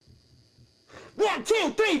1, 2,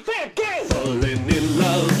 3, fair game. Falling in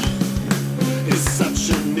love is such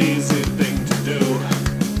an easy thing to do.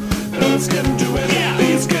 Girls can do it, Yeah.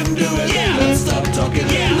 these can do it. Yeah. Let's stop talking,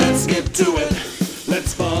 Yeah. let's get to it.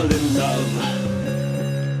 Let's fall in love.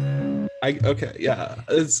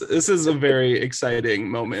 This is a very exciting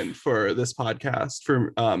moment for this podcast,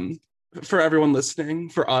 for everyone listening,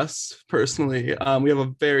 for us personally. We have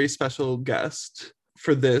a very special guest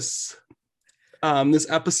for this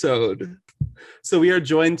episode. So we are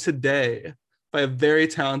joined today by a very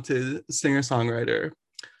talented singer-songwriter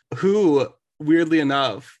who, weirdly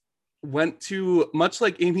enough, went to, much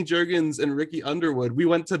like Amy Juergens and Ricky Underwood, we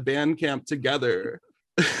went to band camp together.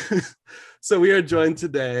 So we are joined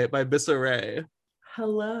today by Bisca.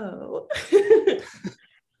 Hello.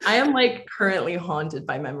 I am currently haunted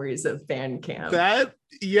by memories of band camp.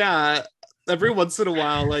 Every once in a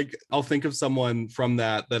while, I'll think of someone from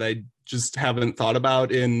that I just haven't thought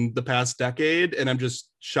about in the past decade. And I'm just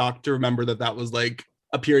shocked to remember that was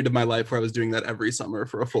a period of my life where I was doing that every summer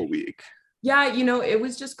for a full week. Yeah, it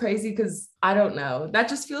was just crazy because I don't know. That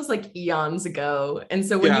just feels like eons ago. And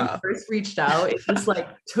so when you first reached out, it just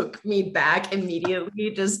took me back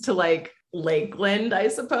immediately just to Lakeland, I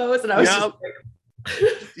suppose. And I was just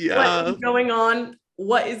what is going on?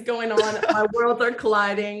 What is going on? My worlds are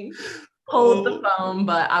colliding. Hold the phone,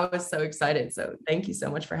 but I was so excited. So thank you so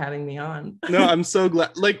much for having me on. No, I'm so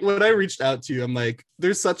glad. When I reached out to you, I'm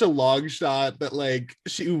there's such a long shot that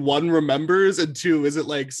she, one, remembers, and two,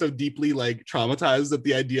 isn't so deeply traumatized at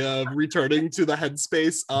the idea of returning to the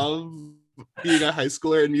headspace of being a high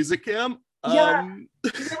schooler in music camp. There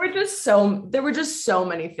were just so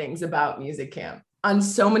many things about music camp on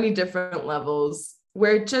so many different levels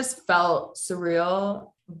where it just felt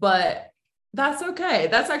surreal, but that's okay.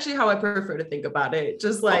 That's actually how I prefer to think about it.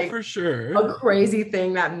 Just for sure, a crazy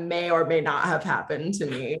thing that may or may not have happened to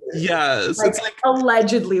me. Yes. It's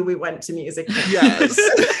allegedly we went to music camp. Yes.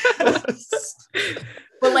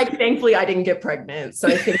 But thankfully I didn't get pregnant. So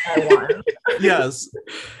I think I won. Yes.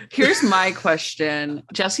 Here's my question.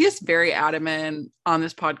 Jesse is very adamant on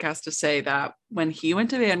this podcast to say that when he went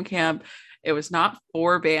to band camp, it was not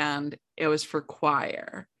for band, it was for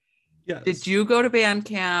choir. Yes. Did you go to band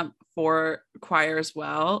camp for choir as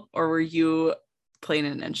well, or were you playing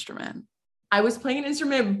an instrument? I was playing an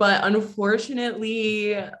instrument, but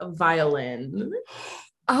unfortunately violin.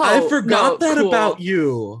 Oh, I forgot that cool. About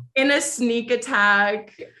you. In a sneak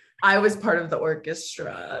attack, I was part of the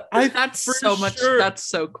orchestra. That's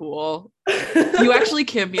so cool. You actually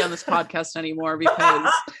can't be on this podcast anymore because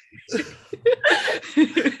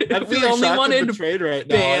we only wanted right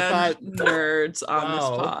band nerds on this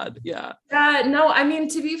pod. Yeah. No, I mean,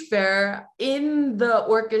 to be fair, in the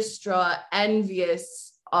orchestra,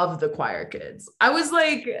 envious of the choir kids. I was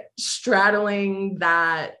straddling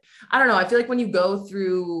that. I don't know. I feel like when you go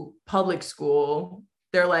through public school,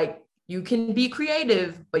 they're you can be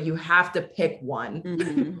creative, but you have to pick one.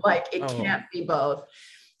 Mm-hmm. It can't be both.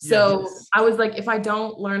 So I was if I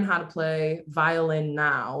don't learn how to play violin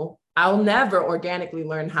now, I'll never organically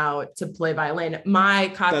learn how to play violin. My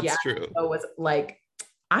caveat was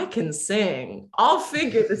I can sing. I'll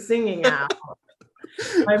figure the singing out.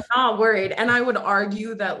 I'm not worried. And I would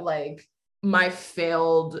argue that my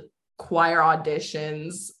failed choir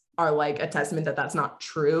auditions are a testament that that's not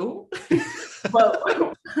true.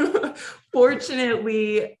 But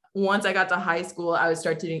fortunately, once I got to high school, I was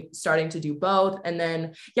starting to do both. And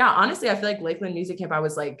then, honestly, I feel Lakeland Music Camp, I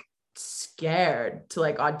was scared to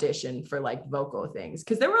audition for vocal things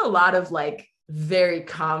because there were a lot of very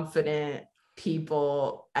confident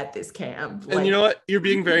people at this camp. And you know what? You're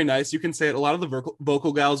being very nice. You can say it. A lot of the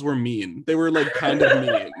vocal gals were mean. They were kind of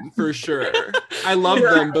mean for sure. I loved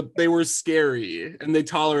them, but they were scary and they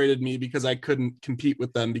tolerated me because I couldn't compete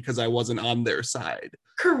with them because I wasn't on their side.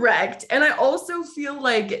 Correct. And I also feel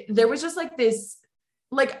there was just this,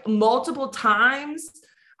 multiple times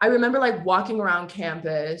I remember walking around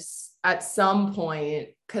campus at some point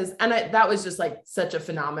that was just such a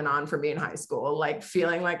phenomenon for me in high school,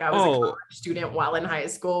 feeling I was a college student while in high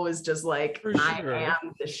school was just I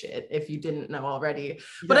am the shit, if you didn't know already.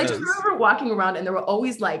 But I just remember walking around and there were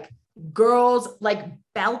always girls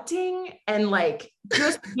belting and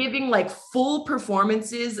just giving full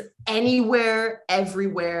performances anywhere,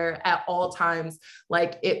 everywhere, at all times.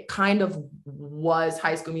 It kind of was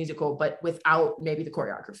High School Musical, but without maybe the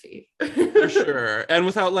choreography. For sure. And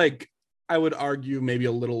without I would argue maybe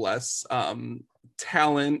a little less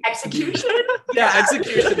talent. Execution?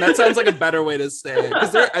 Execution. That sounds like a better way to say it.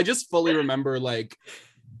 Because I just fully remember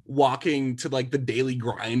walking to like the Daily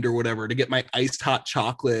Grind or whatever to get my iced hot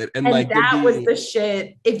chocolate. And And like that was the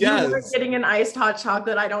shit. If you Yes. weren't getting an iced hot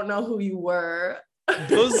chocolate, I don't know who you were.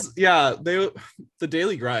 those, the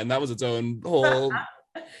Daily Grind, that was its own whole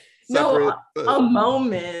No, separate, a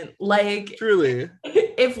moment. Like, truly.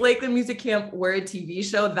 if Lakeland Music Camp were a TV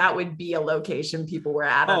show, that would be a location people were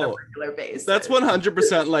at on a Oh, regular basis. That's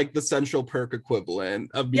 100% like the Central Perk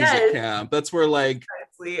equivalent of music camp. That's where like,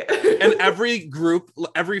 and every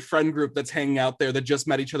friend group that's hanging out there that just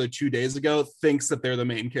met each other 2 days ago thinks that they're the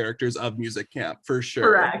main characters of music camp for sure.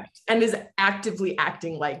 Correct. And is actively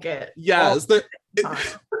acting like it. Yes.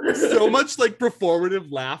 So much like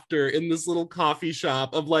performative laughter in this little coffee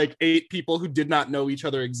shop of like 8 people who did not know each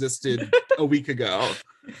other existed a week ago.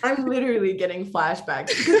 I'm literally getting flashbacks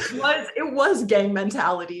because it was gang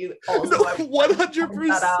mentality also. No,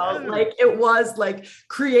 100%. Like it was like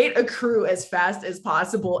create a crew as fast as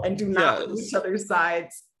possible and do not leave each other's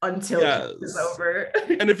sides until it is over.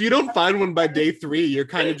 And if you don't find one by day 3, you're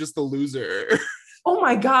kind of just a loser. Oh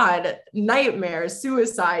my God, nightmare,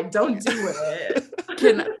 suicide, don't do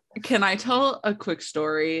it. Can I tell a quick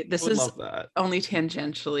story? This is that. Only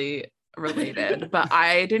tangentially related, but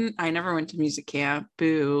I never went to music camp.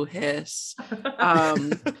 Boo, hiss.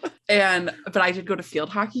 But I did go to field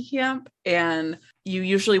hockey camp, and you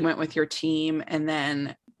usually went with your team, and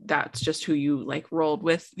then that's just who you like rolled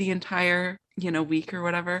with the entire, week or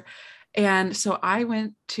whatever. And so I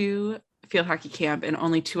went to field hockey camp and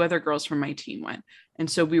only 2 other girls from my team went. And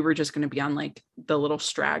so we were just going to be on like the little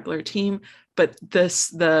straggler team. But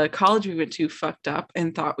the college we went to fucked up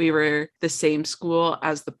and thought we were the same school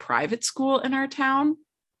as the private school in our town.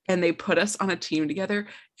 And they put us on a team together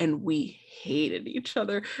and we hated each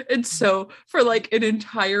other. And so for like an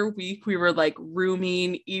entire week, we were like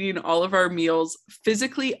rooming, eating all of our meals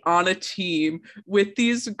physically on a team with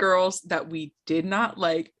these girls that we did not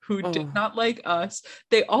like, who did not like us.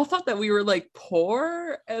 They all thought that we were like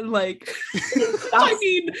poor and like, I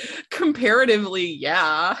mean, comparatively,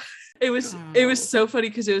 yeah. It was so funny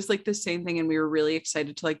because it was like the same thing. And we were really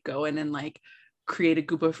excited to like go in and like create a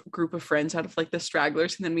group of friends out of like the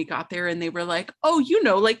stragglers. And then we got there and they were like, oh,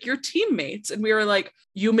 like your teammates. And we were like,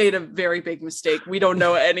 you made a very big mistake. We don't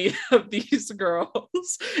know any of these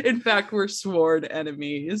girls. In fact, we're sworn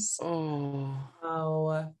enemies. Oh,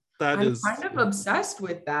 I'm kind of obsessed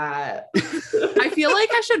with that. I feel like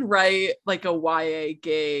I should write like a YA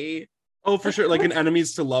gay. Oh, for sure. Like an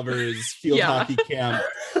enemies to lovers field hockey camp.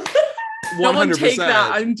 100%. No one take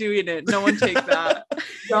that. I'm doing it. No one take that.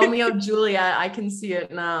 Romeo Juliet. I can see it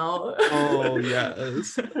now. Oh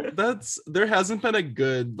yes. There hasn't been a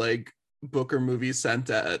good like book or movie sent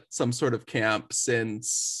at some sort of camp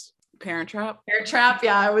since Parent Trap. Parent Trap.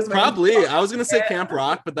 Yeah, I was gonna say Camp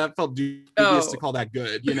Rock, but that felt dubious to call that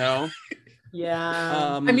good,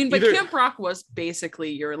 Yeah. I mean, but Camp Rock was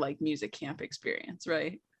basically your like music camp experience,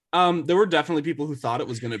 right? There were definitely people who thought it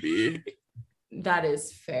was gonna be. That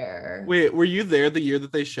is fair. Wait, were you there the year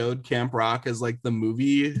that they showed Camp Rock as like the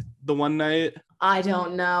movie the one night? I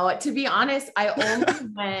don't know. To be honest, I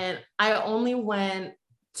only went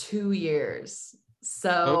 2 years.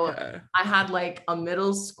 So I had like a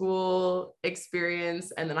middle school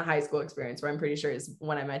experience and then a high school experience where I'm pretty sure is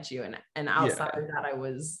when I met you. And outside of that,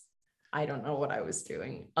 I don't know what I was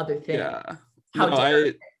doing other things. Yeah.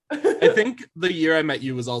 I think the year I met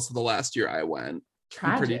you was also the last year I went.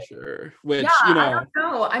 Tragic. I'm pretty sure. Which, I don't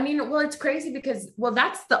know. I mean, well, it's crazy because,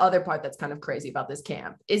 that's the other part that's kind of crazy about this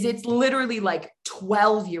camp is it's literally like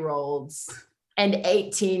 12-year-olds and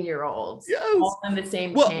 18-year-olds all in the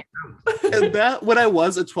same camp. And that when I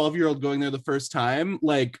was a 12-year-old going there the first time,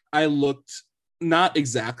 like I looked not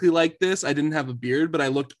exactly like this. I didn't have a beard, but I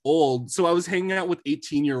looked old. So I was hanging out with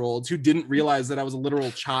 18-year-olds who didn't realize that I was a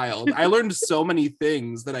literal child. I learned so many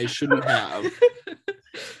things that I shouldn't have.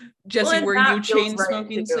 Jesse, were you chain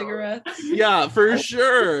smoking cigarettes? Yeah, for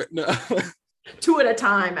sure. No. 2 at a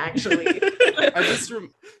time, actually.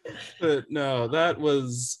 But no, that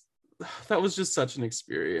was just such an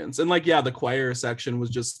experience. And like, the choir section was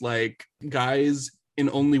just like guys in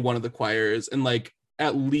only one of the choirs, and like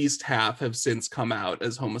at least half have since come out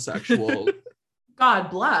as homosexual. God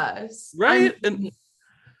bless. Right?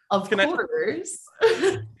 Course.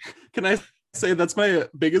 Can I say that's my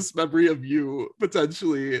biggest memory of you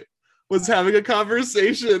potentially was having a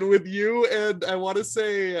conversation with you, and I want to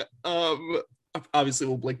say obviously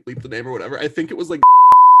we'll like bleep the name or whatever. I think it was like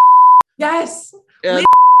yes,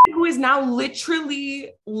 who is now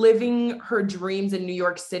literally living her dreams in New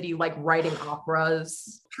York City, like writing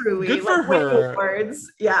operas. Truly, good for her.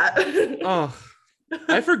 Words. Yeah. Oh,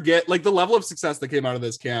 I forget, like, the level of success that came out of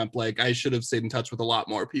this camp. Like, I should have stayed in touch with a lot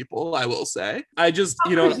more people, I will say. I just, How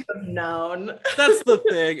could you have known? that's the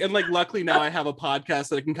thing. And like, luckily now I have a podcast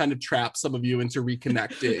that I can kind of trap some of you into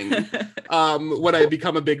reconnecting. When I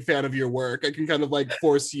become a big fan of your work, I can kind of like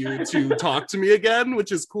force you to talk to me again,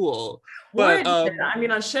 which is cool. But I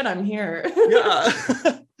mean, on shit, I'm here.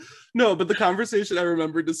 yeah. No, but the conversation I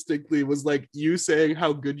remember distinctly was like you saying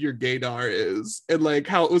how good your gaydar is and like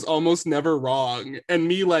how it was almost never wrong. And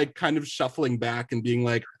me like kind of shuffling back and being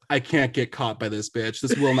like, I can't get caught by this bitch.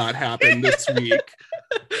 This will not happen this week.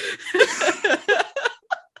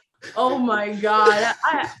 Oh my God.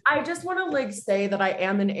 I just want to like say that I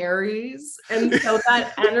am an Aries. And so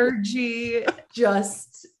that energy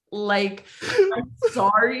just like, I'm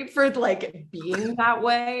sorry for like being that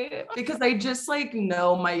way because I just like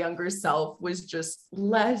know my younger self was just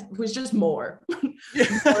more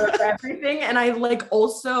of everything. And I like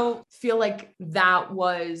also feel like that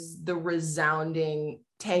was the resounding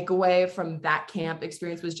takeaway from that camp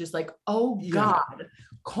experience was just like, oh God,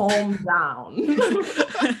 calm down.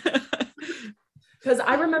 Because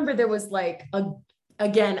I remember there was like a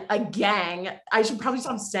gang, I should probably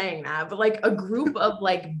stop saying that, but like a group of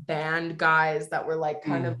like band guys that were like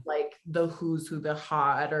kind of like the who's who, the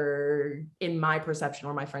hot, or in my perception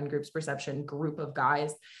or my friend group's perception, group of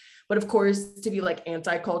guys. But of course, to be like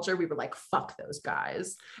anti-culture, we were like, fuck those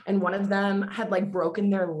guys. And one of them had like broken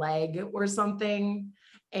their leg or something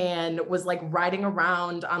and was like riding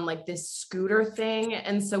around on like this scooter thing.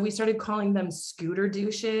 And so we started calling them scooter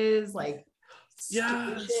douches, like,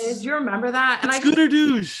 yes. Do you remember that? And Scooter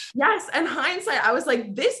douche. Yes. And hindsight, I was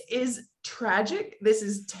like, this is tragic. This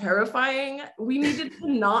is terrifying. We needed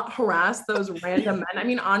to not harass those random men. I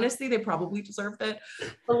mean, honestly, they probably deserved it,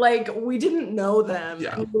 but like, we didn't know them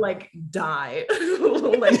and like die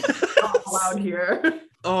like out loud here.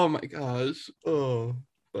 Oh my gosh. Oh,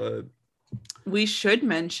 but we should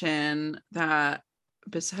mention that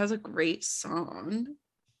Bisca has a great song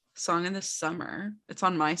in the summer. It's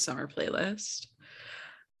on my summer playlist.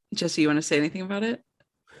 Jesse, you want to say anything about it?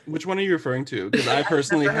 Which one are you referring to? Because I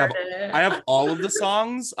personally have all of the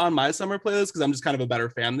songs on my summer playlist because I'm just kind of a better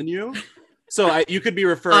fan than you. So you could be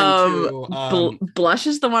referring to Blush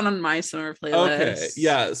is the one on my summer playlist. Okay,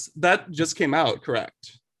 yes. That just came out,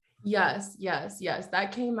 correct? Yes.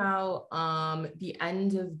 That came out the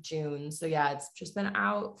end of June. So yeah, it's just been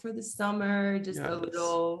out for the summer, just a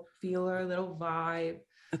little feeler, a little vibe.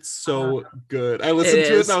 It's so good. I listened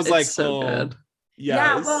to it and I was like, so good. Yes.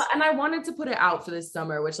 Yeah, well, and I wanted to put it out for this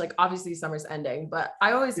summer, which like obviously summer's ending, but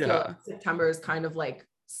I always feel like September is kind of like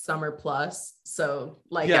summer plus. So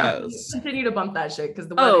like continue to bump that shit because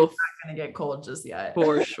the weather's not gonna get cold just yet.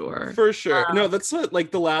 For sure. For sure. No, that's what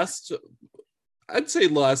like I'd say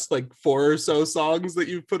the last like 4 or so songs that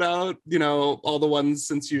you've put out, you know, all the ones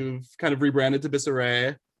since you've kind of rebranded to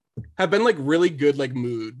Bisca have been like really good like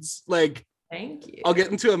moods. Like thank you. I'll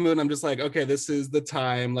get into a mood and I'm just like, okay, this is the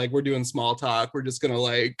time. Like we're doing small talk. We're just gonna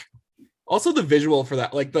like also the visual for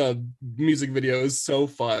that, like the music video is so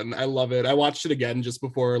fun. I love it. I watched it again just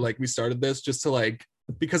before like we started this, just to like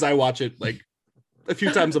because I watch it like a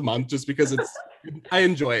few times a month just because I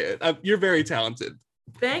enjoy it. You're very talented.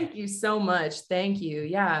 Thank you so much. Thank you.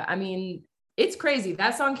 Yeah, I mean, it's crazy.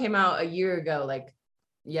 That song came out a year ago, like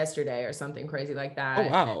yesterday or something crazy like that. Oh,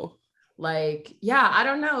 wow. Like, yeah, I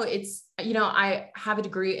don't know. It's, you know, I have a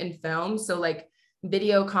degree in film. So like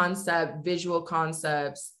video concept, visual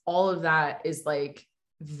concepts, all of that is like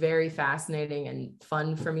very fascinating and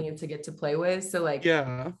fun for me to get to play with. So like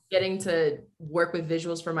getting to work with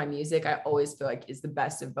visuals for my music, I always feel like is the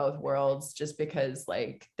best of both worlds, just because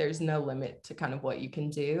like there's no limit to kind of what you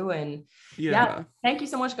can do. And thank you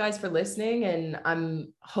so much guys for listening. And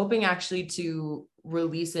I'm hoping actually to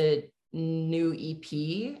release a new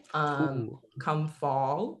EP come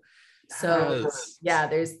fall. So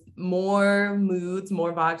there's more moods,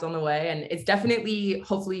 more vibes on the way. And it's definitely,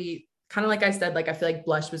 hopefully, kind of like I said, like I feel like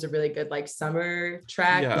Blush was a really good like summer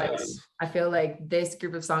track. Like I feel like this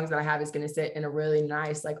group of songs that I have is going to sit in a really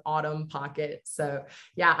nice like autumn pocket. So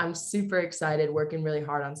yeah, I'm super excited, working really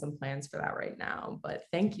hard on some plans for that right now. But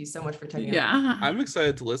thank you so much for taking it. I'm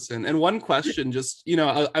excited to listen. And one question, just, you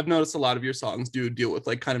know, I've noticed a lot of your songs do deal with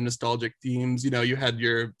like kind of nostalgic themes. You know, you had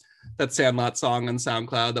that Sandlot song on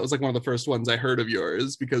SoundCloud. That was like one of the first ones I heard of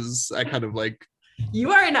yours because I kind of like,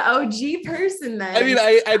 you are an OG person then. I mean,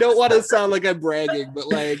 I don't want to sound like I'm bragging, but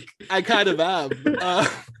like I kind of am.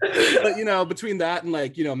 But you know, between that and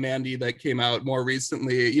like, you know, Mandy that came out more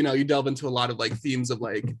recently, you know, you delve into a lot of like themes of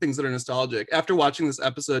like things that are nostalgic. After watching this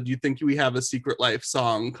episode, do you think we have a Secret Life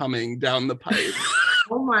song coming down the pipe?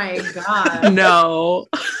 Oh my God. No.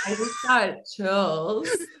 I just got chills.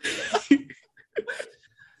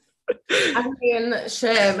 I mean,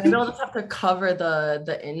 shit, maybe I'll just have to cover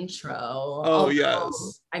the intro. Oh,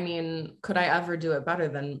 yes. I mean, could I ever do it better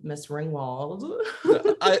than Miss Ringwald?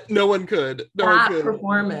 No one could. No that one could.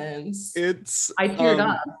 performance. It's I teared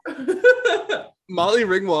up. Molly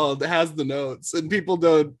Ringwald has the notes, and people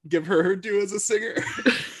don't give her her due as a singer.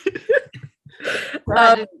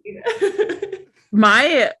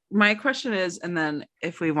 My question is, and then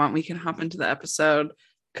if we want, we can hop into the episode,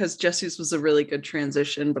 because Jesse's was a really good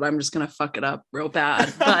transition, but I'm just gonna fuck it up real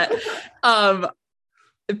bad. But I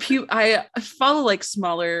follow like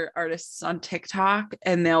smaller artists on TikTok,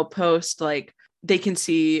 and they'll post like, they can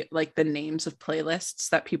see like the names of playlists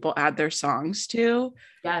that people add their songs to.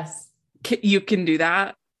 Yes. You can do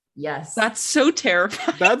that. Yes. That's so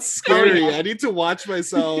terrifying. That's scary. Oh, yeah. I need to watch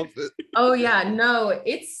myself. Oh yeah, no,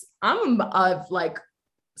 I'm a like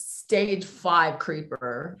stage 5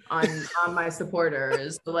 creeper on my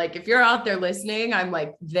supporters. So, like, if you're out there listening, I'm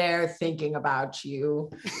like there thinking about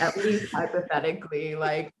you, at least hypothetically.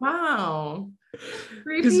 Like, wow,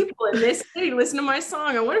 3 people in this city listen to my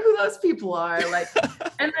song. I wonder who those people are. Like,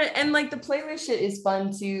 and like the playlist shit is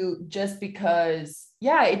fun too, just because,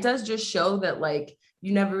 yeah, it does just show that like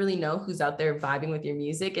you never really know who's out there vibing with your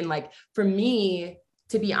music. And like for me,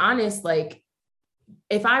 to be honest, like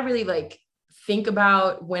if I really like think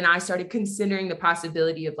about when I started considering the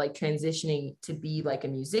possibility of like transitioning to be like a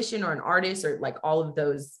musician or an artist or like all of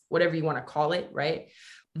those, whatever you want to call it, right?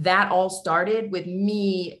 That all started with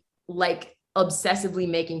me like obsessively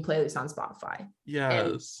making playlists on Spotify.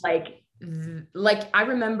 Yes. And like I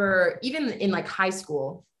remember even in like high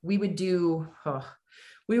school, we would do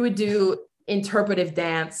interpretive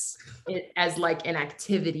dance as like an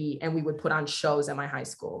activity, and we would put on shows at my high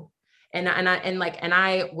school. And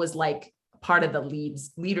I was like part of the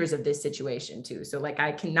leaders of this situation too. So like,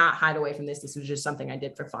 I cannot hide away from this. This was just something I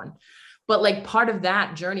did for fun. But like part of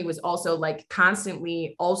that journey was also like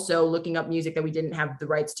constantly also looking up music that we didn't have the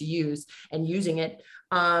rights to use and using it.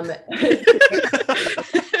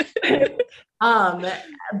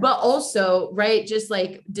 But also, right, just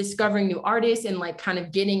like discovering new artists and like kind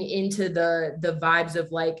of getting into the vibes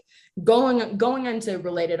of like going into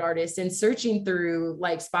related artists and searching through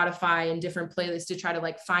like Spotify and different playlists to try to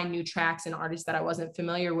like find new tracks and artists that I wasn't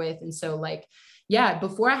familiar with. And so like, yeah,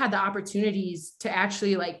 before I had the opportunities to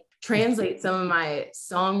actually like translate some of my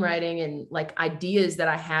songwriting and like ideas that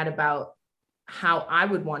I had about how I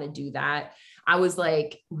would want to do that, I was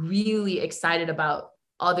like really excited about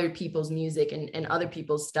other people's music and other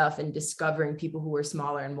people's stuff and discovering people who were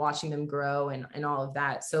smaller and watching them grow and all of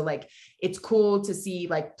that. So like, it's cool to see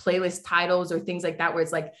like playlist titles or things like that, where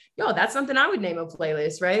it's like, yo, that's something I would name a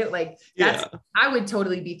playlist, right? Like that's, yeah. I would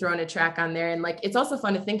totally be throwing a track on there. And like, it's also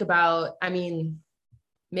fun to think about. I mean,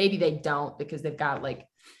 maybe they don't because they've got like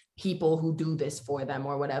people who do this for them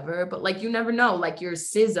or whatever, but like, you never know, like your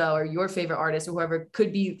SZA or your favorite artist or whoever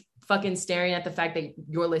could be fucking staring at the fact that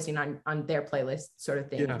you're listening on their playlist sort of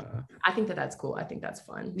thing. Yeah. I think that's cool. I think that's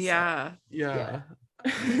fun. Yeah. So, yeah.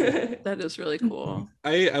 That is really cool.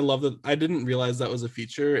 I love that. I didn't realize that was a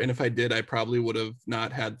feature, and if I did, I probably would have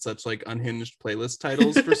not had such like unhinged playlist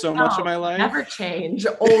titles for so much of my life. Never change.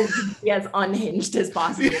 Always be as unhinged as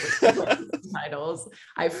possible with titles.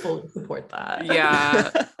 I fully support that. Yeah.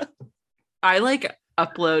 I like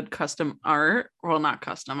upload custom art. Well, not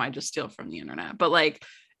custom, I just steal from the internet, but like,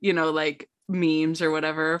 you know, like memes or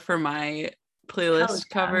whatever for my playlist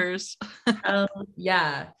covers.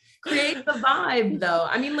 Yeah. Create the vibe though.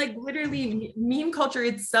 I mean, like literally meme culture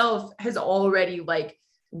itself has already like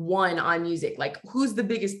won on music. Like who's the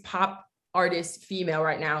biggest pop artist female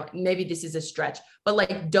right now? Maybe this is a stretch, but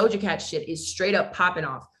like Doja Cat shit is straight up popping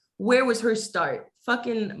off. Where was her start?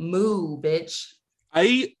 Fucking Moo, bitch.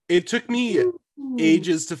 It took me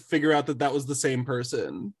ages to figure out that was the same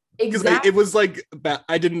person. Exactly. It was like,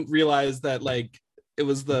 I didn't realize that like it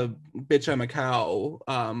was the bitch I'm a cow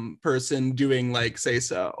person doing like Say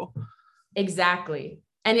So. Exactly.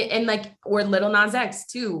 And like, or Little Nas X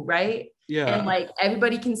too, right? Yeah. And like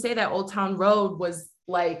everybody can say that Old Town Road was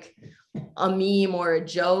like a meme or a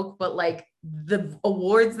joke, but like the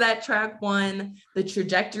awards that track won, the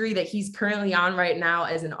trajectory that he's currently on right now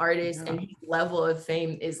as an artist, and his level of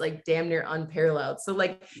fame is like damn near unparalleled. So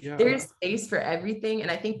like there's space for everything. And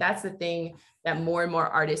I think that's the thing that more and more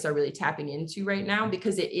artists are really tapping into right now,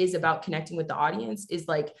 because it is about connecting with the audience. Is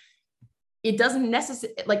like, it doesn't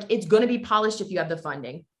necessarily, like, it's going to be polished if you have the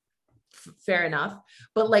funding. fair enough.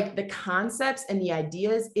 But like the concepts and the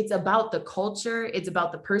ideas, it's about the culture, it's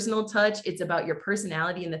about the personal touch, it's about your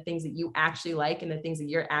personality and the things that you actually like and the things that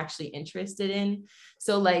you're actually interested in.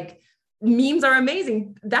 So like memes are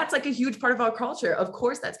amazing. That's like a huge part of our culture. Of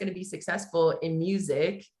course, that's going to be successful in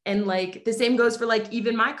music. And like the same goes for like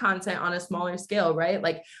even my content on a smaller scale, right?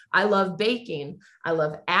 Like I love baking. I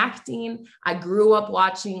love acting. I grew up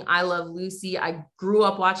watching I Love Lucy. I grew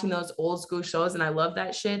up watching those old school shows and I love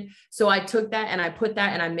that shit. So I took that and I put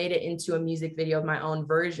that and I made it into a music video of my own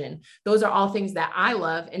version. Those are all things that I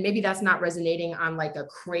love. And maybe that's not resonating on like a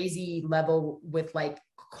crazy level with like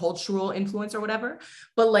cultural influence or whatever,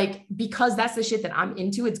 but like because that's the shit that I'm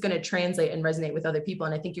into, it's going to translate and resonate with other people.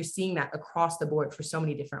 And I think you're seeing that across the board for so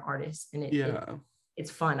many different artists, and it's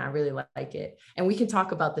fun. I really like it. And we can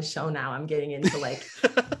talk about the show now. I'm getting into like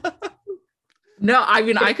no, I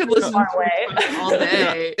mean I could listen to it all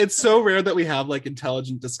day. Yeah, it's so rare that we have like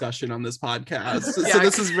intelligent discussion on this podcast, so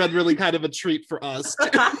this has been really kind of a treat for us.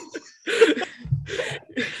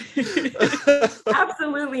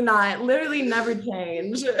 Absolutely not. Literally never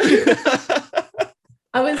change.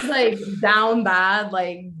 I was like down bad,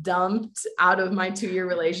 like dumped out of my 2-year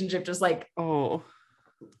relationship, just like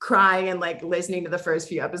crying and like listening to the first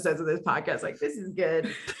few episodes of this podcast. Like, this is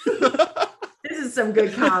good. This is some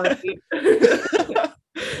good comedy.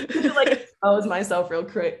 Like expose myself real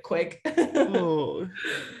quick.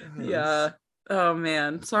 Yeah. Oh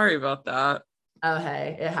man, sorry about that. Oh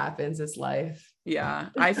hey, it happens. It's life. Yeah,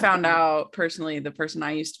 I found out personally the person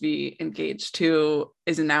I used to be engaged to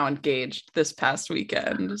is now engaged this past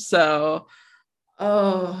weekend. So,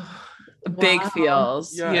 big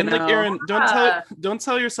feels. Yeah, you and know? like Erin, don't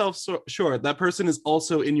tell yourself short. That person is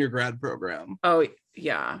also in your grad program. Oh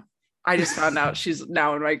yeah, I just found out she's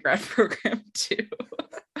now in my grad program too.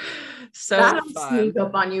 So that'll sneak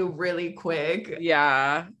up on you really quick.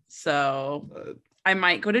 Yeah, so I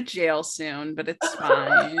might go to jail soon, but it's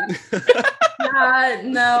fine.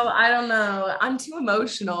 No, I don't know. I'm too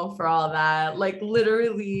emotional for all that. Like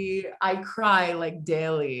literally, I cry like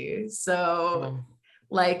daily. So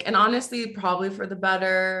like, and honestly, probably for the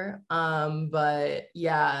better. But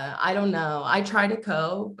yeah, I don't know. I try to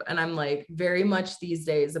cope, and I'm like very much these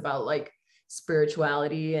days about like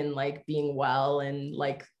spirituality and like being well and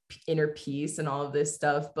like inner peace and all of this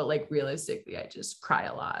stuff, but like realistically I just cry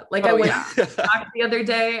a lot. Like I went to TikTok the other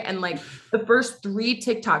day, and like the first 3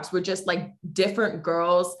 TikToks were just like different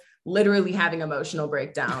girls literally having emotional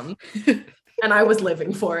breakdowns. And I was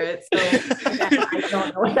living for it. So I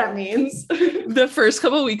don't know what that means. The first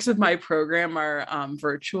couple of weeks of my program are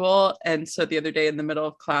virtual. And so the other day in the middle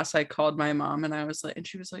of class, I called my mom and I was like, and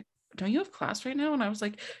she was like, don't you have class right now? And I was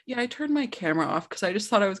like, yeah, I turned my camera off because I just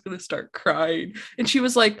thought I was going to start crying. And she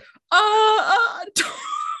was like,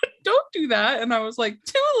 don't do that. And I was like,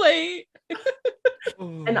 too late.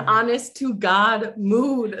 An honest to God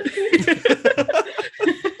mood.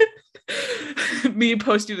 Me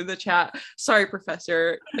posting in the chat, sorry,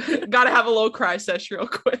 professor, gotta have a low cry session real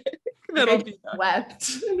quick. That'll be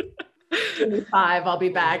wept. 25, I'll be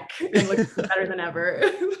back and look better than ever.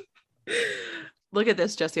 Look at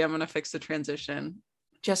this, Jesse. I'm gonna fix the transition.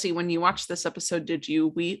 Jesse, when you watched this episode, did you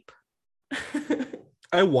weep?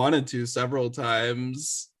 I wanted to several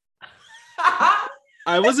times.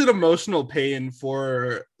 I was in emotional pain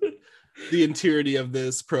for the entirety of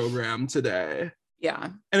this program today. Yeah.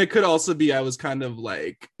 And it could also be I was kind of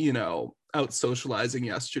like, you know, out socializing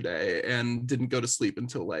yesterday and didn't go to sleep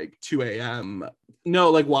until like 2 a.m.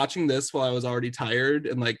 No, like watching this while I was already tired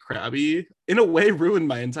and like crabby, in a way ruined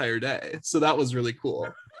my entire day. So that was really cool.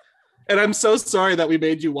 And I'm so sorry that we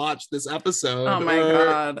made you watch this episode. Oh my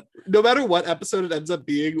God. No matter what episode it ends up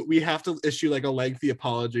being, we have to issue like a lengthy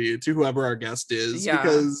apology to whoever our guest is,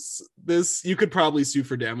 because this, you could probably sue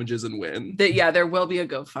for damages and win. There will be a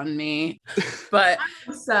GoFundMe, but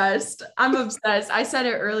I'm obsessed. I said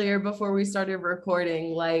it earlier before we started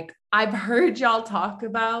recording. Like, I've heard y'all talk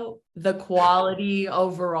about the quality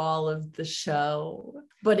overall of the show,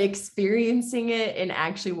 but experiencing it and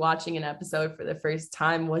actually watching an episode for the first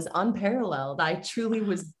time was unparalleled. I truly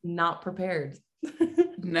was not prepared.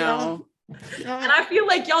 No. Yeah. And I feel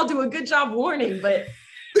like y'all do a good job warning, but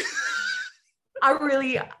I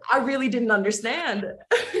really didn't understand.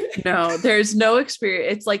 No, there's no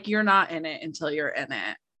experience. It's like you're not in it until you're in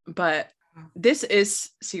it. But this is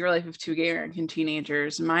Secret Life of Two Gay American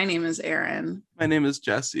Teenagers. My name is Erin. My name is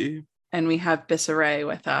Jesse. And we have Bisca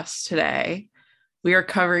with us today. We are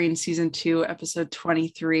covering season 2, episode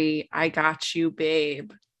 23, I Got You,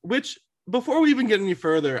 Babe. Which, before we even get any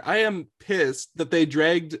further, I am pissed that they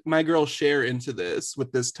dragged my girl Cher into this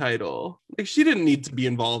with this title. Like, she didn't need to be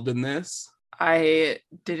involved in this. I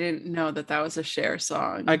didn't know that was a Cher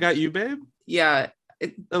song. I Got You, Babe. Yeah.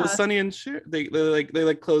 That was Sonny and Cher.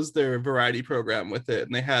 They closed their variety program with it,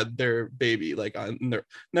 and they had their baby like on their.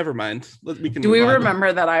 Never mind. We can. Do we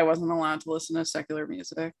remember that I wasn't allowed to listen to secular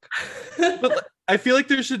music? But I feel like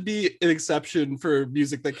there should be an exception for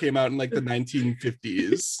music that came out in like the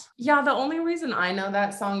 1950s. Yeah, the only reason I know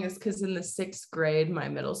that song is because in the 6th grade, my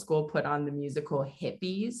middle school put on the musical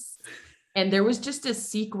Hippies, and there was just a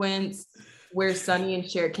sequence where Sonny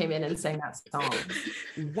and Cher came in and sang that song.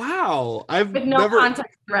 Wow. I've with no never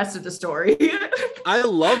context the rest of the story. I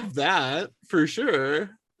love that for sure.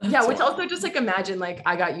 Yeah, which also just like imagine like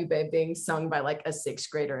I Got You, Babe being sung by like a 6th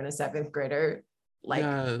grader and a 7th grader, like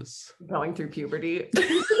going through puberty.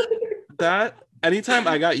 That anytime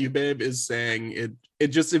I Got You, Babe is sang, it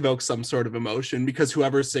just evokes some sort of emotion because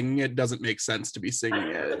whoever's singing it doesn't make sense to be singing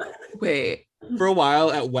it. Wait. For a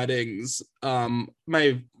while at weddings,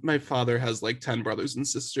 my father has like 10 brothers and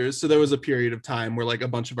sisters. So there was a period of time where like a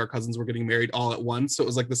bunch of our cousins were getting married all at once. So it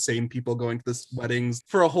was like the same people going to this weddings.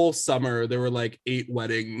 For a whole summer, there were like 8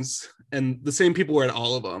 weddings and the same people were at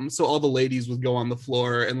all of them. So all the ladies would go on the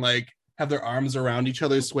floor and like have their arms around each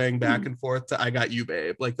other, swaying back and forth to I Got You,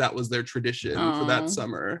 Babe. Like that was their tradition for that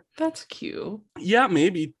summer. That's cute. Yeah,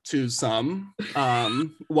 maybe to some.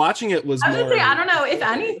 Watching it was I was more... gonna say, I don't know, if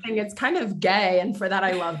anything, it's kind of gay, and for that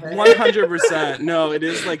I love it. 100%. No, it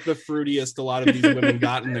is like the fruitiest a lot of these women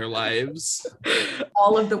got in their lives.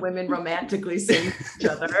 All of the women romantically sing to each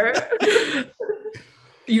other.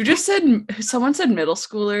 You just said, someone said middle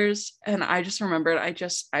schoolers, and I just remembered I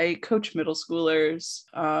coach middle schoolers,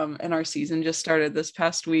 and our season just started this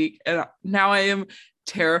past week, and now I am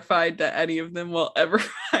terrified that any of them will ever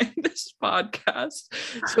find this podcast.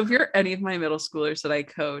 So if you're any of my middle schoolers that I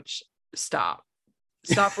coach, stop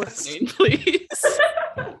listening, please.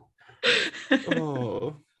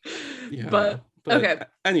 Oh, yeah. But okay.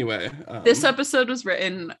 Anyway, this episode was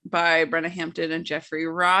written by Brenna Hampton and Jeffrey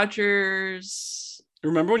Rogers.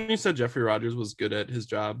 Remember when you said Jeffrey Rogers was good at his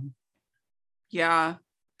job? Yeah.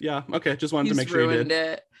 Yeah. Okay. Just wanted to make sure you ruined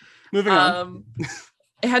did. It. Moving on.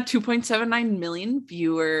 It had 2.79 million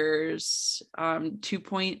viewers,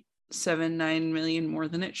 2.79 million more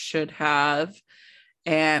than it should have.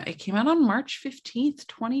 And it came out on March 15th,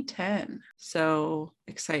 2010. So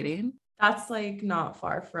exciting. That's like not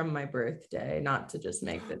far from my birthday, not to just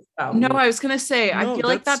make this out. No, I was going to say, No, I feel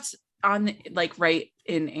like that's on like right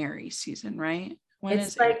in Aries season, right? When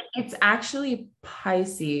it's like it's actually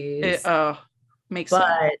Pisces. Makes but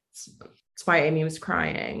sense. That's why Amy was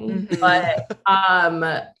crying. Mm-hmm.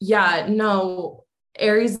 But yeah, no,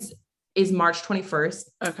 Aries is March 21st.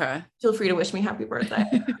 Okay. Feel free to wish me happy birthday.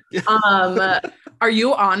 Are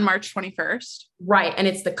you on March 21st? Right, and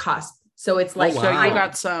it's the cusp. So it's like wow. So you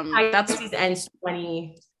got some Pisces ends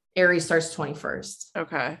 20, Aries starts 21st.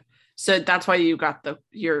 Okay. So that's why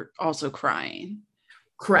you're also crying.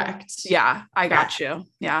 Correct. Yeah, I got you.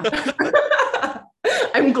 Yeah.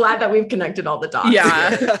 I'm glad that we've connected all the dots.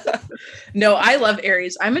 Yeah. No, I love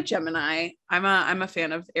Aries. I'm a Gemini. I'm a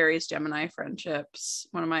fan of Aries Gemini friendships.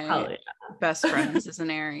 One of my best friends is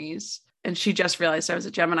an Aries. And she just realized I was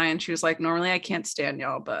a Gemini and she was like, normally I can't stand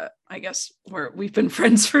y'all, but I guess we've been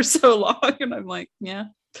friends for so long. And I'm like, yeah.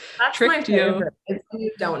 That's tricked my you. favorite. It's when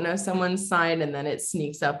you don't know someone's sign and then it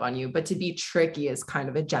sneaks up on you. But to be tricky is kind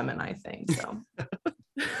of a Gemini thing. So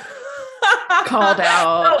called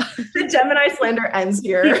out. The Gemini slander ends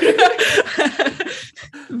here.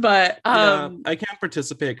 But I can't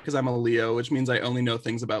participate because I'm a Leo, which means I only know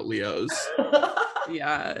things about Leos.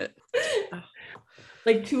 Yeah.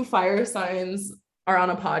 Like 2 fire signs are on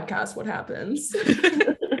a podcast. What happens?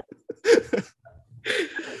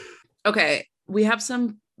 Okay, we have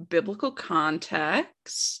some biblical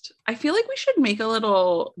context. I feel like we should make a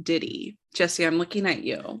little ditty. Jesse, I'm looking at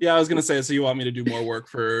you. Yeah, I was gonna say, so you want me to do more work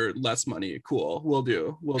for less money? Cool, we'll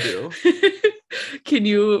do. Can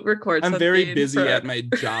you record I'm something? very busy at my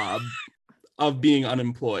job of being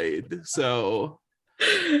unemployed, so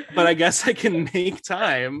but I guess I can make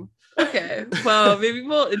time. Okay, well, maybe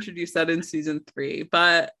we'll introduce that in season 3,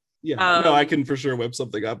 but yeah, no, I can for sure whip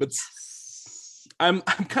something up. I'm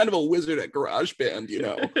kind of a wizard at GarageBand, you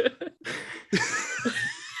know.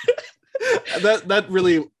 that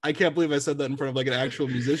really, I can't believe I said that in front of like an actual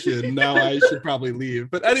musician. Now I should probably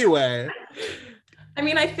leave. But anyway. I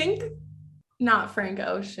mean, I think not Frank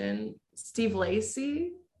Ocean, Steve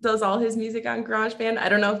Lacy does all his music on GarageBand. I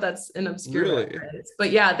don't know if that's an obscure reference,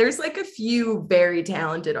 but yeah, there's like a few very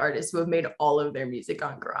talented artists who have made all of their music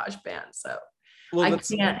on GarageBand. So I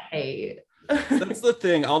can't hate. That's the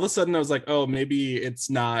thing. All of a sudden I was like, oh, maybe it's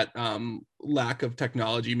not lack of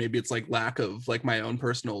technology. Maybe it's like lack of like my own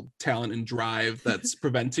personal talent and drive that's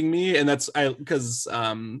preventing me. And that's because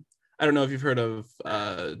I don't know if you've heard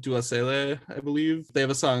of Dua Sele, I believe. They have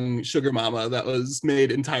a song Sugar Mama that was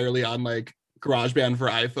made entirely on like GarageBand for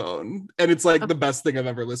iPhone. And it's like the best thing I've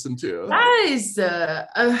ever listened to. Yes,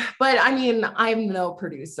 but I mean, I'm no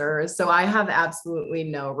producer, so I have absolutely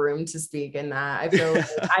no room to speak in that. I feel like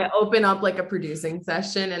I open up like a producing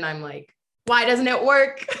session and I'm like, why doesn't it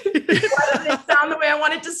work? Why doesn't it sound the way I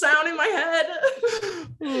want it to sound in my head?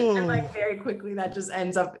 And like very quickly that just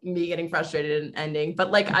ends up me getting frustrated and ending.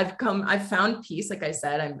 But like I've found peace. Like I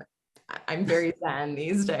said, I'm very zen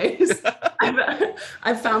these days.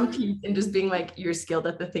 I've found peace in just being like, you're skilled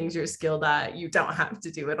at the things you're skilled at. You don't have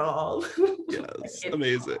to do it all. Yes,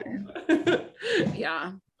 amazing.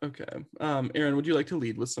 Yeah. Okay. Erin, would you like to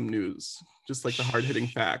lead with some news? Just like the hard-hitting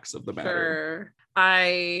facts of the matter. Sure.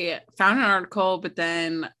 I found an article, but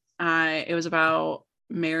then it was about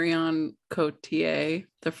Marion Cotillard,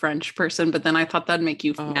 the French person, but then I thought that'd make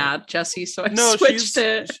you mad, Jesse, so I switched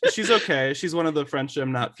it. She's okay. She's one of the French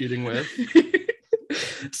I'm not feuding with.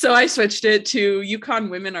 So I switched it to UConn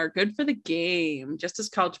women are good for the game. Just as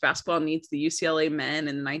college basketball needs the UCLA men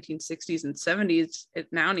in the 1960s and 70s, it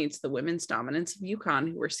now needs the women's dominance of UConn,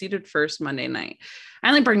 who were seeded first Monday night. I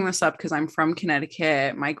only bring this up because I'm from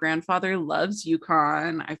Connecticut. My grandfather loves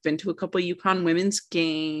UConn. I've been to a couple of UConn women's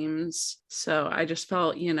games. So I just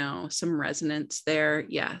felt, some resonance there.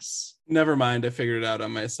 Yes. Never mind. I figured it out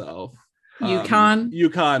on myself.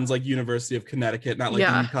 UConn's like University of Connecticut, not like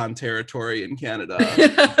Yukon Territory in Canada.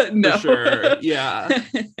 No, for sure. Yeah.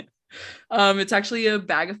 It's actually a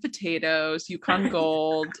bag of potatoes, Yukon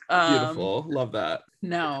Gold. Beautiful. Love that.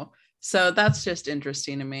 No. So that's just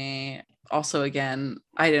interesting to me. Also, again,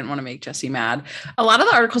 I didn't want to make Jesse mad. A lot of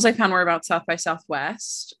the articles I found were about South by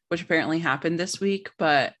Southwest, which apparently happened this week,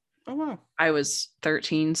 but oh wow, I was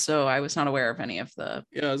 13, so I was not aware of any of the.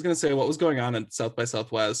 Yeah, I was gonna say, what was going on at South by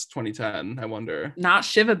Southwest 2010? I wonder. Not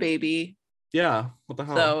Shiva Baby. Yeah, what the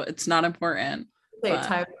hell? So it's not important.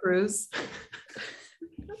 Tayo Cruz.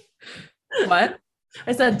 What?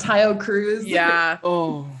 I said Tayo Cruz. Yeah.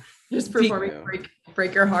 Oh, just performing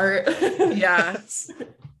break Your Heart. Yeah.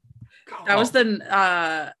 That was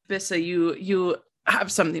the Bisca. You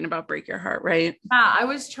have something about Break Your Heart, right? Yeah, I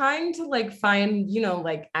was trying to like find,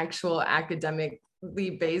 like actual academically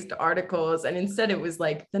based articles. And instead it was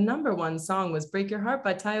like the number one song was Break Your Heart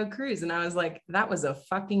by Tayo Cruz. And I was like, that was a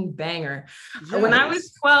fucking banger. Yes. When I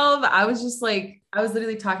was 12, I was just like, I was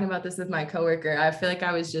literally talking about this with my coworker. I feel like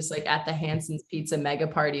I was just like at the Hanson's Pizza mega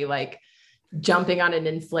party, like jumping on an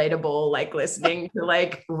inflatable, like listening to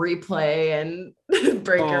like Replay and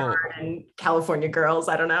Break Your Heart and California Girls.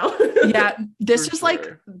 I don't know. Yeah, this was like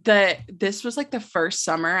the first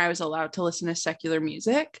summer I was allowed to listen to secular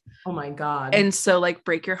music. Oh my god! And so like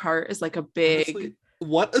Break Your Heart is like a big. Honestly,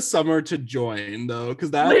 what a summer to join though,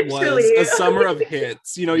 because that was a summer of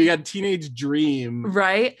hits. You had Teenage Dream,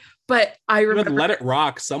 right? But I remember Let It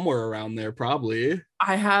Rock somewhere around there, probably.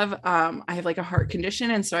 I have like a heart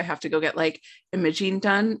condition, and so I have to go get like imaging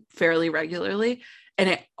done fairly regularly, and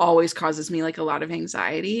it always causes me like a lot of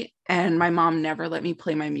anxiety. And my mom never let me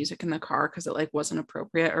play my music in the car because it like wasn't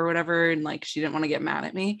appropriate or whatever, and like she didn't want to get mad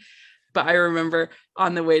at me. But I remember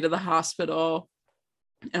on the way to the hospital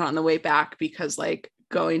and on the way back, because like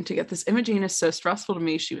going to get this imaging is so stressful to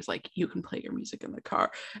me, she was like, you can play your music in the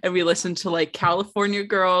car. And we listened to like California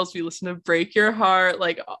Girls, we listened to Break Your Heart,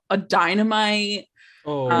 like a Dynamite.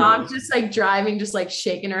 Oh, mom just like driving, just like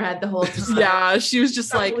shaking her head the whole time. Yeah, she was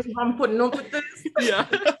just like, I'm putting up with this. Yeah.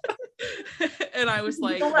 And I was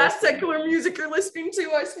like, the last secular music you're listening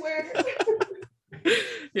to, I swear.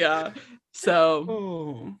 Yeah.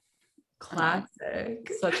 So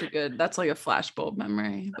classic. Such a good, that's like a flashbulb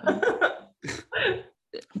memory.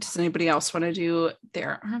 Does anybody else want to do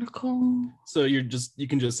their article? So you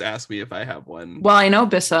can just ask me if I have one. Well, I know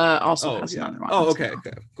Bisca also has another one. Oh, okay,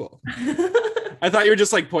 cool. I thought you were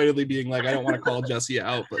just like pointedly being like, I don't want to call Jesse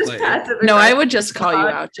out, but like, no, I would just call you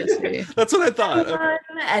out, Jesse. That's what I thought. Okay.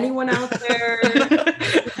 Anyone out there?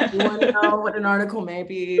 You want to know what an article may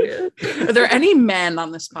be? Are there any men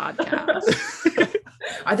on this podcast?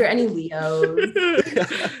 Are there any Leos?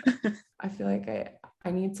 I feel like I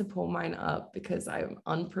need to pull mine up because I'm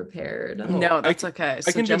unprepared. No, that's okay.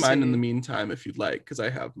 I can do mine in the meantime if you'd like, because I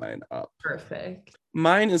have mine up. Perfect.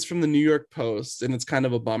 Mine is from the New York Post, and it's kind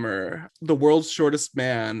of a bummer. The world's shortest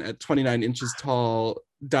man at 29 inches tall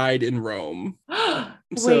died in Rome.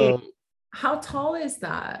 Wait, how tall is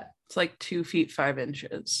that? It's like 2 feet 5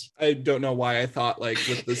 inches. I don't know why I thought like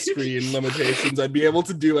with the screen limitations I'd be able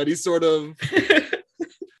to do any sort of.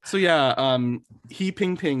 So yeah, He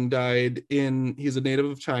Ping died he's a native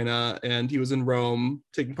of China, and he was in Rome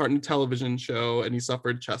taking part in a television show, and he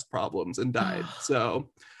suffered chest problems and died. So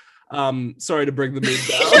sorry to bring the mood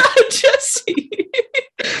down. Yeah, Jesse.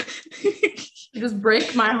 You just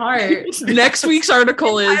break my heart. Next week's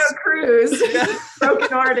article is Cruz. Yeah.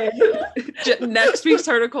 Brokenhearted. Next week's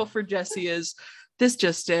article for Jesse is this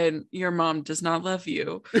just in: your mom does not love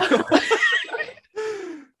you.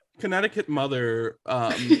 Connecticut mother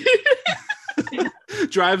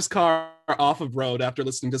drives car off of road after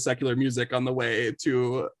listening to secular music on the way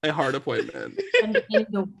to a heart appointment. And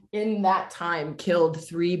in that time, killed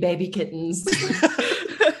 3 baby kittens.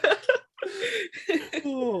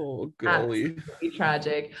 Oh, golly. Absolutely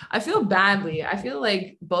tragic. I feel badly. I feel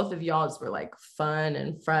like both of y'all's were like fun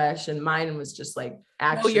and fresh, and mine was just like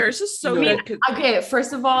action. Oh, yours is so No. good. Okay,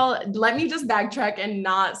 first of all, let me just backtrack and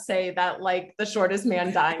not say that like The Shortest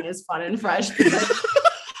Man Dying is fun and fresh.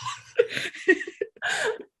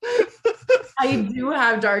 I do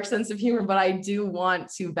have dark sense of humor, but I do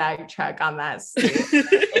want to backtrack on that.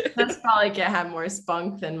 It does felt like it had more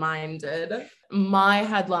spunk than mine did. My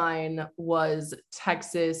headline was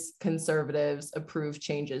Texas conservatives approve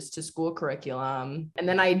changes to school curriculum. And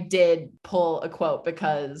then I did pull a quote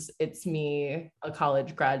because it's me, a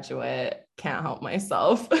college graduate, can't help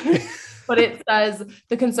myself. But it says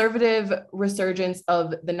the conservative resurgence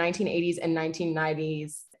of the 1980s and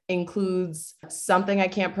 1990s includes something I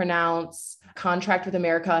can't pronounce, Contract with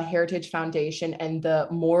America, Heritage Foundation, and the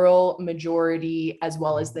Moral Majority, as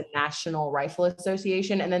well as the National Rifle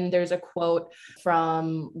Association. And then there's a quote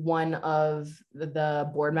from one of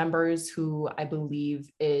the board members who I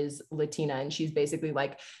believe is Latina. And she's basically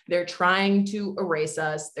like, they're trying to erase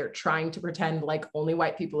us. They're trying to pretend like only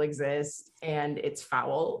white people exist, and it's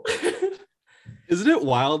foul. Isn't it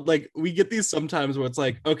wild? Like we get these sometimes where it's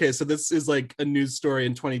like, okay, so this is like a news story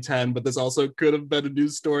in 2010, but this also could have been a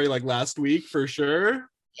news story like last week for sure.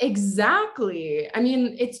 Exactly. I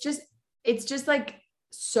mean, it's just like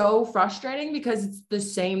so frustrating because it's the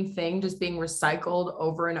same thing just being recycled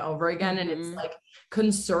over and over again. And it's like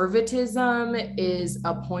conservatism is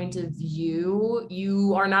a point of view.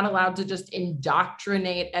 You are not allowed to just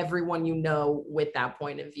indoctrinate everyone you know with that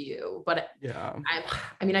point of view. But yeah,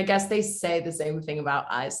 I mean, I guess they say the same thing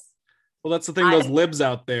about us. Well, that's the thing, those libs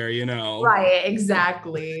out there, you know. Right,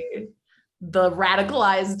 exactly. The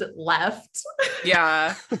radicalized left.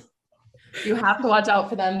 Yeah. You have to watch out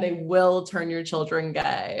for them. They will turn your children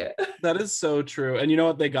gay. That is so true. And you know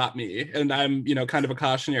what? They got me. And I'm, kind of a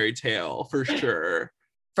cautionary tale for sure.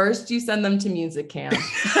 First, you send them to music camp.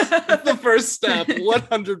 The first step,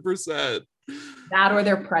 100%. That or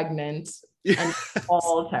they're pregnant. Yeah. And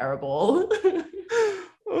all terrible.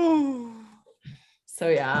 Oh. So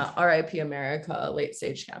yeah, RIP America, late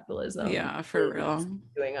stage capitalism. Yeah, for real.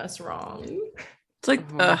 Doing us wrong. It's like,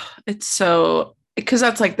 it's so... because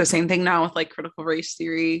that's like the same thing now with like critical race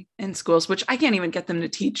theory in schools, which I can't even get them to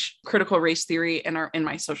teach critical race theory in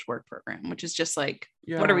my social work program, which is just like,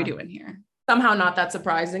 what are we doing here? Somehow not that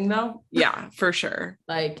surprising though. Yeah, for sure.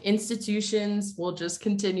 Like institutions will just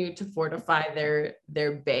continue to fortify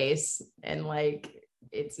their base, and like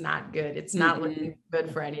it's not good. It's not looking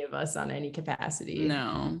good for any of us on any capacity.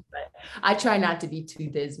 No. But I try not to be too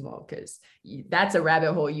dismal because that's a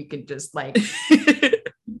rabbit hole you could just like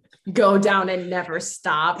go down and never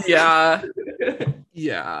stop. Yeah.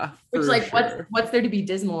 Yeah. Which like sure. what's there to be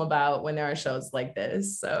dismal about when there are shows like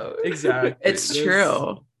this? So Exactly. It's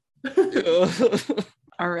true.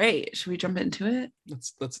 All right. Should we jump into it?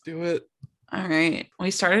 Let's do it. All right.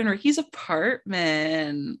 We started in Ricky's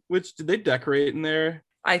apartment. Which, did they decorate in there?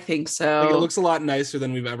 I think so. Like, it looks a lot nicer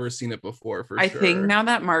than we've ever seen it before, for sure. I think now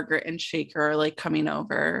that Margaret and Shaker are like coming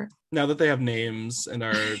over. Now that they have names and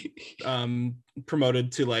are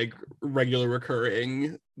promoted to like regular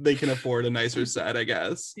recurring, they can afford a nicer set, I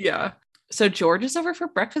guess. Yeah. So George is over for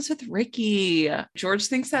breakfast with Ricky. George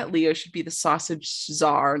thinks that Leo should be the sausage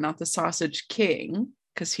czar, not the sausage king,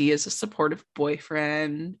 because he is a supportive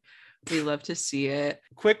boyfriend. We love to see it.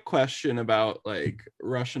 Quick question about like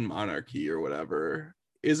Russian monarchy or whatever.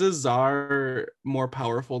 Is a czar more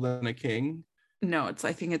powerful than a king? No,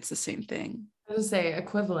 I think it's the same thing. I was gonna say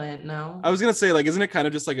equivalent. No, I was gonna say, like, isn't it kind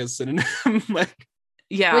of just like a synonym? Like,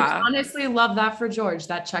 yeah. Which, honestly, love that for George.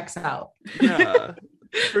 That checks out. Yeah,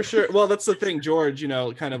 for sure. Well, that's the thing, George.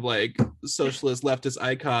 Kind of like socialist leftist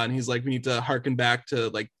icon. He's like, we need to harken back to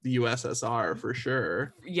like the USSR for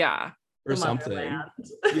sure. Yeah. or The something. motherland.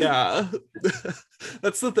 Yeah.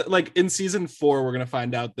 That's like in season 4 we're gonna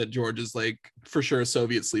find out that George is like for sure a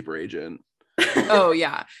Soviet sleeper agent. Oh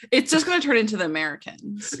yeah, it's just gonna turn into the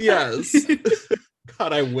Americans. Yes.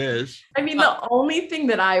 God, I wish. I mean, the only thing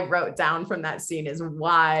that I wrote down from that scene is,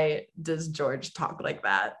 why does George talk like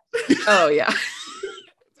that? Oh yeah.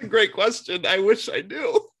 It's a great question. I wish I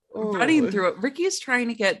knew. Running through it, Ricky's trying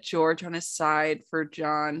to get George on his side for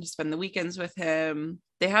John to spend the weekends with him.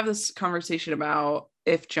 They have this conversation about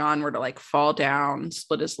if John were to like fall down,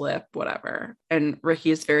 split his lip, whatever. And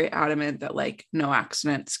Ricky is very adamant that like no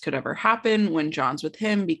accidents could ever happen when John's with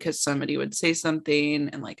him, because somebody would say something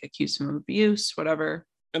and like accuse him of abuse, whatever.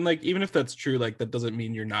 And like, even if that's true, like that doesn't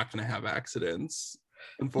mean you're not going to have accidents.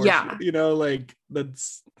 Unfortunately, you know, like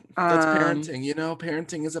that's parenting. You know,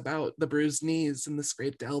 parenting is about the bruised knees and the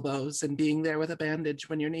scraped elbows and being there with a bandage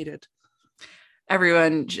when you're needed.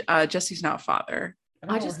 Everyone, Jesse's not a father.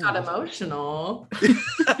 I just got emotional.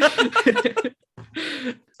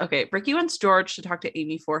 Okay, Ricky wants George to talk to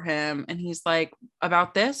Amy for him, and he's like,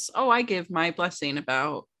 about this? Oh, I give my blessing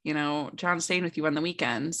about, you know, John staying with you on the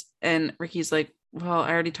weekends. And Ricky's like, well, I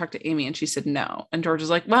already talked to Amy and she said no. And George is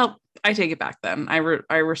like, well, I take it back then. I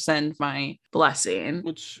rescind my blessing.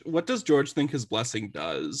 What does George think his blessing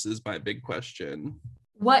does is my big question.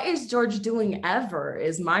 What is George doing ever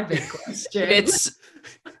is my big question. It's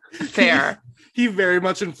fair. He very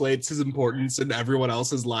much inflates his importance in everyone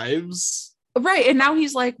else's lives. Right. And now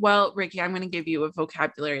he's like, well, Ricky, I'm going to give you a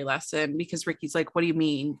vocabulary lesson, because Ricky's like, what do you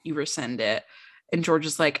mean you rescind it? And George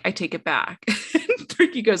is like, I take it back. And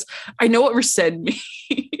Ricky goes, I know what rescind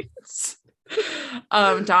means.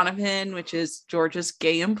 Donovan, which is George's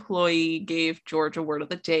gay employee, gave George a word of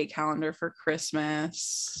the day calendar for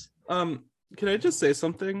Christmas. Can I just say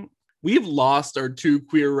something? We've lost our 2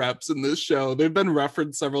 queer reps in this show. They've been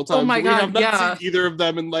referenced several times. Oh my God, we have not seen either of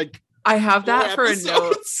them in like I have that for episodes. a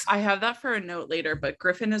note. I have that for a note later, but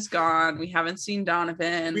Griffin is gone. We haven't seen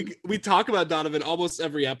Donovan. We talk about Donovan almost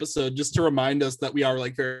every episode just to remind us that we are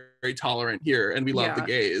like very, very tolerant here and we love the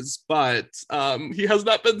gays. But he has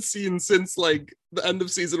not been seen since like the end of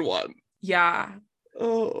season 1. Yeah.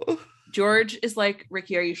 Oh. George is like,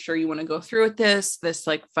 Ricky, are you sure you want to go through with this? This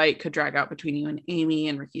like fight could drag out between you and Amy.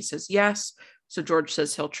 And Ricky says yes. So George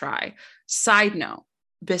says he'll try. Side note,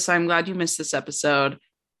 Bisca, I'm glad you missed this episode.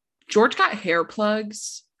 George got hair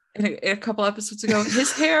plugs in a couple episodes ago.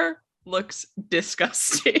 His hair looks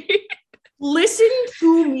disgusting. Listen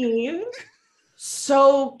to me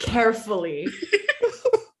so carefully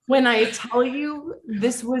when I tell you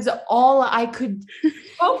this was all I could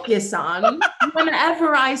focus on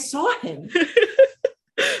whenever I saw him.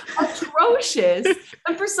 Atrocious.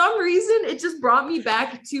 And for some reason, it just brought me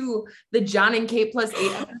back to the John and Kate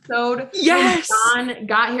 +8 episode. Yes. John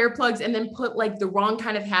got hair plugs and then put like the wrong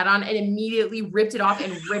kind of hat on and immediately ripped it off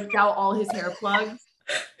and ripped out all his hair plugs.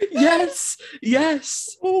 Yes.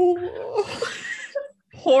 Oh.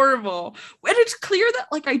 Horrible. And it's clear that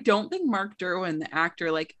like I don't think Mark Derwin, the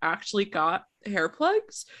actor, like actually got hair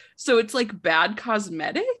plugs. So it's like bad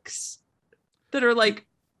cosmetics that are like,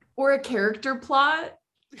 or a character plot.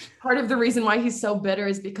 Part of the reason why he's so bitter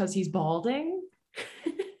is because he's balding.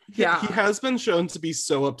 Yeah. He has been shown to be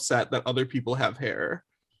so upset that other people have hair.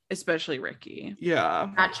 Especially Ricky.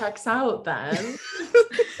 Yeah. That checks out then.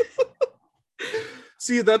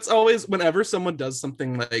 See, that's always, whenever someone does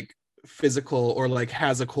something like physical or like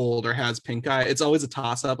has a cold or has pink eye, it's always a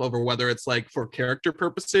toss-up over whether it's like for character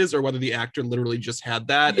purposes or whether the actor literally just had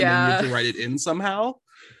that and then you have to write it in somehow.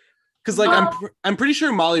 Because like I'm pretty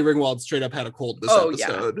sure Molly Ringwald straight up had a cold this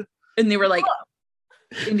episode. Yeah. And they were like,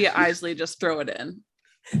 India Isley, just throw it in.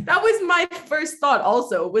 That was my first thought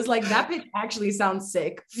also, was like, that bitch actually sounds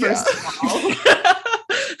sick, first of all.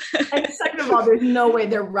 And second of all, there's no way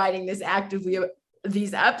they're writing this actively,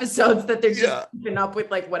 these episodes, that they're just keeping up with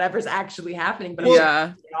like whatever's actually happening. But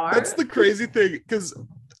that's the crazy thing, because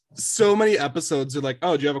so many episodes are like,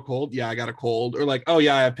 oh, do you have a cold? Yeah, I got a cold. Or like, oh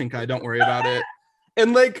yeah, I have pink eye, don't worry about it.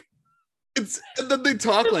 And like, and then they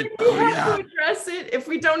talk like, oh yeah, to address it. If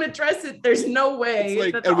we don't address it, there's no way.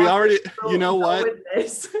 It's like, and we already, you know what?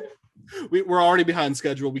 We're already behind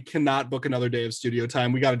schedule. We cannot book another day of studio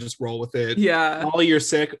time. We got to just roll with it. Yeah. Molly, you're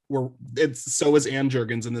sick. So is Ann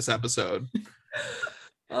Jurgens in this episode.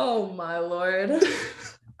 Oh my Lord.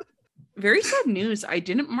 Very sad news. I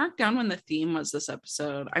didn't mark down when the theme was this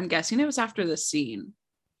episode. I'm guessing it was after the scene.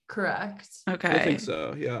 Correct. Okay. I think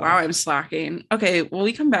so. Yeah. Wow, I'm slacking. Okay, well,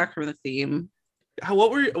 we come back from the theme.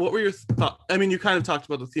 What were your thoughts? I mean, you kind of talked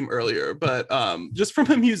about the theme earlier, but just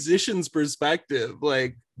from a musician's perspective,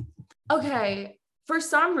 like. Okay, for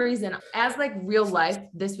some reason, as like real life,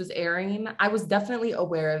 this was airing, I was definitely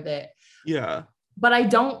aware of it. Yeah. But I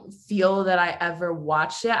don't feel that I ever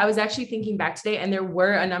watched it. I was actually thinking back today, and there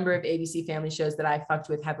were a number of ABC Family shows that I fucked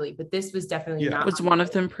with heavily, but this was definitely not. Was one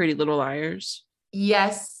of them Pretty Little Liars?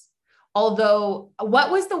 Yes. Although,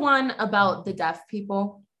 what was the one about the deaf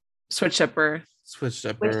people? Switched at Birth. Switched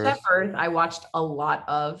at Switched Birth. at Birth, I watched a lot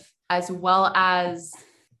of, as well as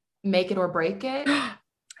Make It or Break It.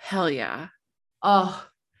 Hell yeah. Oh,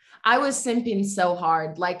 I was simping so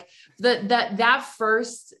hard. Like the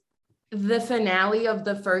finale of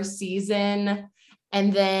the first season,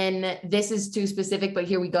 and then this is too specific, but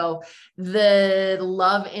here we go. The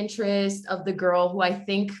love interest of the girl who I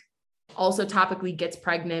think also topically gets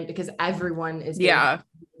pregnant because everyone is getting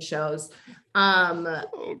shows.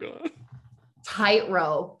 Oh god.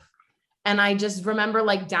 Tightrope. And I just remember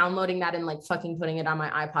like downloading that and like fucking putting it on my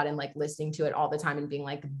iPod and like listening to it all the time and being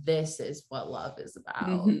like, this is what love is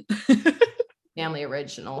about. Mm-hmm. Family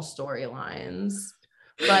original storylines.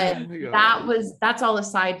 But that's all a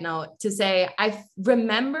side note to say. I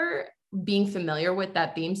remember being familiar with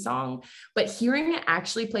that theme song, but hearing it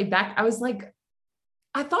actually played back, I was like,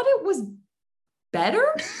 I thought it was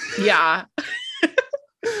better. Yeah.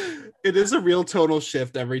 It is a real tonal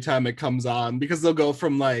shift every time it comes on, because they'll go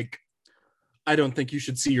from like, I don't think you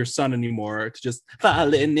should see your son anymore, to just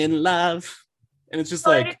falling in love. And it's just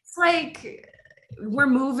but it's like we're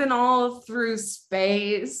moving all through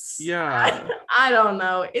space. Yeah. I don't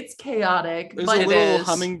know. It's chaotic. There's but a little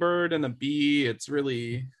hummingbird and a bee. It's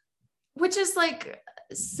really, which is like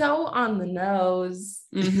so on the nose.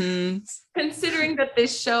 Mm-hmm. Considering that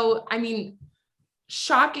this show, I mean,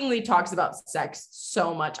 shockingly talks about sex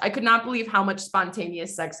so much. I could not believe how much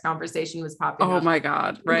spontaneous sex conversation was popping up. Oh my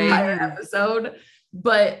god, the right? entire episode.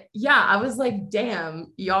 But yeah, I was like,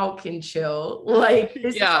 damn, y'all can chill. Like,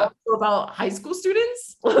 this is also about high school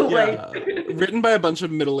students. Like, written by a bunch of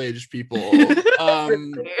middle-aged people.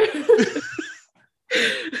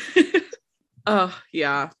 Oh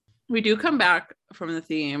yeah, we do come back from the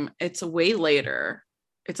theme. It's way later.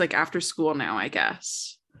 It's like after school now, I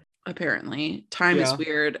guess. Apparently, time is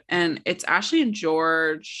weird, and it's Ashley and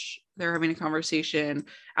George. They're having a conversation.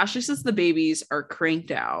 Ashley says the babies are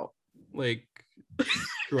cranked out. Like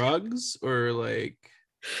drugs or like,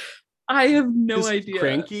 I have no idea.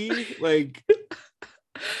 Cranky, like.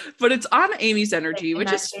 But it's on Amy's energy,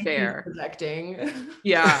 which is fair. Projecting.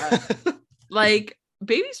 Yeah. Like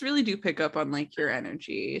babies really do pick up on like your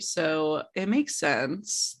energy. So it makes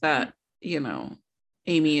sense that, you know,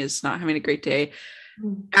 Amy is not having a great day.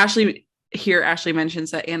 Ashley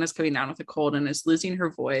mentions that Anna's coming down with a cold and is losing her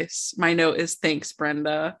voice. My note is, thanks,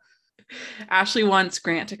 Brenda. Ashley wants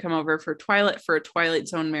Grant to come over for a Twilight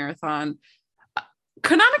Zone marathon.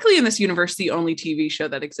 Canonically in this universe, the only TV show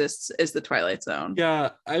that exists is the Twilight Zone.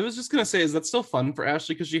 Yeah, I was just gonna say, is that still fun for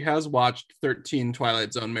Ashley? Because she has watched 13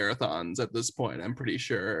 Twilight Zone marathons at this point, I'm pretty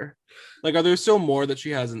sure. Like, are there still more that she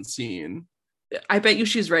hasn't seen? I bet you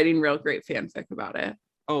she's writing real great fanfic about it.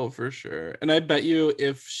 Oh, for sure. And I bet you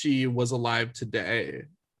if she was alive today,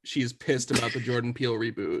 she's pissed about the Jordan Peele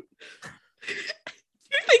reboot.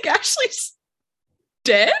 You think Ashley's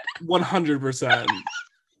dead? 100%.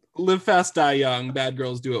 Live fast, die young. Bad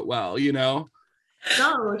girls do it well, you know?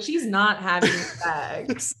 No, she's not having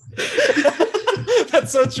sex.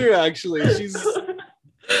 That's so true, actually. She's...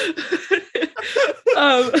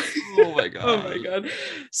 Oh my god. Oh my god.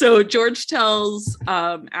 So George tells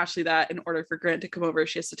Ashley that in order for Grant to come over,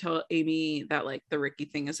 she has to tell Amy that like the Ricky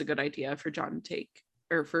thing is a good idea for John to take,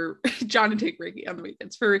 or for John to take Ricky on the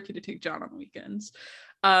weekends, for Ricky to take John on the weekends.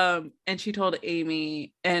 And she told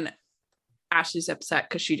Amy, and Ashley's upset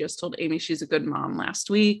because she just told Amy she's a good mom last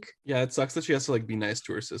week. Yeah, it sucks that she has to like be nice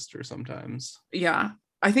to her sister sometimes. Yeah.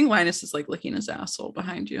 I think Linus is like licking his asshole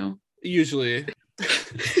behind you. Usually.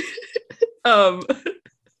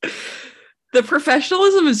 The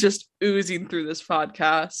professionalism is just oozing through this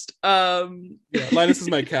podcast. Yeah, Linus is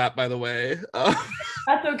my cat, by the way.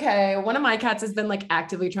 That's okay. One of my cats has been like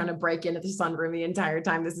actively trying to break into the sunroom the entire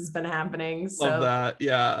time this has been happening. So love that.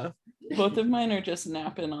 Yeah. Both of mine are just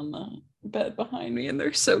napping on the bed behind me and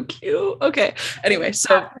they're so cute. Okay. Anyway,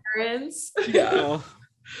 so parents. Yeah.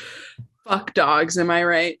 Fuck dogs, am I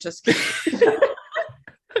right? Just kidding.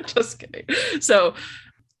 Just kidding. So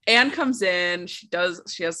Anne comes in,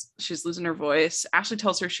 she's losing her voice. Ashley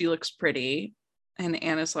tells her she looks pretty. And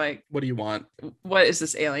Anna's like, what do you want? What is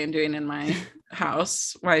this alien doing in my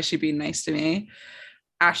house? Why is she being nice to me?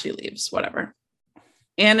 Ashley leaves, whatever.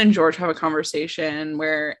 Anne and George have a conversation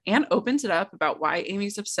where Anne opens it up about why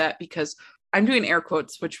Amy's upset, because I'm doing air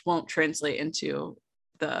quotes, which won't translate into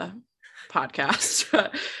the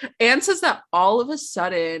podcast. Anne says that all of a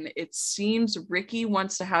sudden it seems Ricky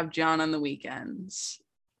wants to have John on the weekends.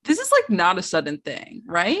 This is like not a sudden thing,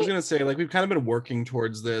 right? I was gonna say, like, we've kind of been working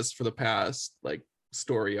towards this for the past like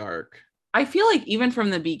story arc. I feel like even from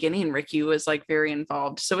the beginning, Ricky was like very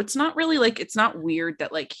involved. So it's not really like, it's not weird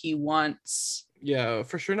that like he wants. Yeah,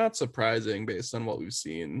 for sure, not surprising based on what we've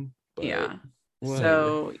seen. But Yeah. whatever.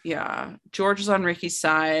 So yeah, George is on Ricky's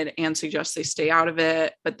side and suggests they stay out of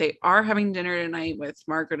it, but they are having dinner tonight with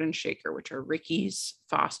Margaret and Shaker, which are Ricky's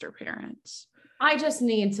foster parents. I just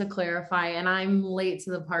need to clarify, and I'm late to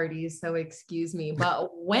the party, so excuse me, but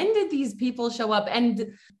when did these people show up? And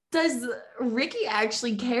does Ricky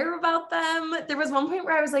actually care about them? There was one point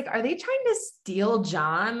where I was like, are they trying to steal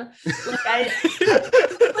John? Like,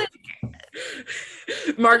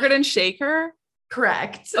 Margaret and Shaker?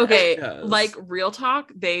 correct. Okay, Yes. like real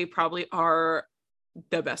talk, they probably are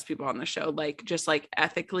the best people on the show. Like just like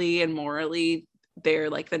ethically and morally, they're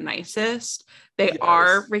like the nicest. They Yes.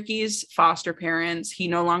 are Ricky's foster parents. He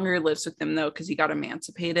no longer lives with them though, because he got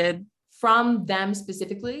emancipated. From them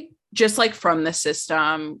specifically? Just like from the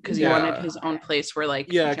system, because he Yeah. wanted his own place where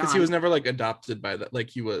like Yeah, because he John- was never like adopted by that. Like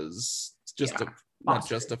he was just Yeah. not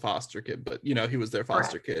Foster. just a foster kid, but you know, he was their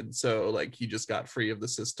foster kid. So like he just got free of the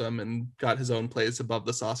system and got his own place above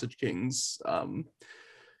the Sausage King's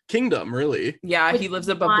kingdom, really. Yeah, Which he lives is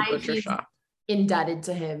above why the butcher he's shop. indebted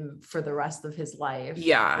to him for the rest of his life.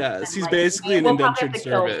 Yeah. Yes, And, he's like, basically an we'll probably have indentured to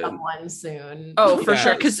kill servant. someone soon. Oh, for Yeah.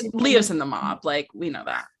 sure. Because Leo's in the mob. Like, we know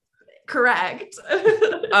that. Correct.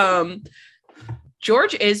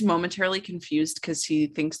 George is momentarily confused because he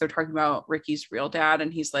thinks they're talking about Ricky's real dad,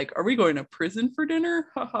 and he's like, "Are we going to prison for dinner?"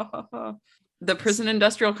 Ha ha ha ha. The prison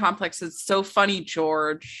industrial complex is so funny,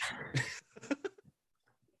 George.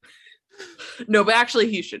 No, but actually,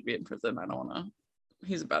 he should be in prison. I don't want to.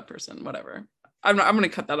 He's a bad person. Whatever. I'm going to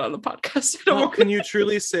cut that out of the podcast. I don't Well, want- can you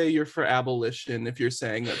truly say you're for abolition if you're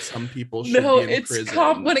saying that some people should No, be in it's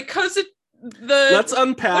prison? when it comes to the Let's when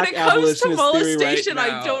unpack it comes to abolitionist theory right molestation,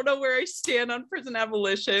 now. I don't know where I stand on prison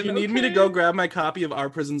abolition. If you need me to okay? go grab my copy of Our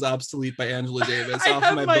Prison's Obsolete by Angela Davis I off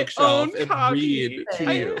have of my my bookshelf own and copy. read to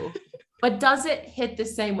I- you. But does it hit the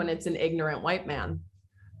same when it's an ignorant white man?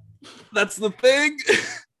 That's the thing.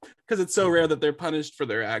 Because it's so rare that they're punished for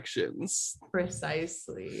their actions.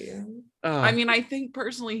 Precisely. I mean, I think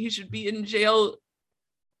personally he should be in jail,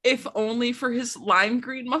 if only for his lime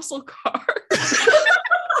green muscle car.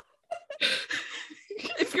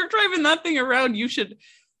 If you're driving that thing around, you should.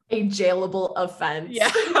 A jailable offense.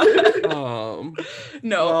 Yeah.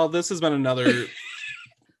 No. Well, this has been another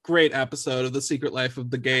great episode of The Secret Life of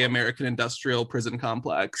the Gay American Industrial Prison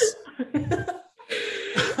Complex.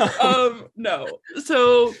 No.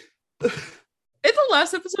 So in the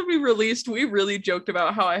last episode we released, we really joked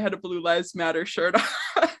about how I had a Blue Lives Matter shirt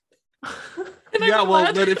on. And Yeah, I'm well,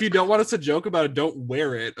 glad- but if you don't want us to joke about it, don't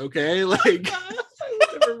wear it, okay? Like, I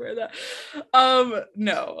would never wear that.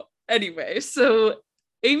 No. Anyway, so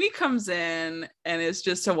Amy comes in and is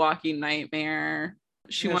just a walking nightmare.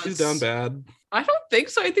 she's down bad. I don't think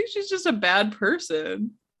so. I think she's just a bad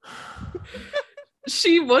person.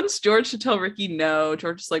 She wants George to tell Ricky no.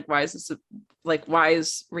 George is like, why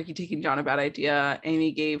is Ricky taking John a bad idea?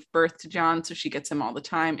 Amy gave birth to John, so she gets him all the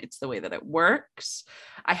time. It's the way that it works.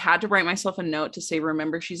 I had to write myself a note to say,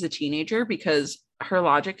 remember, she's a teenager, because her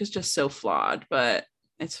logic is just so flawed, but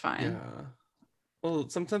it's fine. Yeah. Well,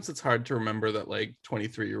 sometimes it's hard to remember that like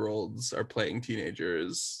 23-year-olds are playing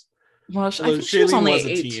teenagers. Well, I Although think she was Shailene only was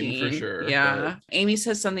a 18 teen for sure, Yeah. Amy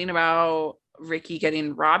says something about Ricky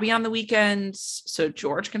getting Robbie on the weekends so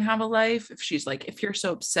George can have a life. If she's like, if you're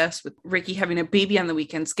so obsessed with Ricky having a baby on the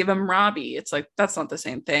weekends, give him Robbie. It's like, that's not the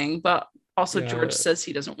same thing. But also Yeah. George says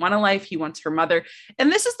he doesn't want a life. He wants her mother.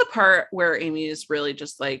 And this is the part where Amy is really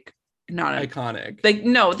just like, not Iconic. like,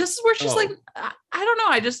 no, this is where she's Oh. like, I don't know.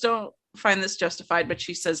 I just don't find this justified. But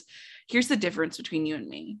she says, here's the difference between you and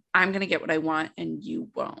me. I'm going to get what I want and you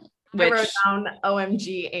won't. I wrote down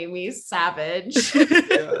OMG, Amy Savage.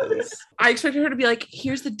 Yes. I expected her to be like,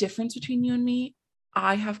 here's the difference between you and me.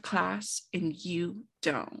 I have class and you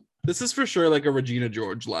don't. This is for sure like a Regina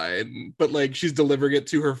George line, but like she's delivering it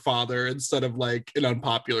to her father instead of like an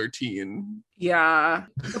unpopular teen. Yeah.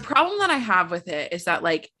 The problem that I have with it is that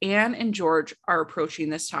like Anne and George are approaching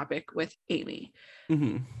this topic with Amy.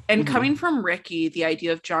 Mhm. And Mhm. coming from Ricky, the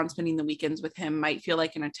idea of John spending the weekends with him might feel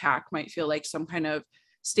like an attack, might feel like some kind of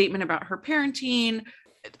statement about her parenting.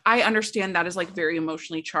 I understand that is like very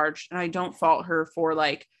emotionally charged, and I don't fault her for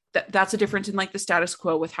like that's a difference in like the status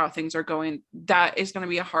quo with how things are going. That is going to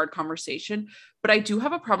be a hard conversation, but I do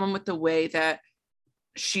have a problem with the way that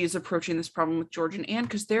she's approaching this problem with George and Anne,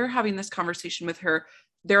 because they're having this conversation with her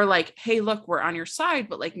they're like, hey, look, we're on your side,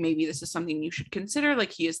 but like maybe this is something you should consider.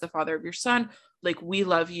 Like, he is the father of your son. Like, we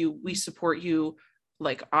love you, we support you.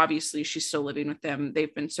 Like, obviously she's still living with them.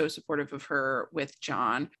 They've been so supportive of her with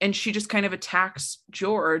John. And she just kind of attacks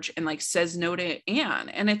George and like says no to Anne.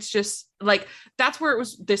 And it's just like, that's where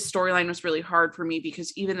this storyline was really hard for me,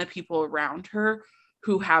 because even the people around her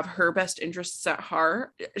who have her best interests at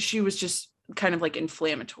heart, she was just kind of like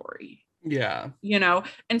inflammatory. Yeah. You know?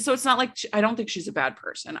 And so it's not like, I don't think she's a bad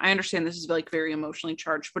person. I understand this is like very emotionally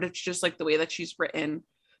charged, but it's just like the way that she's written,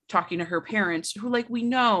 talking to her parents, who like we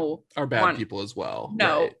know are bad people as well.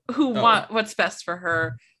 No, right. who want what's best for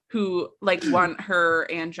her, who like want her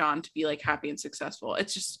and John to be like happy and successful.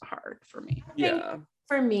 It's just hard for me. Yeah.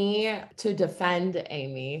 For me to defend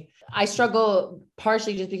Amy, I struggle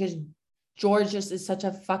partially just because George just is such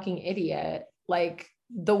a fucking idiot. Like,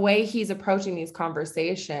 the way he's approaching these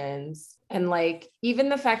conversations, and like even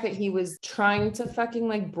the fact that he was trying to fucking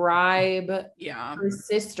like bribe her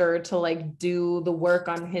sister to like do the work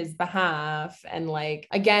on his behalf, and like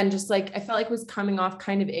again just like I felt like was coming off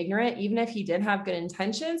kind of ignorant, even if he did have good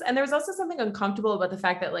intentions. And there was also something uncomfortable about the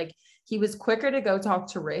fact that like he was quicker to go talk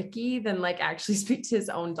to Ricky than like actually speak to his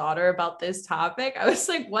own daughter about this topic. I was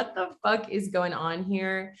like, what the fuck is going on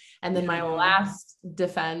here? And then my last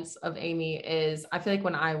defense of Amy is, I feel like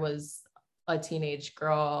when I was a teenage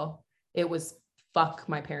girl, it was fuck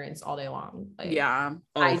my parents all day long. Like,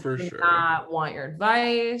 I for sure not want your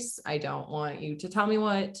advice. I don't want you to tell me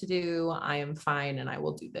what to do. I am fine and I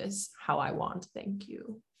will do this how I want. Thank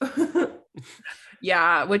you.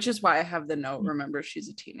 Yeah, which is why I have the note, remember she's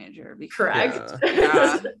a teenager. Correct.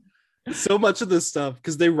 So much of this stuff,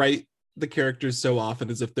 because they write the characters so often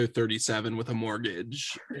as if they're 37 with a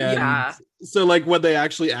mortgage. And so like when they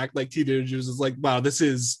actually act like teenagers, is like, wow, this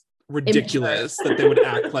is ridiculous that they would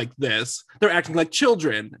act like this. They're acting like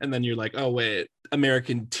children. And then you're like, oh wait,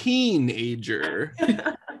 American teenager.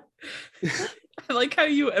 I like how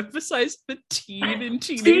you emphasize the teen and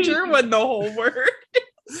teenager when the whole word.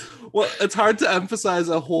 Well, it's hard to emphasize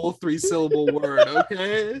a whole 3-syllable word,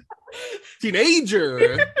 okay?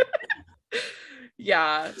 Teenager.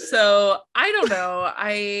 Yeah. So I don't know.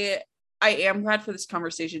 I am glad for this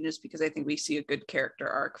conversation just because I think we see a good character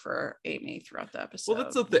arc for Amy throughout the episode. Well,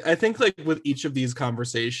 that's the thing. I think like with each of these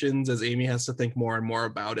conversations, as Amy has to think more and more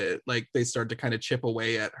about it, like they start to kind of chip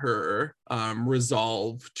away at her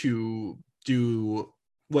resolve to do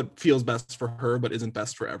what feels best for her, but isn't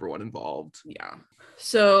best for everyone involved. Yeah.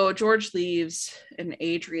 So George leaves and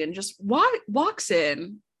Adrian just walks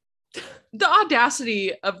in. The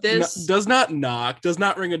audacity of this. Does not knock, does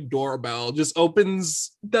not ring a doorbell, just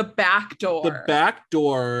opens the back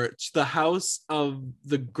door to the house of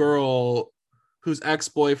the girl whose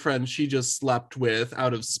ex-boyfriend she just slept with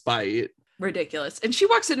out of spite. Ridiculous. And she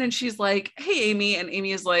walks in and she's like, hey, Amy. And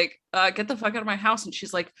Amy is like, get the fuck out of my house. And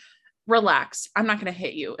she's like, relax, I'm not gonna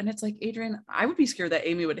hit you. And it's like, Adrian, I would be scared that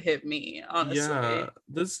Amy would hit me, honestly. Yeah,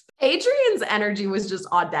 Adrian's energy was just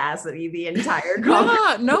audacity the entire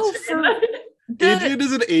conversation. Adrian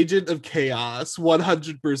is an agent of chaos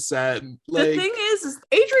 100%. Like, the thing is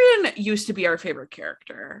Adrian used to be our favorite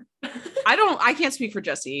character. I can't speak for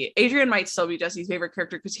Jesse. Adrian might still be Jesse's favorite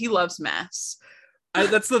character because he loves mess.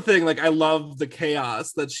 That's the thing. Like, I love the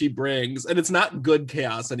chaos that she brings, and it's not good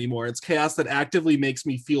chaos anymore. It's chaos that actively makes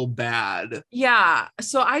me feel bad. Yeah.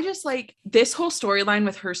 So I just like this whole storyline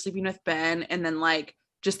with her sleeping with Ben, and then like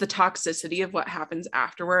just the toxicity of what happens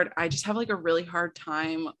afterward. I just have like a really hard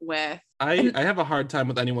time with. I have a hard time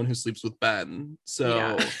with anyone who sleeps with Ben.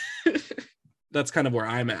 So that's kind of where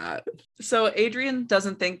I'm at. So Adrian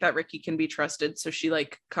doesn't think that Ricky can be trusted. So she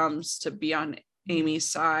like comes to be on Amy's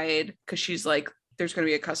side because she's like, there's going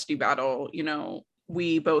to be a custody battle. You know,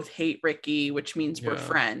 we both hate Ricky, which means we're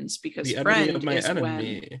friends, because the friend enemy of my is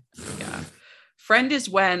enemy. Friend is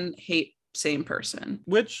when hate same person.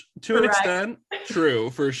 Which to an extent,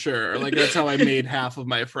 true for sure. Like that's how I made half of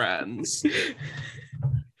my friends.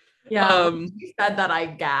 Yeah, you said that, I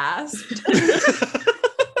gasped.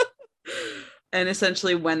 And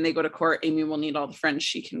essentially when they go to court, Amy will need all the friends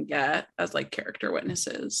she can get as like character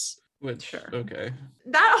witnesses. Okay.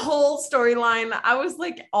 That whole storyline, I was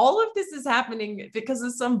like, all of this is happening because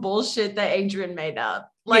of some bullshit that Adrian made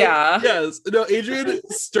up. Like, yes. No, Adrian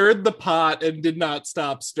stirred the pot and did not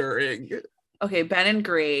stop stirring. Okay, Ben and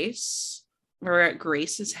Grace. We're at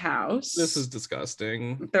Grace's house. This is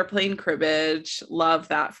disgusting. They're playing cribbage. Love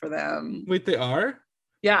that for them. Wait, they are?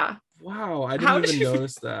 Yeah. Wow, I didn't even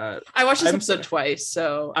notice that. I watched this episode twice,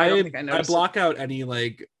 so I don't think I noticed. I block out any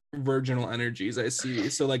like virginal energies I see,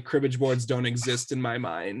 so like cribbage boards don't exist in my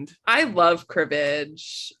mind. I love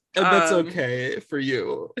cribbage, and that's okay for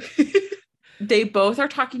you. they both are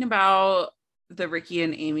talking about the Ricky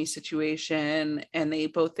and Amy situation, and they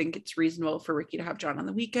both think it's reasonable for Ricky to have John on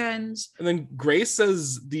the weekends. And then Grace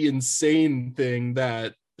says the insane thing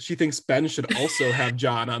that she thinks Ben should also have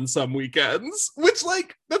John on some weekends, which,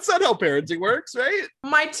 like, that's not how parenting works, right?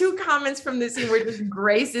 My two comments from this scene were just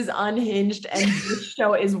Grace is unhinged and this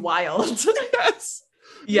show is wild. Yes.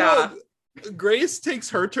 Yeah. No, Grace takes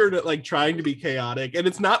her turn at like trying to be chaotic, and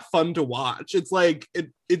it's not fun to watch. It's like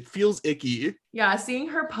it feels icky. Yeah, seeing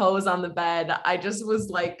her pose on the bed, I just was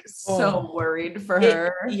like so worried for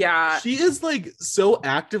her. Yeah. She is like so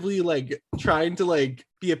actively like trying to like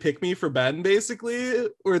be a pick-me for Ben, basically,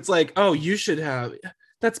 where it's like, oh, you should have,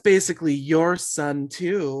 that's basically your son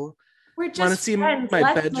too. We're just Want to see friends. my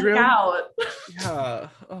Let's bedroom? look out. Yeah.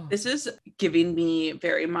 Oh. This is giving me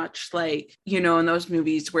very much like, you know, in those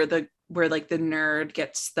movies where like the nerd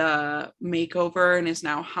gets the makeover and is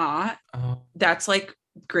now hot. Oh. That's like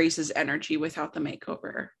Grace's energy without the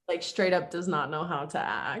makeover. Like straight up does not know how to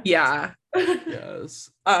act. Yeah.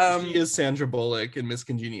 Yes. She is Sandra Bullock in Miss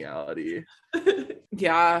Congeniality.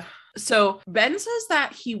 Yeah. So Ben says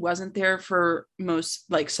that he wasn't there for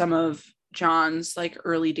some of John's like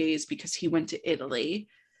early days because he went to Italy.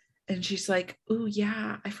 And she's like, oh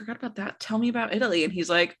yeah, I forgot about that. Tell me about Italy. And he's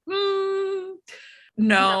like,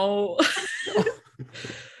 no.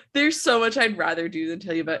 There's so much I'd rather do than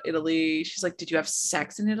tell you about Italy. She's like, did you have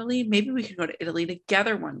sex in Italy? Maybe we could go to Italy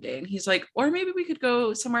together one day. And he's like, or maybe we could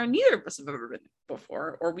go somewhere neither of us have ever been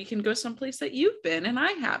before, or we can go someplace that you've been and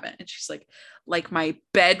I haven't. And she's like my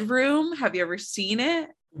bedroom. Have you ever seen it?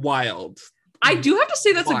 Wild. I do have to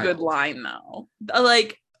say that's Wild. a good line though.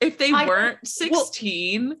 Like if they weren't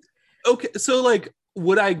 16. Okay, so like,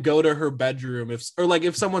 would I go to her bedroom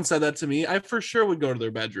if someone said that to me? I for sure would go to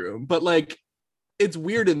their bedroom, but like, it's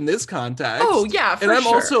weird in this context. Oh yeah, and I'm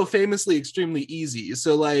also famously extremely easy,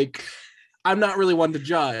 so like, I'm not really one to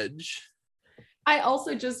judge. I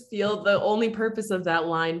also just feel the only purpose of that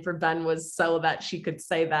line for Ben was so that she could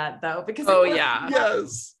say that though, because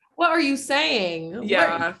Yes. What are you saying?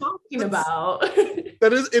 Yeah. What are you talking about?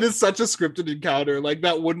 It is such a scripted encounter. Like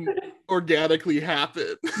that wouldn't organically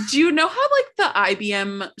happen. Do you know how like the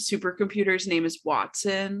IBM supercomputer's name is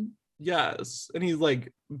Watson? Yes. And he's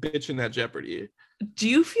like bitching at Jeopardy. Do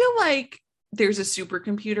you feel like there's a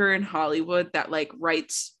supercomputer in Hollywood that like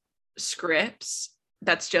writes scripts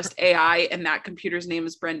that's just AI and that computer's name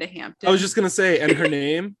is Brenda Hampton? I was just going to say, and her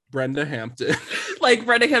name, Brenda Hampton. Like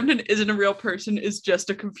Brenda Hampton isn't a real person, is just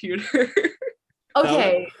a computer.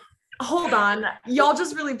 Okay, hold on. Y'all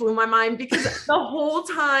just really blew my mind because the whole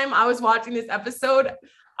time I was watching this episode,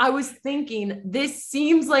 I was thinking, this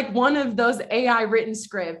seems like one of those AI written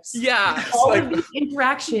scripts. Yeah. All of these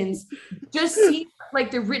interactions just seem like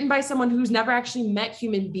they're written by someone who's never actually met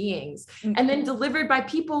human beings and then delivered by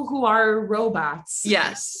people who are robots.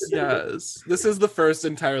 Yes. Yes. This is the first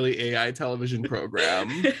entirely AI television program.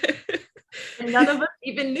 And none of us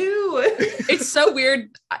even knew. It's so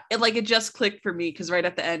weird. It just clicked for me because right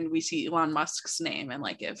at the end we see Elon Musk's name and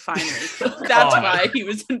like it finally that's why he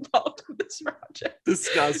was involved in this project.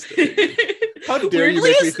 Disgusting. How dare you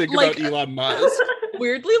make me think about Elon Musk?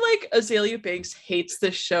 Weirdly, like Azalea Banks hates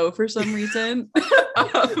this show for some reason.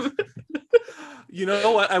 You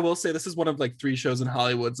know what? I will say this is one of like 3 shows in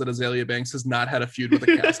Hollywood that Azalea Banks has not had a feud with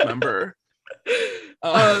a cast member.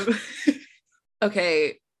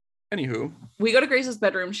 Okay. Anywho, we go to Grace's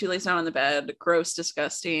bedroom. She lays down on the bed. Gross,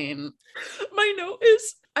 disgusting. My note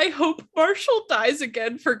is, I hope Marshall dies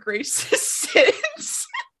again for Grace's sins.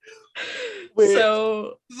 wait,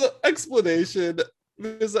 so the explanation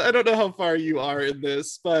is, I don't know how far you are in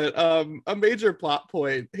this, but a major plot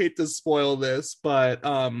point, hate to spoil this, but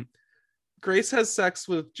Grace has sex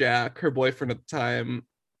with Jack, her boyfriend at the time,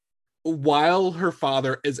 while her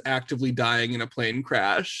father is actively dying in a plane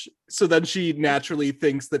crash. So then she naturally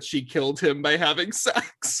thinks that she killed him by having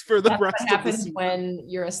sex for the That's rest what of the happens season. when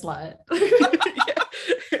you're a slut.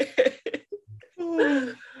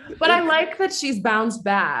 But I like that she's bounced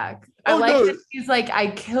back. I like that she's like, I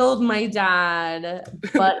killed my dad,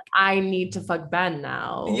 but I need to fuck Ben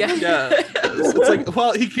now. Yeah. It's like,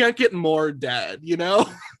 well, he can't get more dead, you know?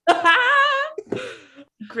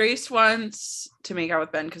 Grace wants to make out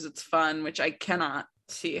with Ben because it's fun, which I cannot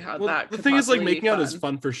see how that the could thing is, like, possibly making be out is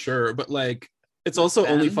fun for sure, but like, it's also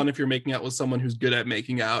Ben. only fun if you're making out with someone who's good at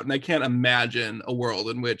making out. And I can't imagine a world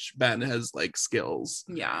in which Ben has like skills.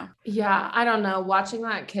 Yeah. Yeah, I don't know. Watching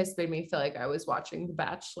that kiss made me feel like I was watching The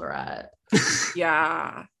Bachelorette,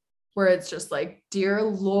 Yeah. where it's just like, dear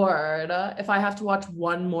Lord, if I have to watch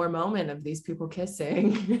one more moment of these people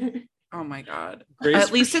kissing. Oh my God. Grace,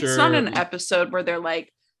 At least for it's sure. not an episode where they're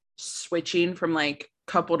like switching from like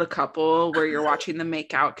couple to couple where you're watching them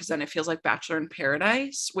make out, because then it feels like Bachelor in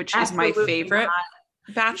Paradise, which is my Absolutely favorite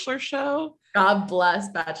not. Bachelor show. God bless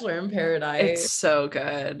Bachelor in Paradise. It's so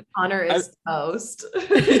good. Honor is toast.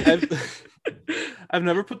 I've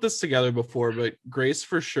never put this together before, but Grace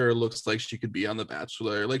for sure looks like she could be on The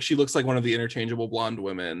Bachelor. Like she looks like one of the interchangeable blonde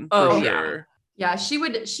women. Oh, for yeah. sure. Yeah, she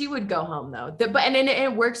would go home though. And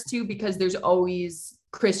it works too because there's always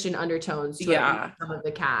Christian undertones to at least some of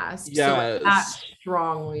the cast. Yes. So that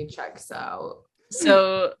strongly checks out.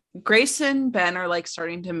 So Grace and Ben are like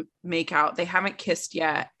starting to make out. They haven't kissed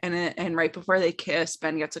yet. And right before they kiss,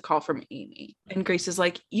 Ben gets a call from Amy. And Grace is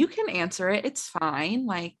like, you can answer it. It's fine.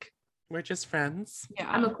 Like, we're just friends. Yeah.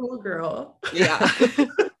 I'm a cool girl. Yeah.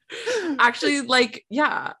 Actually, like,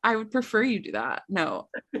 yeah, I would prefer you do that. No.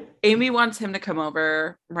 Amy wants him to come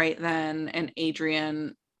over right then. And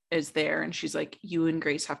Adrian is there. And she's like, you and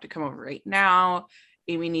Grace have to come over right now.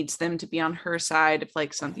 Amy needs them to be on her side if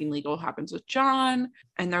like something legal happens with John.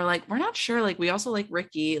 And they're like, we're not sure. Like, we also like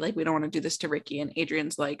Ricky. Like, we don't want to do this to Ricky. And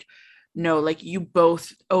Adrian's like, no, like you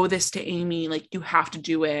both owe this to Amy. Like you have to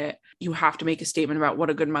do it. You have to make a statement about what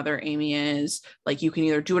a good mother Amy is. Like you can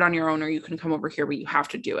either do it on your own or you can come over here, but you have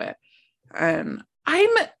to do it. And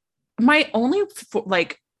my only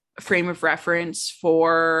like frame of reference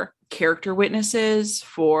for character witnesses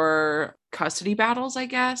for custody battles, I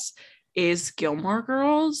guess, is Gilmore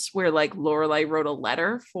Girls, where like Lorelai wrote a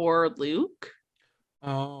letter for Luke.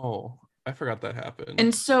 Oh, I forgot that happened.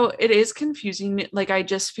 And so it is confusing. Like, I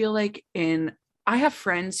just feel like I have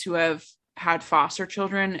friends who have had foster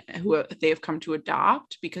children who they have come to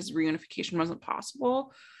adopt because reunification wasn't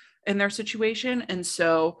possible in their situation. And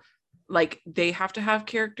so like they have to have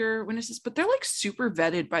character witnesses, but they're like super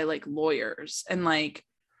vetted by like lawyers. And like,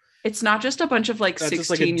 it's not just a bunch of like 16-year-olds.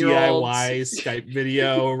 Like a DIY Skype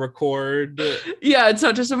video record. Yeah, it's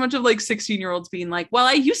not just a bunch of like 16-year-olds being like, well,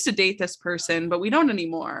 I used to date this person, but we don't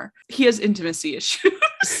anymore. He has intimacy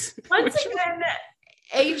issues. Once again,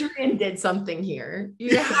 Adrian did something here.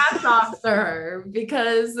 You hats off to her,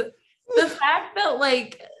 because the fact that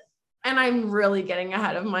like, and I'm really getting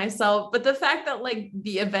ahead of myself, but the fact that like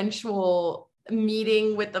the eventual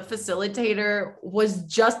meeting with the facilitator was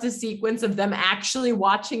just a sequence of them actually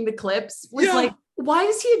watching the clips was like, why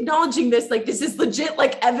is he acknowledging this? Like, this is legit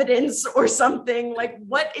like evidence or something. Like,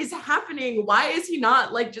 what is happening? Why is he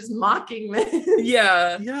not like just mocking this?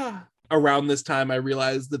 Yeah. Around this time, I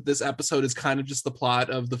realized that this episode is kind of just the plot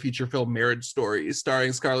of the feature film Marriage Story,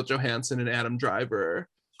 starring Scarlett Johansson and Adam Driver.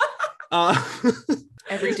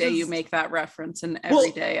 Every day you make that reference, and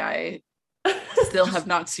every day I still have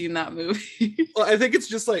not seen that movie. Well, I think it's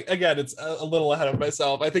just like, again, it's a little ahead of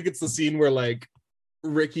myself. I think it's the scene where like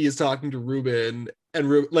Ricky is talking to Ruben,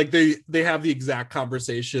 and like they have the exact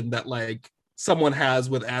conversation that like someone has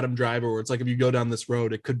with Adam Driver, where it's like, if you go down this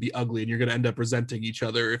road, it could be ugly and you're going to end up resenting each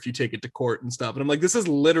other if you take it to court and stuff. And I'm like, this is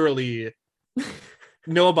literally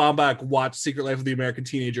Noah Baumbach watched Secret Life of the American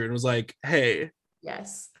Teenager and was like, hey,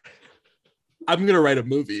 yes, I'm going to write a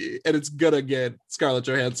movie and it's going to get Scarlett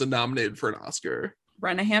Johansson nominated for an Oscar.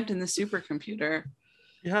 Brenna Hampton, the supercomputer.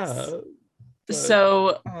 Yeah. But,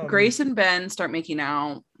 so Grace and Ben start making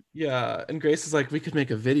out. Yeah. And Grace is like, we could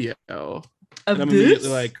make a video. Of and I'm this? immediately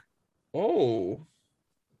like, oh.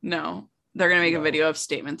 No, they're going to make a video of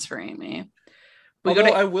statements for Amy.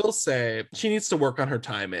 I will say she needs to work on her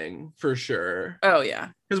timing for sure. Oh, yeah.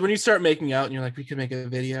 Because when you start making out and you're like, we could make a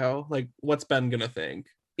video, like, what's Ben going to think?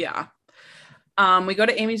 Yeah. We go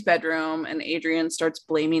to Amy's bedroom and Adrian starts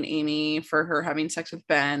blaming Amy for her having sex with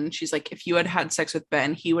Ben. She's like, if you had had sex with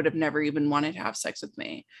Ben, he would have never even wanted to have sex with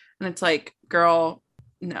me. And it's like, girl,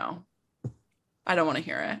 no, I don't want to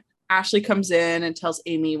hear it. Ashley comes in and tells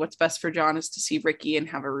Amy what's best for John is to see Ricky and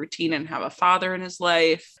have a routine and have a father in his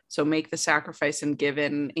life. So make the sacrifice and give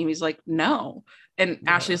in. Amy's like, no. And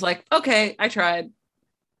Ashley's like, okay, I tried.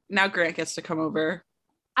 Now Grant gets to come over.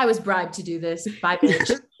 I was bribed to do this by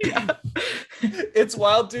bitch. Yeah. It's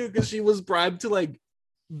wild too, because she was bribed to like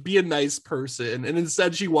be a nice person, and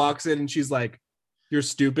instead she walks in and she's like, you're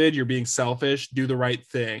stupid, you're being selfish, do the right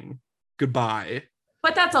thing, goodbye.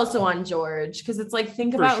 But that's also on George, because it's like,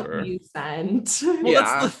 think about who you sent. Well,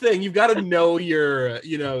 that's the thing. You've got to know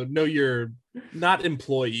your not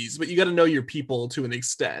employees, but you got to know your people to an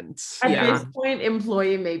extent. At this point,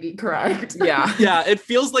 employee may be correct. Yeah. Yeah, it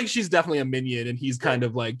feels like she's definitely a minion and he's kind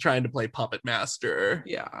of like trying to play puppet master.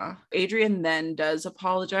 Yeah. Adrian then does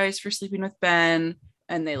apologize for sleeping with Ben,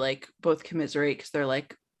 and they like both commiserate because they're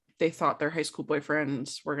like, they thought their high school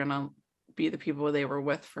boyfriends were gonna be the people they were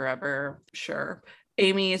with forever. Sure.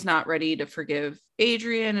 Amy is not ready to forgive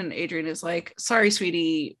Adrian, and Adrian is like, sorry,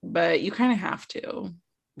 sweetie, but you kind of have to.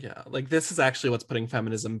 Yeah, like this is actually what's putting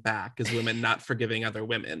feminism back, is women not forgiving other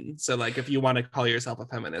women. So like if you want to call yourself a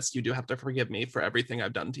feminist, you do have to forgive me for everything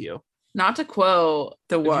I've done to you. Not to quote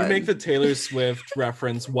the If one. you make the Taylor Swift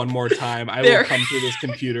reference one more time, I There- will come through this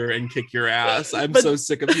computer and kick your ass. I'm But- so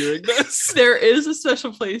sick of hearing this. There is a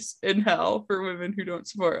special place in hell for women who don't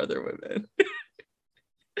support other women.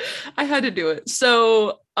 I had to do it.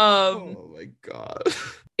 So Oh my god.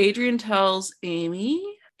 Adrian tells Amy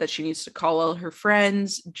that she needs to call all her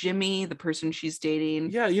friends. Jimmy, the person she's dating,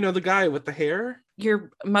 Yeah, you know the guy with the hair?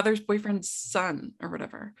 your mother's boyfriend's son or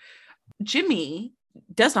whatever. Jimmy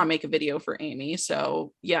does not make a video for Amy,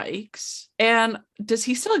 so yikes. And does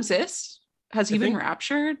he still exist? Has he I been think-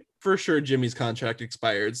 raptured? For sure Jimmy's contract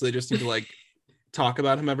expired, so they just need to like talk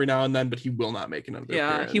about him every now and then, but he will not make another Yeah,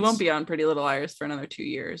 appearance. he won't be on Pretty Little Liars for another 2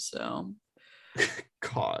 years. So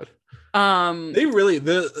God. um They really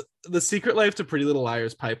the Secret Life to Pretty Little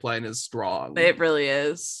Liars pipeline is strong. it really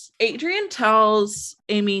is. Adrian tells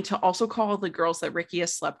Amy to also call the girls that Ricky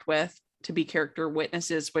has slept with to be character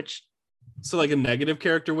witnesses, which So like a negative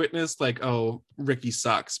character witness, like, oh, Ricky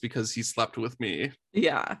sucks because he slept with me.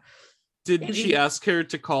 yeah, Did Maybe- she ask her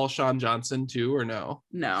to call Sean Johnson too, or no?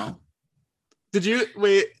 no. Did you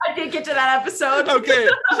wait? I did get to that episode. Okay.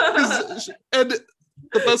 'Cause and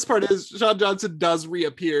the best part is Sean Johnson does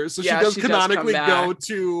reappear. So Yeah, she does she does come canonically go back.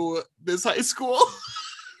 to this high school.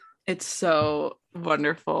 It's so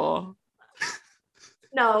wonderful.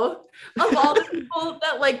 No, of all the people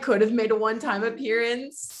that like could have made a one-time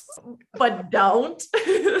appearance, but don't.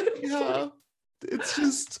 Yeah. It's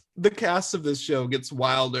just the cast of this show gets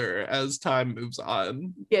wilder as time moves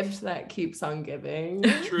on. Gift that keeps on giving.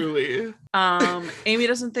 Truly. Amy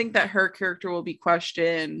doesn't think that her character will be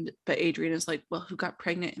questioned, but Adrian is like, well, who got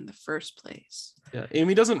pregnant in the first place? Yeah.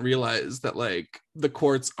 Amy doesn't realize that like the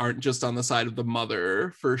courts aren't just on the side of the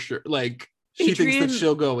mother for sure. Like she thinks Adrian- that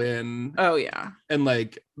she'll go in Oh yeah. and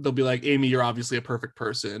like they'll be like, Amy, you're obviously a perfect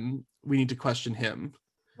person. We need to question him.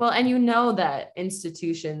 Well, and you know that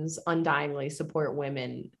institutions undyingly support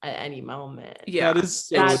women at any moment. Yeah. That is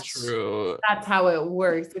so That's- true. That's how it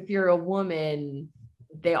works. If you're a woman,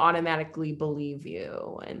 they automatically believe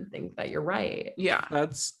you and think that you're right. Yeah.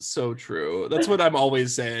 That's so true. That's what I'm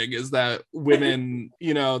always saying, is that women,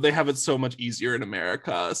 you know, they have it so much easier in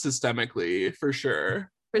America systemically, for sure.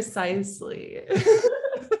 Precisely.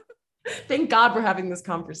 Thank God we're having this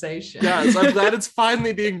conversation. Yes, I'm glad it's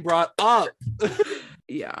finally being brought up.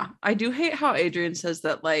 Yeah. I do hate how Adrian says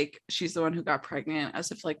that like she's the one who got pregnant,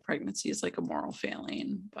 as if like pregnancy is like a moral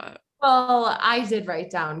failing. But Well, I did write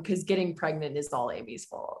down because getting pregnant is all Amy's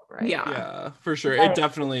fault, right? Yeah. Yeah, for sure. Right. It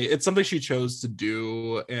definitely, it's something she chose to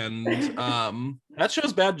do. And that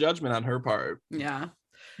shows bad judgment on her part. yeah.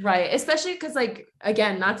 Right. Especially because, like,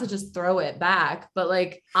 again, not to just throw it back, but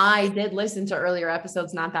like I did listen to earlier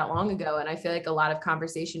episodes not that long ago. And I feel like a lot of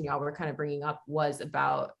conversation y'all were kind of bringing up was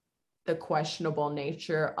about the questionable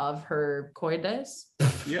nature of her coitus.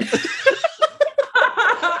 Yeah.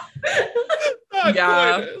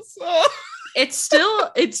 Yeah. Goodness. Oh. It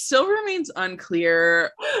still remains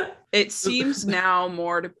unclear. It seems now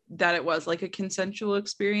more that it was like a consensual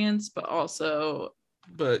experience, but also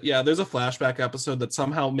But yeah, there's a flashback episode that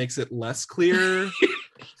somehow makes it less clear.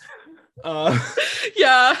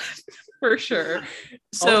 yeah, for sure.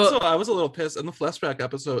 So Also, I was a little pissed. In the flashback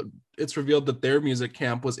episode, it's revealed that their music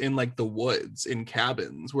camp was in like the woods in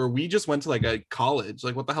cabins, where we just went to like a college.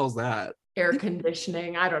 Like, what the hell is that? Air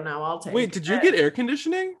conditioning. I don't know. I'll take Wait, did you it. get air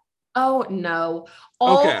conditioning? Oh no.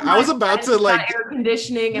 All Okay, of I was my about to, friends got like- air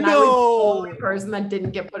conditioning, and I was the No. only person that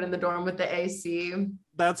didn't get put in the dorm with the AC.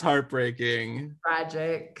 That's heartbreaking.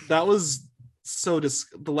 Tragic. That was so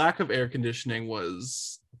the lack of air conditioning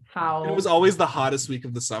was. How It was always the hottest week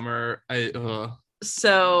of the summer.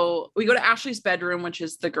 So we go to Ashley's bedroom, which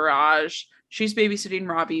is the garage. She's babysitting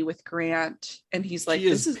Robbie with Grant, and he's like, he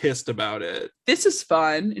 "This is is pissed about it. this is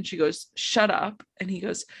fun." And she goes, "Shut up," and he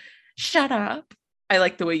goes, "Shut up." I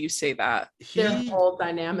like the way you say that. their He whole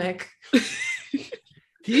dynamic.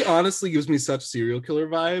 he honestly gives me such serial killer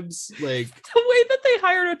vibes. Like, The way that they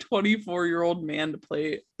hired a 24-year-old man to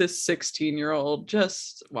play this 16-year-old,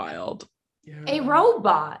 just wild. A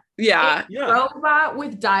robot. Yeah, Yeah. Robot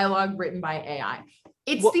with dialogue written by AI.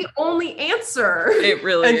 It's Well- the only answer. it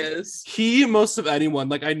really And is. He, most of anyone,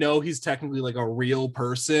 like, I know he's technically like a real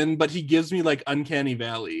person, but he gives me like uncanny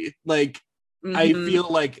valley. Like, I Mhm. feel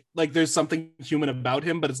like there's something human about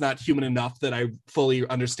him, but it's not human enough that I fully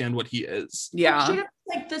understand what he is. Yeah. She has,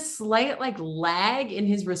 like the slight like lag in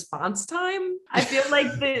his response time. I feel like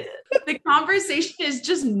the conversation is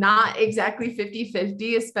just not exactly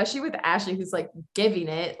 50-50, especially with Ashley, who's like giving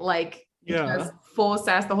it. Like Yeah. Just full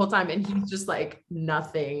sass the whole time, and he's just like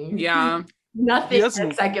nothing. Yeah. Nothing He a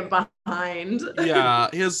doesn't- second behind. Yeah,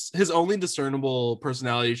 his only discernible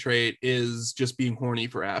personality trait is just being horny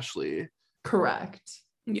for Ashley. Correct.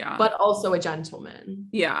 Yeah. But also a gentleman.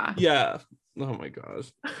 Yeah. Yeah. Oh my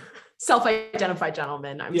gosh. Self-identified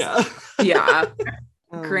gentleman. I'm Yeah. sorry. Yeah.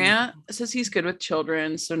 Um, Grant says he's good with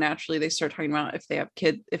children, so naturally they start talking about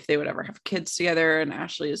if they would ever have kids together, and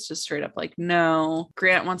Ashley is just straight up like, no.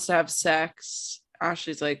 Grant wants to have sex.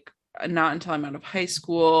 Ashley's like, not until I'm out of high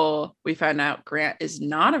school. We find out Grant is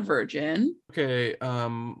not a virgin. Okay,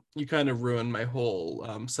 you kind of ruined my whole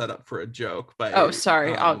setup for a joke by Oh,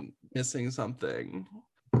 sorry. missing something.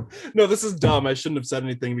 No, this is dumb. I shouldn't have said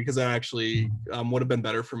anything because it actually would have been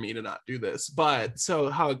better for me to not do this. But so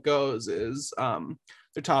how it goes is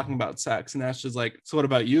they're talking about sex, and Ashley's like, so what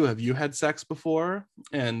about you? Have you had sex before?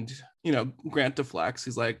 And Grant deflects.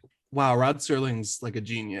 He's like, wow, Rod Serling's like a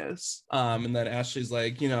genius. And then Ashley's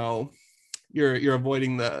like, you're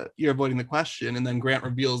avoiding the question. And then Grant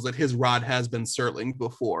reveals that his Rod has been Serling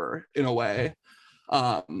before, in a way,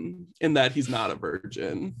 in that he's not a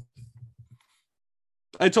virgin.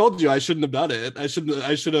 I told you I shouldn't have done it. I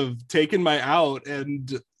should have taken my out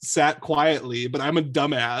and sat quietly, but I'm a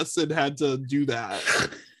dumbass and had to do that.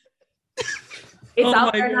 It's Oh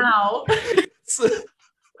out my there God. now.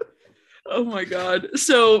 Oh my God.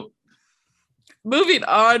 So moving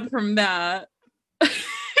on from that.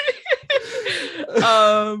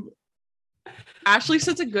 Ashley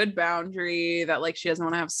sets a good boundary that like she doesn't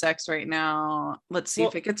want to have sex right now. Let's see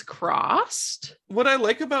if it gets crossed. What I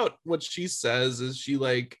like about what she says is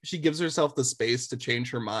she gives herself the space to change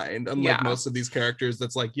her mind, unlike most of these characters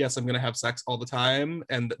that's like, yes, I'm gonna have sex all the time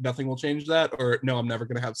and nothing will change that, or no, I'm never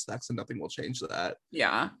gonna have sex and nothing will change that.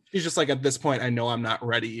 Yeah. She's just like, at this point I know I'm not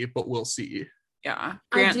ready, but we'll see. Yeah.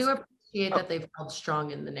 I do appreciate that they've held strong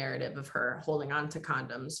in the narrative of her holding on to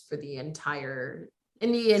condoms for the entirety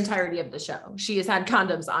of the show. She has had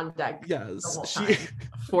condoms on deck. Yes, the whole she time.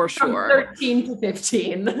 For From sure. 13 to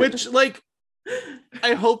 15. which like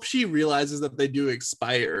I hope she realizes that they do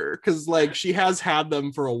expire, because like she has had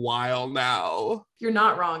them for a while now. You're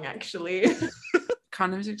not wrong, actually.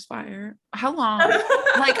 Condoms expire. How long?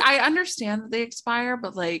 Like, I understand that they expire,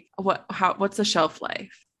 but like what's the shelf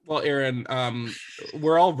life? Well, Erin,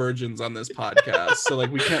 we're all virgins on this podcast, so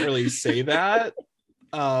like we can't really say that.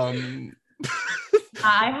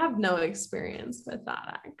 I have no experience with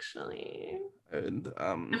that, actually. And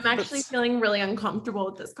I'm actually feeling really uncomfortable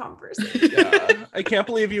with this conversation. yeah, I can't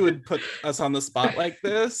believe you would put us on the spot like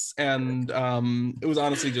this, and it was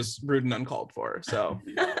honestly just rude and uncalled for. So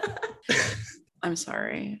I'm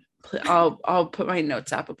sorry. I'll put my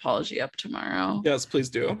notes app apology up tomorrow. yes, please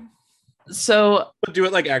do. So, but do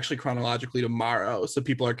it like actually chronologically tomorrow, so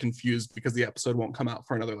people are confused because the episode won't come out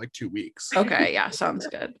for another like 2 weeks. okay, yeah, sounds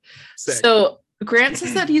good. Sick. So Grant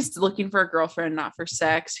says that he's looking for a girlfriend, not for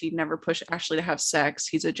sex. He'd never push Ashley to have sex.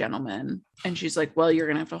 He's a gentleman. And she's like, well, you're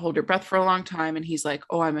going to have to hold your breath for a long time. And he's like,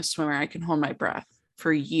 oh, I'm a swimmer. I can hold my breath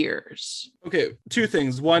for years. Okay, 2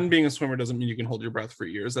 things. 1, being a swimmer doesn't mean you can hold your breath for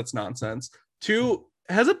years. That's nonsense. 2,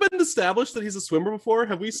 has it been established that he's a swimmer before?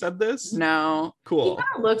 Have we said this? No. Cool. He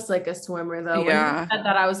kind of looks like a swimmer, though. Yeah. When he said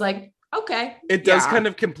that, I was like, okay. It does Yeah. kind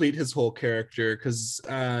of complete his whole character, because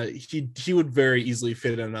he would very easily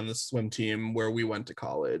fit in on the swim team where we went to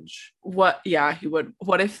college. What? Yeah, he would.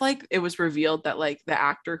 What if like it was revealed that like the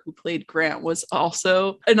actor who played Grant was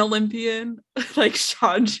also an Olympian, like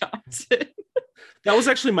Sean Johnson? That was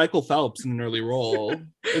actually Michael Phelps in an early role,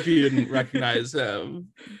 if you didn't recognize him.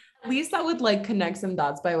 At least that would like connect some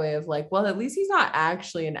dots by way of like, well, at least he's not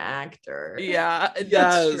actually an actor. Yeah, that's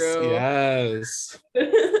Yes, true. yes.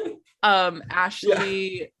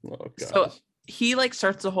 Ashley. Oh, gosh. So he like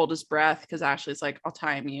starts to hold his breath because Ashley's like, I'll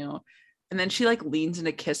time you. And then she like leans in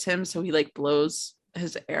to kiss him. So he like blows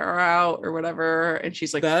his air out or whatever. And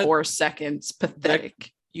she's like, 4 seconds.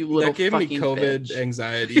 Pathetic. You little that gave me fucking COVID bitch.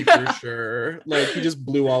 anxiety for sure. Like he just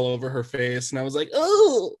blew all over her face, and I was like,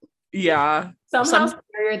 oh, Yeah. Somehow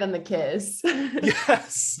scarier than the kiss.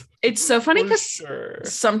 yes. It's so funny For because sure.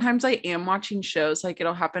 sometimes I am watching shows, like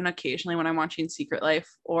it'll happen occasionally when I'm watching Secret Life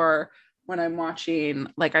or when I'm watching,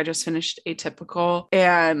 like I just finished Atypical,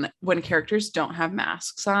 and when characters don't have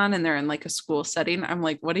masks on and they're in like a school setting, I'm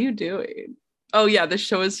like, what are you doing? Oh yeah, the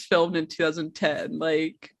show is filmed in 2010.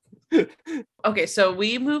 Like, okay, so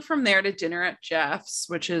we move from there to dinner at Jeff's,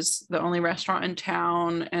 which is the only restaurant in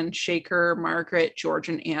town, and Shaker, Margaret, George,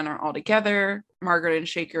 and Anne are all together. Margaret and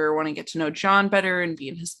Shaker want to get to know John better and be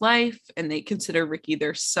in his life, and they consider Ricky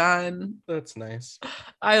their son. That's nice.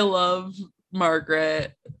 I love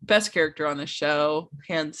Margaret, best character on the show,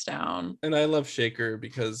 hands down. And I love Shaker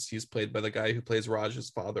because he's played by the guy who plays Raj's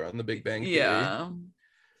father on The Big Bang Theory. Yeah,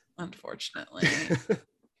 unfortunately.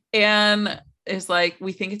 And is like,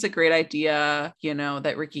 we think it's a great idea, you know,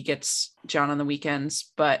 that Ricky gets John on the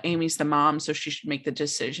weekends, but Amy's the mom, so she should make the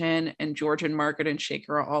decision. And George and Margaret and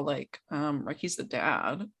Shaker are all like, Ricky's the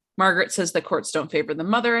dad. Margaret says the courts don't favor the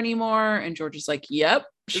mother anymore, and George is like, yep,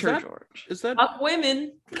 sure, George. Is that Up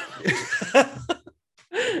women.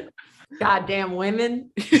 Goddamn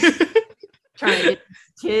women. Trying to get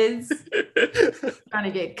kids. Trying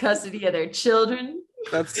to get custody of their children.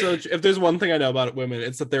 That's so if there's one thing I know about women,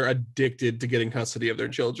 it's that they're addicted to getting custody of their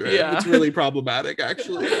children. Yeah. It's really problematic,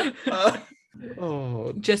 actually.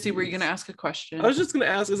 Jesse, were you gonna ask a question? I was just gonna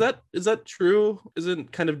ask, is that true?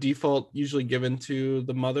 Isn't kind of default usually given to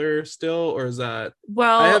the mother still, or is that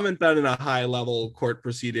I haven't been in a high level court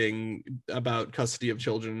proceeding about custody of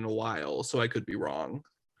children in a while, so I could be wrong.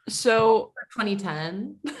 So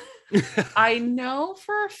 2010. I know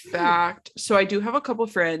for a fact, so I do have a couple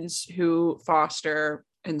friends who foster,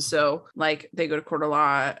 and so like they go to court a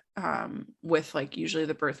lot with like usually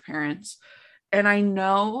the birth parents. And I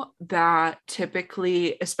know that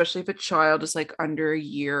typically, especially if a child is like under a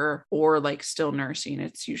year or like still nursing,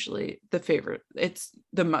 it's usually it's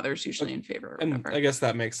the mother's usually in favor. And I guess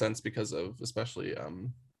that makes sense because of especially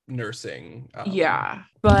nursing.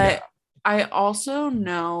 But I also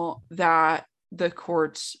know that the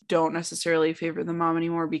courts don't necessarily favor the mom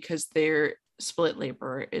anymore because their split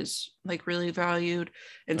labor is like really valued.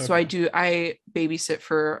 And so I babysit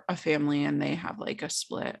for a family and they have like a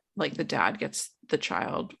split, like the dad gets the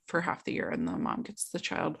child for half the year and the mom gets the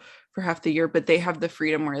child for half the year, but they have the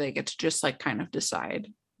freedom where they get to just like kind of decide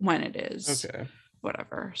when it is. Okay.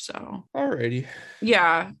 Whatever. So alrighty.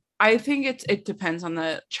 Yeah. I think it depends on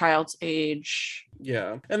the child's age.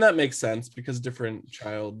 Yeah. And that makes sense because different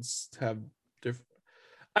childs have different,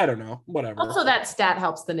 I don't know, whatever. Also, that stat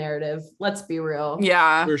helps the narrative. Let's be real.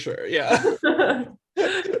 Yeah. For sure. Yeah.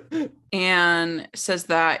 And says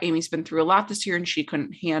that Amy's been through a lot this year and she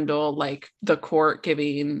couldn't handle like the court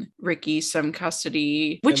giving Ricky some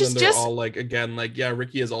custody, which is just all like, again, like, yeah,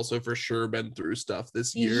 Ricky has also for sure been through stuff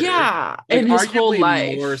this year. Yeah. Like, and his whole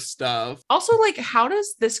life. More stuff. Also, like, how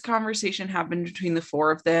does this conversation happen between the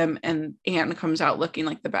four of them and Anne comes out looking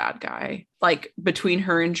like the bad guy? Like between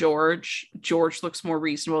her and George looks more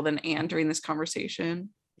reasonable than Anne during this conversation.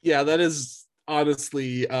 Yeah, that is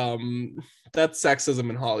honestly that's sexism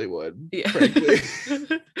in Hollywood. Yeah. Frankly.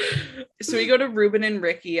 So we go to Ruben and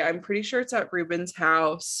Ricky. I'm pretty sure it's at Ruben's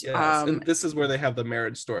house. Yes, and this is where they have the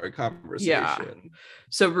marriage story conversation. Yeah.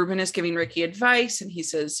 So Ruben is giving Ricky advice and he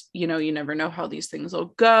says, you know, you never know how these things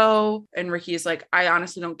will go. And Ricky is like, I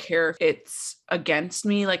honestly don't care if it's against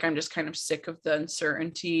me. Like, I'm just kind of sick of the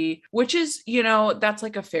uncertainty, which is, you know, that's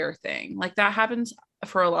like a fair thing. Like that happens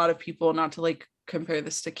for a lot of people, not to like compare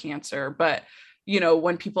this to cancer, but you know,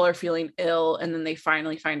 when people are feeling ill and then they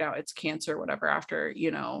finally find out it's cancer or whatever after, you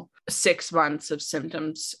know, 6 months of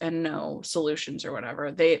symptoms and no solutions or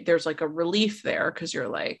whatever, there's like a relief there because you're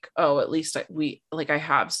like, oh, at least I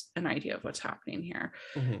have an idea of what's happening here.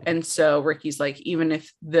 Mm-hmm. And so Ricky's like, even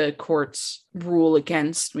if the courts rule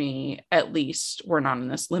against me, at least we're not in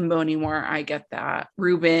this limbo anymore. I get that.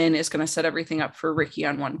 Ruben is going to set everything up for Ricky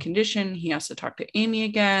on one condition. He has to talk to Amy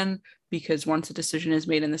again, because once a decision is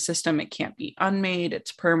made in the system, it can't be unmade.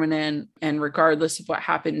 It's permanent. And regardless of what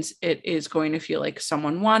happens, it is going to feel like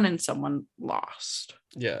someone won and someone lost.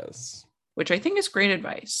 Yes. Which I think is great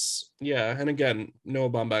advice. Yeah. And again, Noah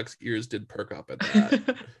Baumbach's ears did perk up at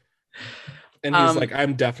that. And he's like,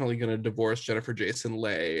 I'm definitely going to divorce Jennifer Jason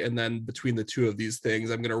Leigh. And then between the two of these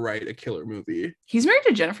things, I'm going to write a killer movie. He's married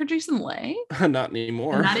to Jennifer Jason Leigh? Not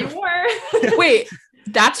anymore. Not anymore. Wait,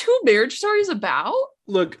 that's who Marriage Story is about?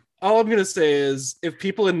 Look, all I'm going to say is if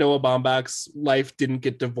people in Noah Baumbach's life didn't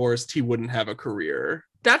get divorced, he wouldn't have a career.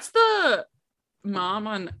 That's the mom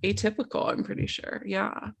on Atypical, I'm pretty sure.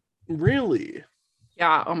 Yeah. Really?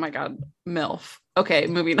 Yeah. Oh my God. MILF. Okay,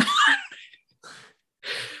 moving on.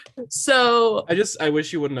 So I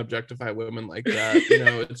wish you wouldn't objectify women like that. You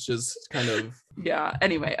know, it's just kind of. Yeah.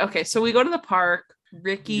 Anyway. Okay. So we go to the park.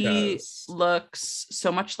 Ricky looks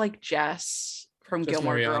so much like Jess from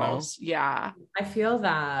Gilmore Girls. Yeah. I feel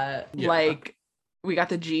that. Yeah. Like we got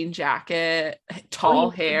the jean jacket, tall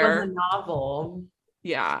hair. It was a novel.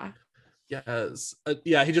 Yeah. Yes.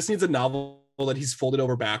 Yeah. He just needs a novel that he's folded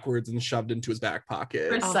over backwards and shoved into his back pocket.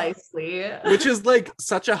 Precisely. Which is like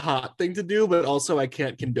such a hot thing to do, but also I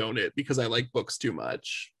can't condone it because I like books too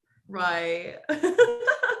much. Right.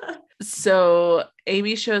 So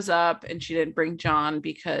Amy shows up and she didn't bring John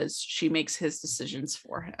because she makes his decisions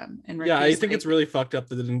for him. And Yeah, I Ricky's think it's really fucked up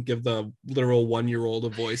that they didn't give the literal 1-year-old a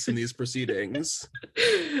voice in these proceedings.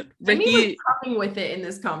 Amy Ricky was coming with it in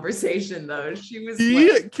this conversation, though. She was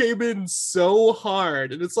He like, came in so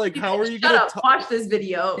hard, and it's like, how are you "Shut gonna up, watch this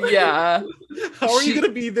video." yeah. how are you gonna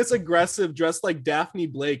be this aggressive dressed like Daphne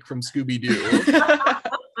Blake from Scooby-Doo?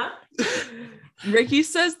 Ricky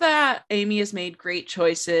says that Amy has made great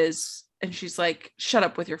choices, and she's like, shut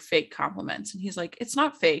up with your fake compliments. And he's like, it's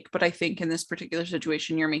not fake, but I think in this particular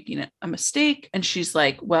situation, you're making a mistake. And she's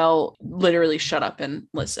like, well, literally shut up and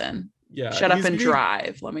listen. Yeah, Shut up and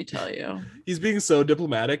drive, let me tell you. He's being so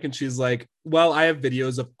diplomatic, and she's like, well, I have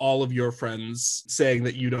videos of all of your friends saying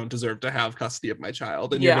that you don't deserve to have custody of my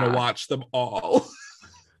child, and you're gonna watch them all.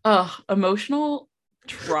 Emotional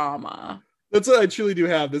trauma. That's what I truly do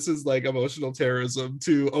have. This is like emotional terrorism,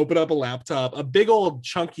 to open up a laptop, a big old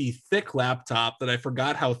chunky thick laptop that I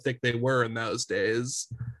forgot how thick they were in those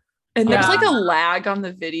days. And there's like a lag on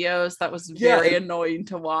the videos that was very annoying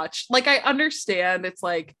to watch. Like, I understand it's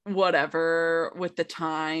like whatever with the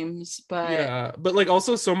times, but but like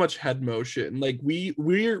also so much head motion. Like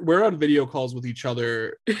we're on video calls with each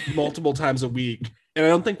other multiple times a week, and I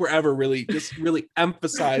don't think we're ever really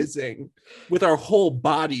emphasizing with our whole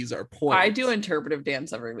bodies our point. I do interpretive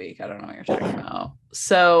dance every week. I don't know what you're talking about.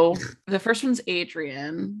 So the first one's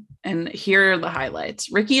Adrian, and here are the highlights.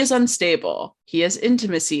 Ricky is unstable. He has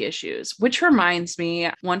intimacy issues, which reminds me,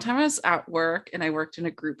 one time I was at work and I worked in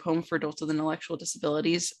a group home for adults with intellectual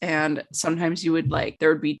disabilities. And sometimes there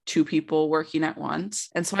would be 2 people working at once.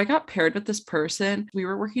 And so I got paired with this person. We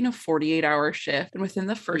were working a 48-hour shift. And within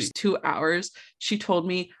the first 2 hours, she told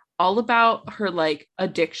me all about her like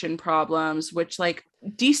addiction problems, which like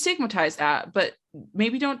destigmatize that, but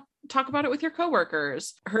maybe don't talk about it with your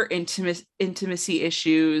coworkers. Her intimacy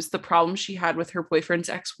issues, the problems she had with her boyfriend's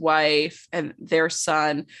ex-wife and their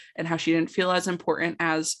son, and how she didn't feel as important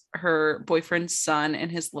as her boyfriend's son in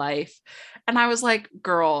his life. And I was like,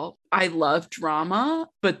 girl, I love drama,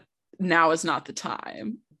 but now is not the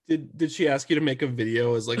time. Did she ask you to make a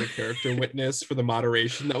video as like a character witness for the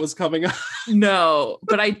moderation that was coming up? No,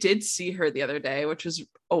 but I did see her the other day, which was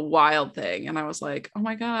a wild thing. And I was like, oh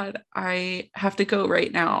my God, I have to go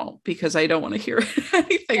right now because I don't want to hear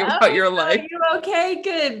anything about your life. You okay?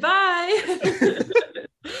 Good. Bye.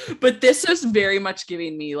 But this was very much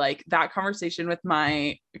giving me like that conversation with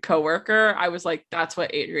my coworker. I was like, that's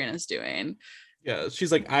what Adrian is doing. Yeah,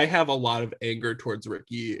 she's like, I have a lot of anger towards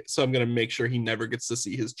Ricky, so I'm gonna make sure he never gets to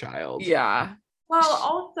see his child. Yeah. Well,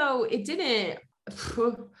 also, it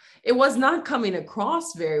was not coming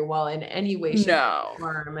across very well in any way, shape,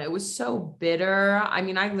 or form. It was so bitter. I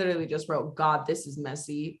mean, I literally just wrote, God, this is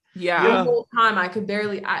messy. Yeah. The whole time I could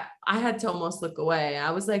barely, I had to almost look away. I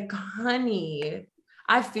was like, honey,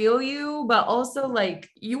 I feel you, but also like,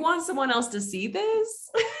 you want someone else to see this?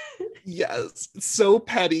 Yes, so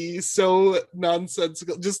petty, so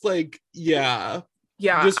nonsensical, just like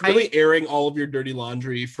just really airing all of your dirty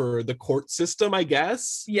laundry for the court system, I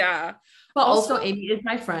guess. But also Amy is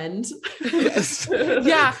my friend. Yes.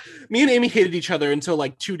 Me and Amy hated each other until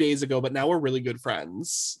like 2 days ago, but now we're really good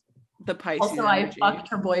friends. The Pisces also energy. I fucked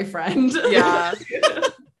her boyfriend.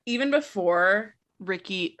 Even before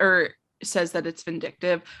Ricky says that it's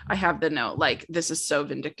vindictive, I have the note like, this is so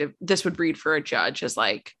vindictive, this would read for a judge as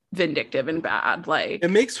like vindictive and bad. Like,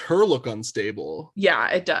 it makes her look unstable. Yeah,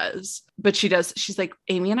 it does. But she's like,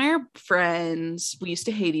 Amy and I are friends, we used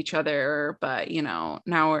to hate each other, but you know,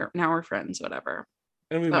 now we're friends, whatever.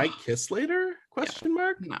 And we might kiss later? Question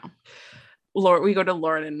mark? No. We go to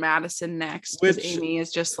Lauren and Madison next, because Amy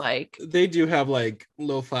is just like, they do have like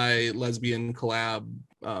lo-fi lesbian collab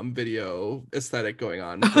video aesthetic going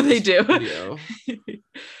on. Oh, they do.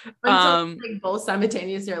 Like both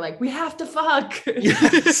simultaneously, they're like, we have to fuck.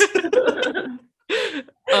 Yes.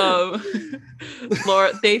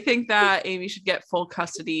 Laura, they think that Amy should get full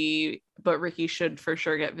custody, but Ricky should for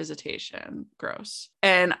sure get visitation. Gross.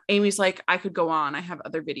 And Amy's like, I could go on, I have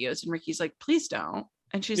other videos, and Ricky's like, please don't.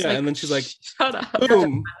 And she's like, and then she's like, shut up.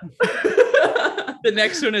 Boom. The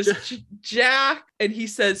next one is Jack, and he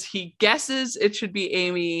says he guesses it should be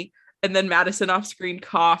Amy. And then Madison off screen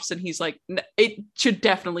coughs, and he's like, it should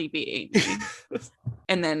definitely be Amy.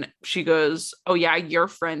 And then she goes, oh yeah, your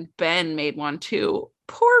friend Ben made one too.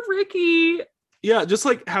 Poor Ricky. Yeah, just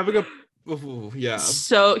like having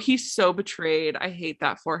So he's so betrayed. I hate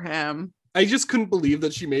that for him. I just couldn't believe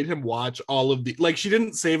that she made him watch all of the, like, she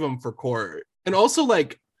didn't save him for court. And also,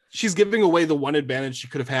 like, she's giving away the one advantage she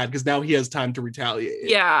could have had because now he has time to retaliate.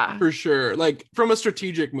 Yeah. For sure. Like, from a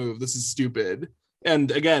strategic move, this is stupid.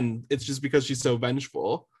 And again, it's just because she's so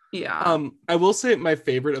vengeful. Yeah. I will say my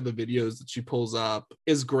favorite of the videos that she pulls up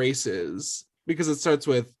is Grace's, because it starts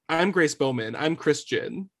with, I'm Grace Bowman, I'm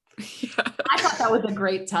Christian. Yeah. I thought that was a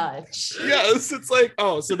great touch. Yes, it's like,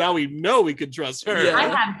 oh, so now we know we can trust her. Yeah. I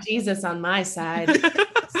have Jesus on my side.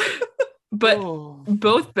 But Oh.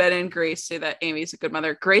 both Ben and Grace say that Amy's a good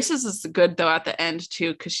mother. Grace's is good though at the end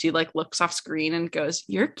too, because she like looks off screen and goes,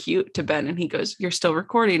 "You're cute" to Ben, and he goes, "You're still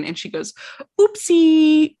recording," and she goes,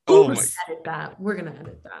 "Oopsie, Oh my oops, Edit that. We're gonna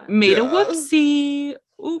edit that. made a Yeah. whoopsie,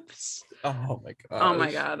 oops." Oh my god. Oh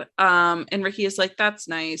my god. And Ricky is like, "That's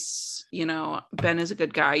nice, you know, Ben is a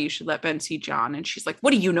good guy, you should let Ben see John." And she's like,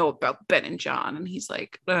 "What do you know about Ben and John?" And he's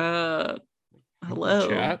like, hello.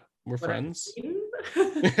 Chat. We're What friends.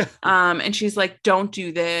 And she's like, "Don't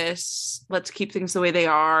do this, let's keep things the way they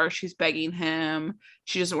are." She's begging him.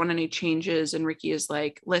 She doesn't want any changes, and Ricky is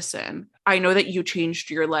like, "Listen, I know that you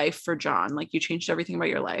changed your life for John, like you changed everything about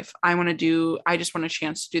your life. I just want a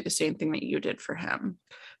chance to do the same thing that you did for him."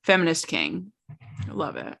 Feminist king. I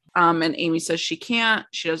love it. And Amy says she can't,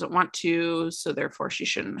 she doesn't want to, so therefore she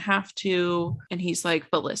shouldn't have to. And he's like,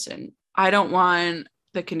 "But listen, I don't want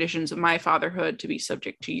the conditions of my fatherhood to be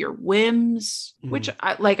subject to your whims," which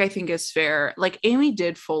I think is fair. Like Amy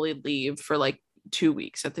did fully leave for like 2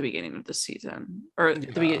 weeks at the beginning of the season, or the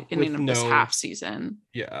beginning of this half season.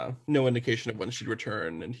 Yeah, no indication of when she'd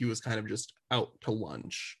return, and he was kind of just out to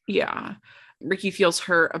lunch. Yeah. Ricky feels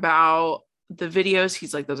hurt about the videos.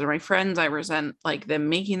 He's like, "Those are my friends. I resent like them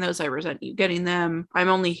making those. I resent you getting them. I'm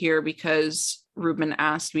only here because Ruben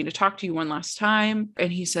asked me to talk to you one last time."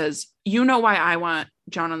 And he says, "You know why I want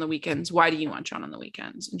John on the weekends. Why do you want John on the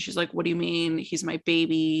weekends?" And she's like, "What do you mean? He's my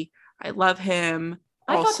baby. I love him."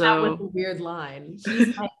 I thought that was Also, a weird line.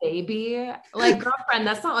 He's my baby. Like, girlfriend,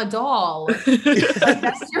 that's not a doll. Like,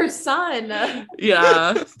 that's your son.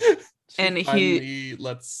 yeah. And And he- he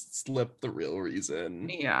lets slip the real reason.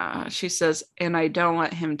 Yeah. She says, "And I don't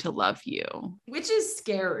want him to love you." Which is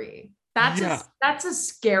scary. That's a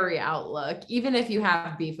scary outlook, even if you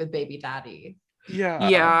have beef with baby daddy. Yeah.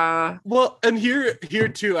 Yeah. Well, and here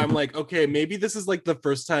too, I'm like, okay, maybe this is like the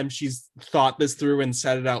first time she's thought this through and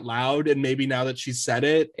said it out loud, and maybe now that she said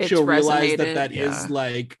it, It's she'll realize resonated, that yeah. is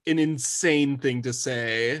like an insane thing to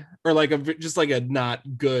say, or like just like a not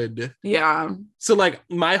good. Yeah. So like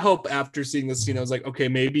my hope after seeing this scene, I was like, okay,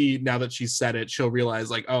 maybe now that she said it, she'll realize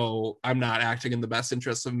like, oh, I'm not acting in the best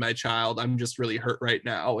interest of my child. I'm just really hurt right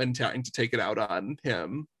now and trying to take it out on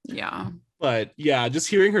him. Yeah. But yeah, just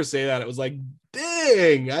hearing her say that, it was like,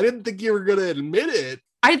 dang, I didn't think you were gonna admit it.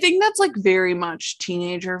 I think that's like very much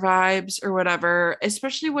teenager vibes or whatever,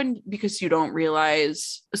 especially because you don't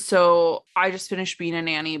realize. So I just finished being a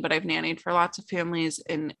nanny, but I've nannied for lots of families,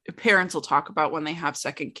 and parents will talk about when they have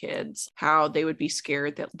second kids, how they would be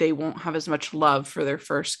scared that they won't have as much love for their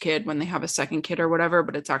first kid when they have a second kid or whatever,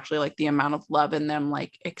 but it's actually like the amount of love in them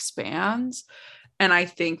like expands. And I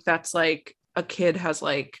think that's like, a kid has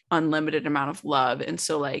like unlimited amount of love, and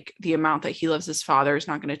so like the amount that he loves his father is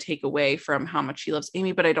not going to take away from how much he loves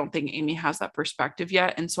Amy, but I don't think Amy has that perspective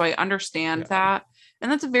yet, and so I understand that,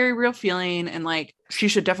 and that's a very real feeling, and like she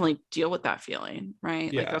should definitely deal with that feeling,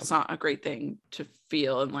 right? Like that's not a great thing to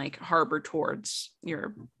feel and like harbor towards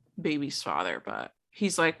your baby's father. But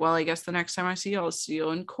he's like, "Well, I guess the next time I see you, I'll see you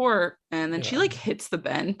in court." And then she like hits the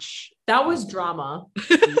bench. That was drama.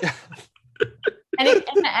 And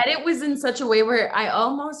the edit was in such a way where I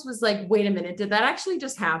almost was like, wait a minute, did that actually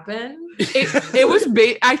just happen? It was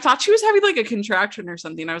I thought she was having like a contraction or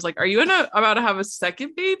something. I was like, "Are you about to have a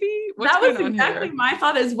second baby?" What's that was going on exactly here? my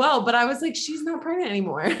thought as well. But I was like, she's not pregnant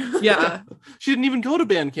anymore. Yeah. She didn't even go to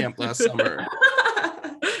band camp last summer.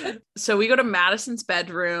 So we go to Madison's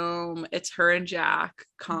bedroom. It's her and Jack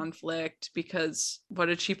conflict because what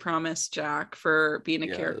did she promise Jack for being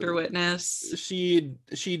a character witness?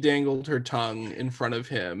 She dangled her tongue in front of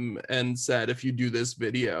him and said, "If you do this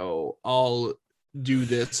video, I'll do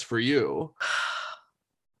this for you."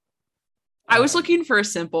 I was looking for a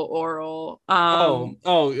simple oral.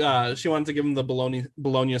 She wanted to give him the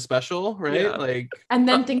bologna special, right? Yeah. Like, And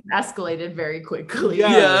then things escalated very quickly.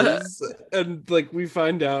 yes. And like we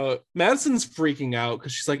find out Madison's freaking out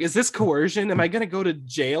because she's like, "Is this coercion? Am I gonna go to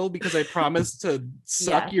jail because I promised to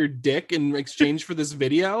suck your dick in exchange for this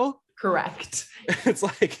video?" Correct. It's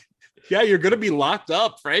like, yeah, you're gonna be locked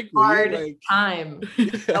up, frankly. Hard Like, time.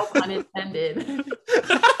 No pun intended.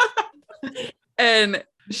 And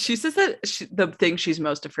she says that the thing she's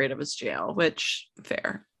most afraid of is jail, which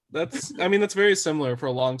fair. that's very similar. For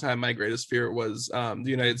a long time, my greatest fear was the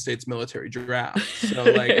United States military draft. So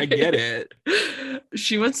like, I get it.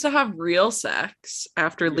 She wants to have real sex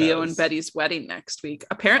after Leo and Yes. Betty's wedding next week.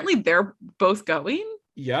 Apparently they're both going.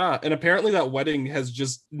 Yeah, and apparently that wedding has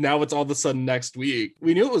just now it's all of a sudden next week.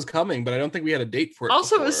 We knew it was coming, but I don't think we had a date for it.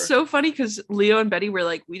 Also, before. it was so funny because Leo and Betty were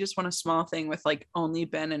like, we just want a small thing with like only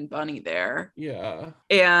Ben and Bunny there. Yeah.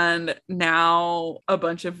 And now a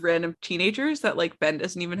bunch of random teenagers that like Ben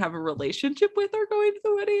doesn't even have a relationship with are going to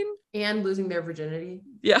the wedding. And losing their virginity.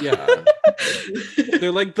 Yeah. Yeah.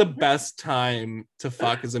 They're like the best time to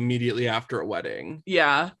fuck is immediately after a wedding.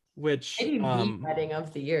 Yeah. Which Maybe the wedding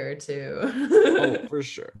of the year too. oh, for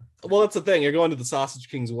sure. Well, that's the thing. You're going to the Sausage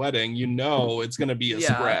King's wedding. You know it's going to be a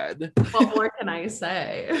spread. What more can I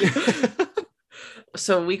say?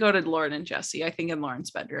 So we go to Lauren and Jesse, I think in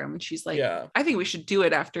Lauren's bedroom. And she's like, Yeah. I think we should do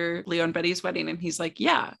it after Leo and Betty's wedding. And he's like,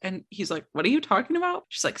 yeah. And he's like, what are you talking about?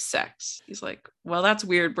 She's like, sex. He's like, well, that's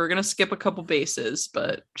weird. We're going to skip a couple bases,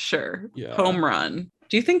 but sure. Yeah. Home run.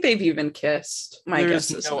 Do you think they've even kissed? My There's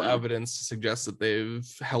guess is no no. evidence to suggest that they've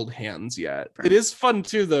held hands yet. It is fun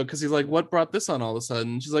too, though, because he's like, "What brought this on all of a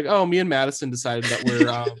sudden?" She's like, "Oh, me and Madison decided that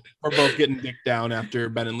we're both getting dick down after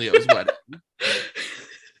Ben and Leo's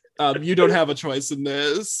wedding. You don't have a choice in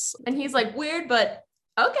this." And he's like, weird, but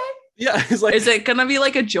okay. Yeah, he's like, Is it gonna be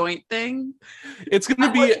like a joint thing? it's gonna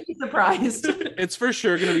I be. wouldn't be surprised. It's for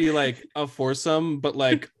sure gonna be like a foursome, but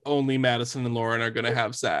like only Madison and Lauren are gonna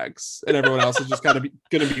have sex, and everyone else is just gonna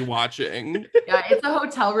be watching. Yeah, it's a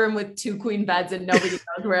hotel room with 2 queen beds and nobody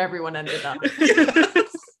knows where everyone ended up.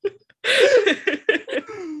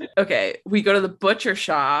 Okay, we go to the butcher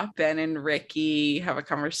shop. Ben and Ricky have a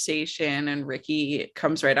conversation, and Ricky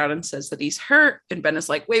comes right out and says that he's hurt. And Ben is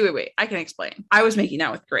like, wait, I can explain. I was making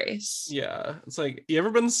out with Grace. Yeah, it's like, you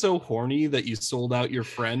ever been so horny that you sold out your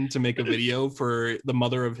friend to make a video for the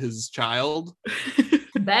mother of his child?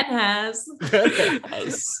 Ben has.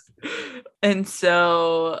 Yes. And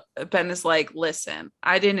so Ben is like, listen,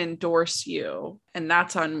 I didn't endorse you, and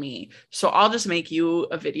that's on me. So I'll just make you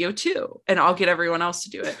a video too, and I'll get everyone else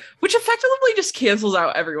to do it, which effectively just cancels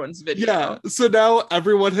out everyone's video. Yeah. So now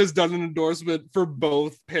everyone has done an endorsement for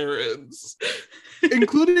both parents,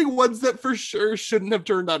 including ones that for sure shouldn't have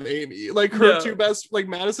turned on Amy. Like her two best, like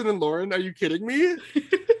Madison and Lauren. Are you kidding me?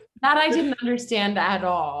 That I didn't understand at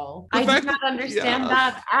all. The I fact did not that- understand yeah.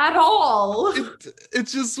 that at all. It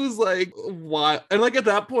just was like, why? And like at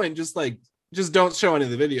that point, just don't show any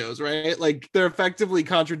of the videos, right? Like they're effectively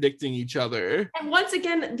contradicting each other. And once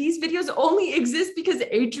again, these videos only exist because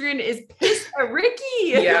Adrian is pissed at Ricky.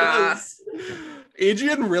 Yeah.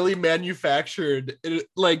 Adrian really manufactured it,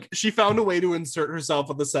 like she found a way to insert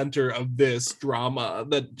herself at the center of this drama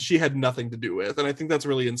that she had nothing to do with, and I think that's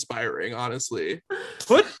really inspiring, honestly.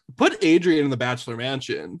 Put Adrian in the Bachelor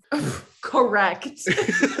Mansion. Correct.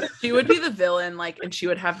 She would be the villain, like, and she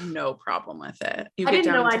would have no problem with it. You I get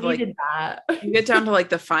didn't know down I to like, needed that. you get down to like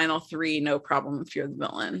the final 3, no problem if you're the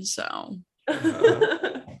villain. So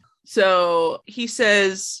So he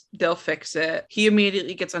says they'll fix it. He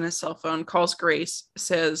immediately gets on his cell phone, calls Grace,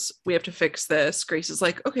 says, we have to fix this. Grace is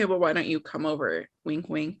like, okay, well, why don't you come over? Wink,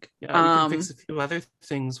 wink. Yeah, we can fix a few other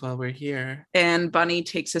things while we're here. And Bunny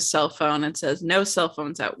takes his cell phone and says, no cell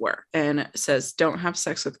phones at work, and says, don't have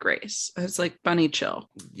sex with Grace. It's like, Bunny, chill.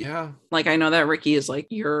 Yeah. Like, I know that Ricky is like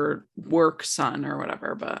your work son or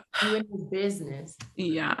whatever, but You in his business.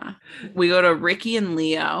 yeah. We go to Ricky and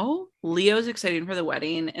Leo. Leo's excited for the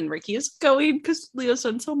wedding, and Ricky is going because Leo's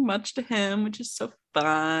done so much to him, which is so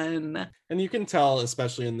fun. And you can tell,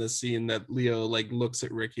 especially in this scene, that Leo like looks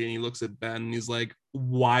at Ricky and he looks at Ben and he's like,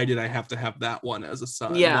 why did I have to have that one as a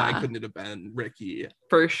son? Yeah. Why couldn't it have been Ricky?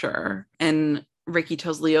 For sure. And Ricky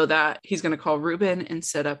tells Leo that he's going to call Ruben and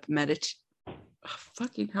set up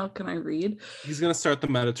fucking hell, can I read? He's going to start the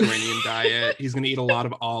Mediterranean diet. He's going to eat a lot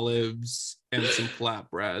of olives and some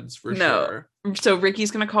flatbreads for sure. So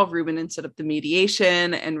Ricky's going to call Ruben and set up the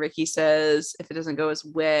mediation. And Ricky says if it doesn't go his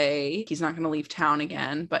way, he's not going to leave town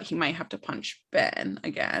again, but he might have to punch Ben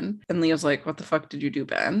again. And Leo's like, what the fuck did you do,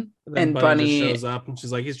 Ben? And then Bunny just shows up and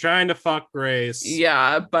she's like, he's trying to fuck Grace.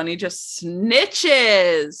 Yeah, Bunny just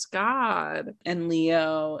snitches. God. And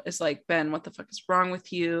Leo is like, Ben, what the fuck is wrong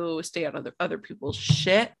with you? Stay out of other people's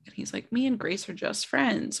shit. And he's like, me and Grace are just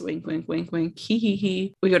friends. Wink, wink, wink, wink. Hee hee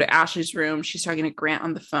hee. We go to Ashley's room. She's talking to Grant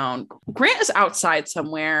on the phone. Grant is outside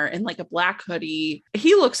somewhere in like a black hoodie.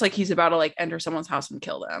 He looks like he's about to like enter someone's house and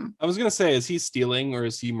kill them. I was going to say, is he stealing or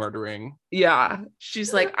is he murdering? Yeah.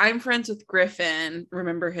 She's like, I'm friends with Griffin.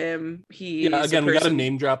 Remember him? He again, we got to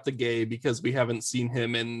name drop the gay because we haven't seen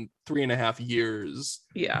him in 3.5 years.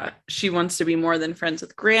 Yeah. She wants to be more than friends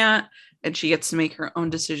with Grant, and she gets to make her own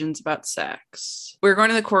decisions about sex. We're going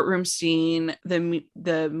to the courtroom scene.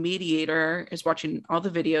 The mediator is watching all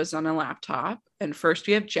the videos on a laptop. And first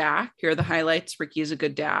we have Jack. Here are the highlights. Ricky is a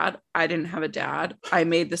good dad. I didn't have a dad. I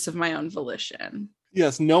made this of my own volition.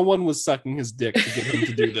 Yes, no one was sucking his dick to get him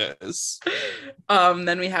to do this.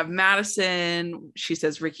 Then we have Madison. She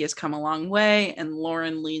says Ricky has come a long way, and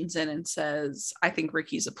Lauren leans in and says, I think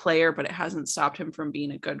Ricky's a player, but it hasn't stopped him from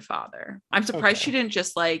being a good father. I'm surprised she didn't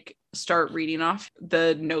just like start reading off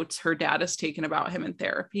the notes her dad has taken about him in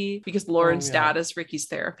therapy, because Lauren's dad is Ricky's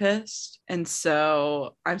therapist. And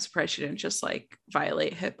so I'm surprised she didn't just like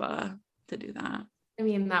violate HIPAA to do that. I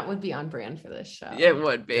mean, that would be on brand for this show. It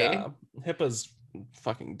would be. Yeah, HIPAA's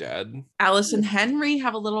fucking dead. Alice and Henry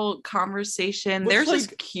have a little conversation. Looks Theirs like-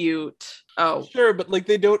 is cute. Oh, Sure, but like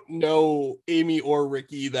they don't know Amy or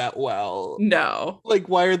Ricky that well. no. Like,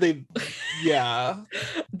 why are they? Yeah.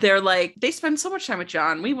 They're like, they spend so much time with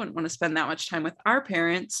John. We wouldn't want to spend that much time with our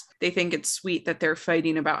parents. They think it's sweet that they're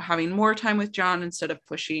fighting about having more time with John instead of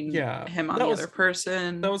pushing him on the other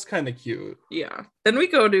person. That was kind of cute. Yeah. Then we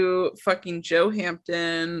go to fucking Joe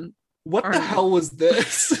Hampton. What the hell was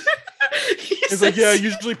this? It's like, yeah,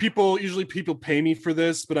 usually people pay me for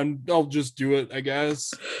this, but I'll just do it, I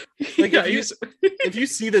guess. Like, yeah, if you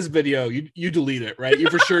see this video, you delete it, right? You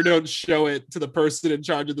for sure don't show it to the person in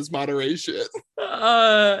charge of this moderation.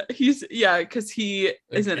 because he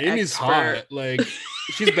is an Amy's expert. hot. Like,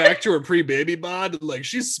 she's back to her pre-baby bod. Like,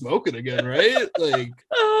 she's smoking again, right? Like,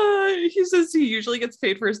 he says he usually gets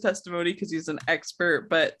paid for his testimony because he's an expert,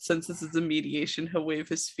 but since this is a mediation, he'll waive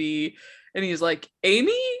his fee. And he's like,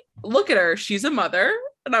 Amy, look at her. She's a mother.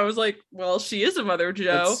 And I was like, well, she is a mother, Joe.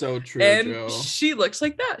 that's so true, and Joe. she looks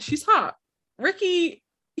like that. She's hot. Ricky,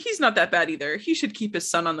 he's not that bad either. He should keep his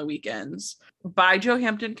son on the weekends. By Joe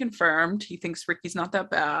Hampton confirmed. He thinks Ricky's not that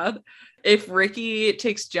bad. If Ricky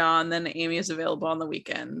takes John, then Amy is available on the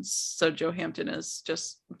weekends. So Joe Hampton is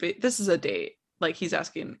just, this is a date. Like, he's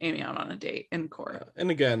asking Amy out on a date in court. And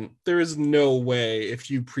again, there is no way if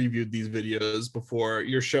you previewed these videos before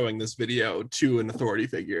you're showing this video to an authority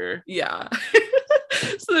figure. Yeah.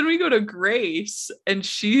 So then we go to Grace, and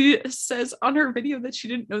she says on her video that she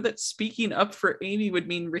didn't know that speaking up for Amy would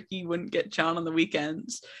mean Ricky wouldn't get John on the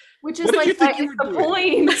weekends. Which is What did you like, think that you is were the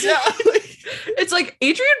doing? point. Yeah. It's like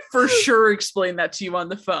Adrian for sure explained that to you on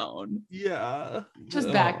the phone. Yeah. Just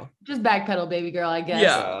Yeah. backpedal, baby girl, I guess.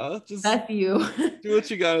 Yeah. Just That's you. do what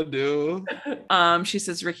you gotta do. She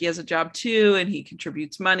says Ricky has a job too, and he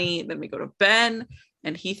contributes money. Then we go to Ben,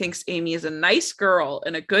 and he thinks Amy is a nice girl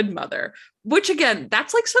and a good mother, which again,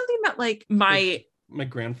 that's like something that like my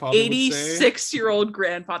grandfather 86-year-old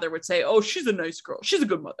grandfather would say, oh, she's a nice girl. She's a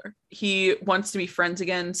good mother. He wants to be friends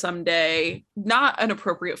again someday. Not an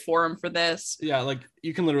appropriate forum for this. Yeah, like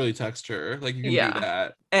you can literally text her. Like you can do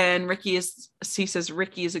that. And he says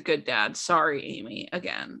Ricky is a good dad. Sorry, Amy.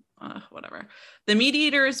 Again, whatever. The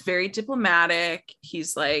mediator is very diplomatic.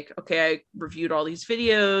 He's like, okay, I reviewed all these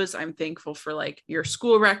videos. I'm thankful for like your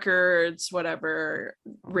school records, whatever.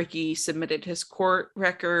 Ricky submitted his court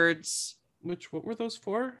records. What were those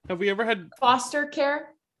for? Have we ever had Foster care?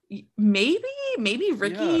 Maybe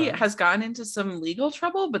Ricky has gotten into some legal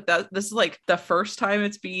trouble, but this is like the first time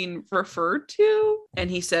it's being referred to. And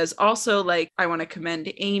he says also, like, I want to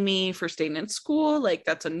commend Amy for staying in school. Like,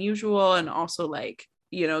 that's unusual. And also, like,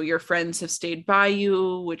 you know, your friends have stayed by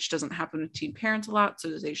you, which doesn't happen with teen parents a lot. So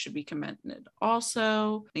they should be commended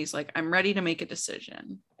also. And he's like, I'm ready to make a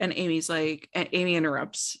decision. And Amy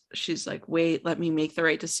interrupts. She's like, wait, let me make the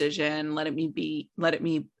right decision. Let it be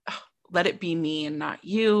me and not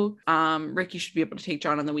you. Ricky should be able to take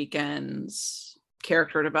John on the weekends.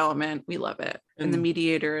 Character development. We love it. And the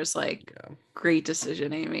mediator is like, great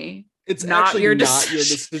decision, Amy. It's not actually your not your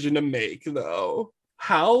decision to make, though.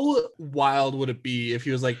 How wild would it be if he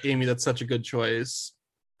was like, Amy, that's such a good choice.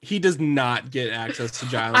 He does not get access to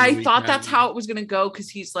John. I thought that's how it was going to go, because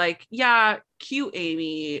he's like, yeah, cute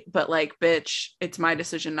Amy, but like, bitch, it's my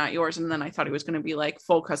decision, not yours. And then I thought he was going to be like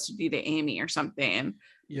full custody to Amy or something.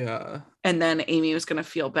 Yeah. And then Amy was going to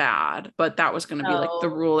feel bad, but that was going to be like the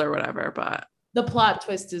rule or whatever. But The plot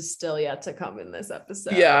twist is still yet to come in this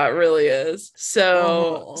episode. yeah, it really is.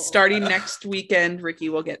 So starting next weekend, Ricky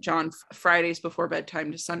will get John Fridays before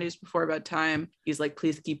bedtime to Sundays before bedtime. He's like,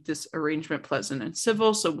 please keep this arrangement pleasant and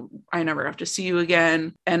civil, so I never have to see you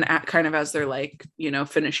again. And kind of as they're like, you know,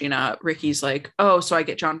 finishing up, Ricky's like, oh, so I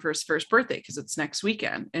get John for his first birthday because it's next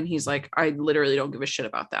weekend. And he's like, I literally don't give a shit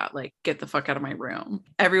about that. Like, get the fuck out of my room.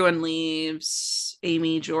 Everyone leaves.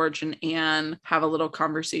 Amy, George, and Anne have a little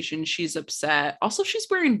conversation. She's upset. Also, she's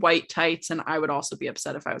wearing white tights, and I would also be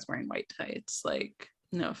upset if I was wearing white tights. Like,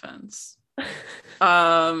 no offense.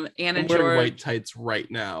 Anne and George wearing white tights right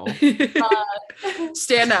now.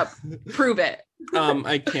 Stand up, prove it.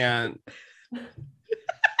 I can't.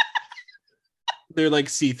 They're like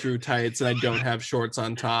see-through tights, and I don't have shorts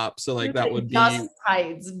on top, so like that would be just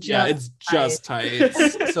tights. yeah, it's just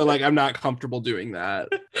tights. So like I'm not comfortable doing that.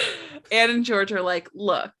 Anne and George are like,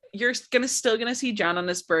 look, you're still gonna see John on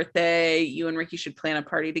his birthday. You and Ricky should plan a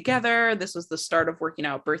party together. This was the start of working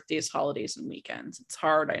out birthdays, holidays, and weekends. It's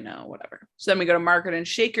hard, I know, whatever. So then we go to Margaret and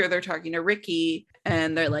Shaker. They're talking to Ricky,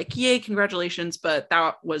 and they're like, yay, congratulations, but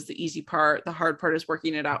that was the easy part. The hard part is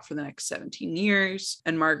working it out for the next 17 years.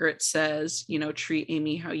 And Margaret says, treat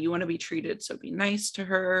Amy how you want to be treated, so be nice to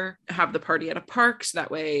her. Have the party at a park, so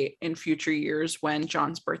that way in future years when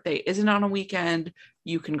John's birthday isn't on a weekend,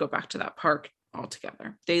 you can go back to that park all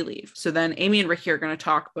together. They leave. So then Amy and Ricky are going to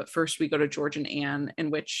talk, but first we go to George and Anne, in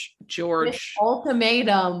which George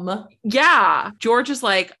ultimatum. Yeah. George is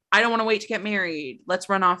like, I don't want to wait to get married. Let's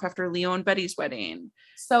run off after Leo and Betty's wedding.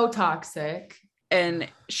 So toxic. And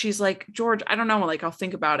she's like, George, I don't know. Like, I'll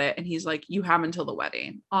think about it. And he's like, you have until the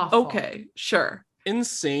wedding. Awful. Okay, sure.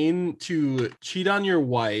 Insane to cheat on your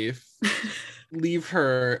wife, leave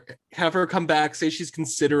her, have her come back, say she's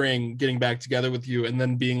considering getting back together with you, and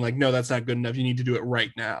then being like, no, that's not good enough. You need to do it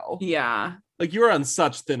right now. Yeah. Like, you're on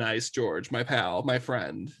such thin ice, George, my pal, my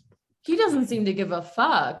friend. He doesn't seem to give a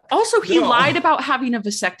fuck. Also, he lied about having a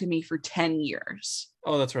vasectomy for 10 years.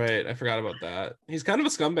 Oh, that's right. I forgot about that. He's kind of a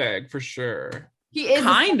scumbag for sure. He is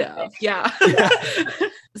kind of, yeah.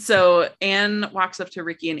 So Anne walks up to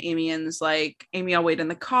Ricky and Amy and is like, Amy, I'll wait in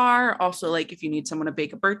the car. Also, like, if you need someone to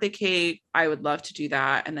bake a birthday cake, I would love to do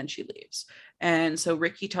that. And then she leaves. And so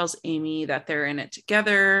Ricky tells Amy that they're in it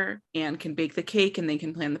together and can bake the cake and they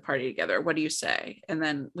can plan the party together. What do you say? And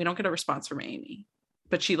then we don't get a response from Amy,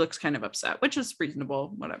 but she looks kind of upset, which is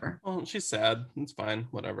reasonable. Whatever. Well, she's sad. It's fine.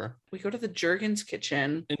 Whatever. We go to the Juergens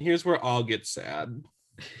kitchen. And here's where I'll get sad.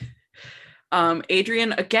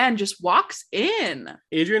 Adrian again just walks in.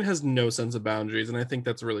 Adrian has no sense of boundaries, and I think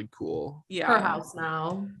that's really cool. Yeah. Her house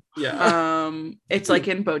now. Yeah. It's like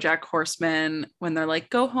in BoJack Horseman when they're like,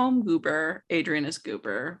 go home, Goober. Adrian is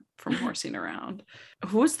Goober from horsing around.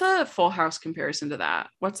 Who's the Full House comparison to that?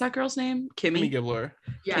 What's that girl's name? Kimmy Gibbler.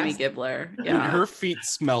 Yes. Kimmy Gibbler. Yeah. Her feet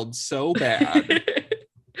smelled so bad.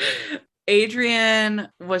 Adrian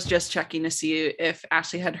was just checking to see if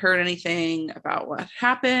Ashley had heard anything about what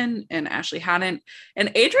happened, and Ashley hadn't.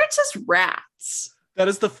 And Adrian says rats. That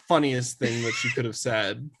is the funniest thing that she could have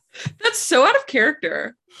said. That's so out of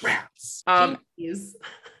character. Rats.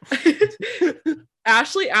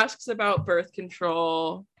 Ashley asks about birth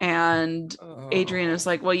control, and Adrian is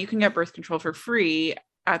like, well, you can get birth control for free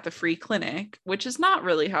at the free clinic, which is not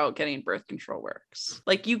really how getting birth control works.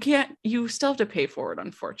 Like, you still have to pay for it,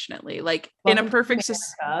 unfortunately. Like, in a perfect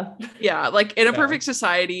perfect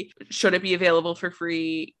society, should it be available for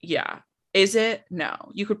free? Yeah. Is it? No.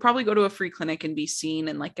 You could probably go to a free clinic and be seen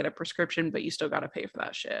and like get a prescription, but you still got to pay for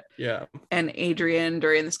that shit. Yeah. And Adrian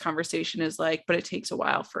during this conversation is like, but it takes a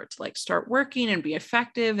while for it to like start working and be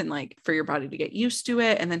effective and like for your body to get used to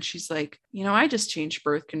it. And then she's like, I just changed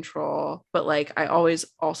birth control, but like I always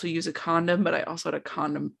also use a condom, but I also had a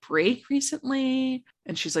condom break recently.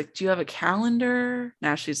 And she's like, do you have a calendar?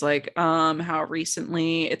 Now she's like, how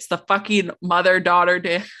recently? It's the fucking mother-daughter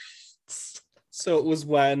dance. So it was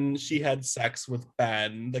when she had sex with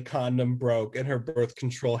Ben, the condom broke and her birth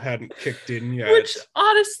control hadn't kicked in yet. Which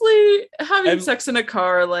honestly, having sex in a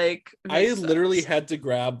car, like, I literally had to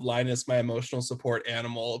grab Linus, my emotional support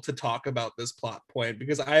animal, to talk about this plot point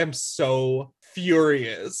because I am so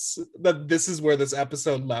furious that this is where this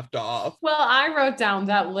episode left off. Well, I wrote down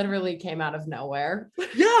that literally came out of nowhere.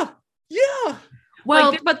 Yeah.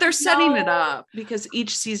 Well, but they're setting it up because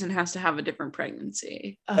each season has to have a different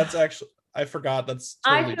pregnancy. That's actually... I forgot that's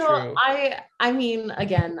totally true. I mean,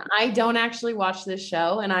 again, I don't actually watch this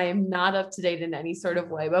show and I am not up to date in any sort of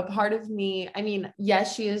way, but part of me, I mean,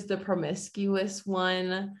 yes, she is the promiscuous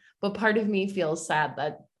one, but part of me feels sad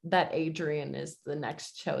that Adrian is the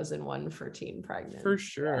next chosen one for teen pregnant. For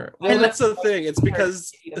sure. Well, that's the thing. It's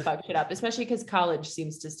because to fuck shit up, especially because college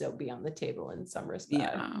seems to still be on the table in some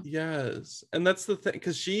respect. Yeah. Yes. And that's the thing.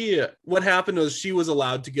 Because what happened was she was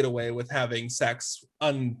allowed to get away with having sex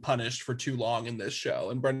unpunished for too long in this show.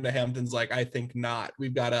 And Brenda Hampton's like, I think not.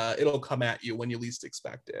 It'll come at you when you least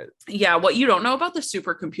expect it. Yeah. What you don't know about the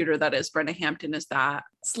supercomputer that is Brenda Hampton is that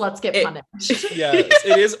sluts get punished. Yes.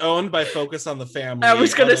 It is owned by Focus on the Family. I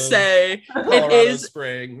was going to say Colorado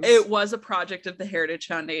Springs. It was a project of the Heritage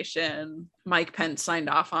Foundation. Mike Pence signed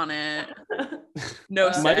off on it. No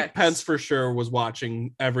sex. Mike Pence for sure was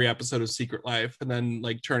watching every episode of Secret Life and then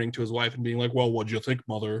like turning to his wife and being like, well, what'd you think,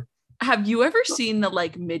 mother? Have you ever seen the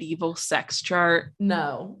like medieval sex chart?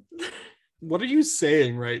 No. What are you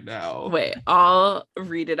saying right now? Wait, I'll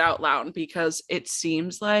read it out loud because it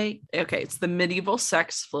seems like, okay, it's the medieval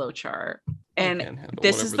sex flowchart. And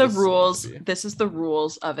this is the rules. This is the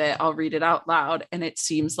rules of it. I'll read it out loud. And it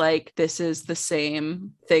seems like this is the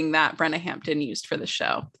same thing that Brenna Hampton used for the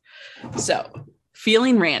show. So,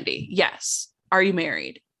 feeling randy? Yes. Are you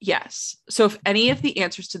married? Yes. So if any of the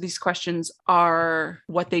answers to these questions are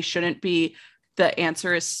what they shouldn't be, the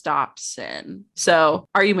answer is stop sin. So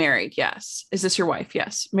are you married? Yes. Is this your wife?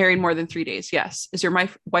 Yes. Married more than 3 days? Yes. Is your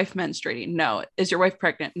wife menstruating? No. Is your wife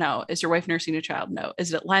pregnant? No. Is your wife nursing a child? No.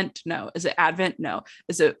 Is it Lent? No. Is it Advent? No.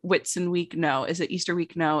 Is it Whitsun week? No. Is it Easter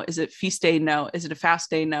week? No. Is it feast day? No. Is it a fast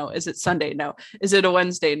day? No. Is it Sunday? No. Is it a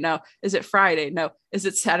Wednesday? No. Is it Friday? No. Is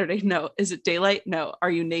it Saturday? No. Is it daylight? No. Are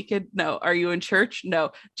you naked? No. Are you in church?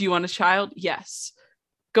 No. Do you want a child? Yes.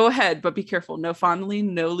 Go ahead, but be careful. No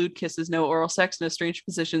fondling, no lewd kisses, no oral sex, no strange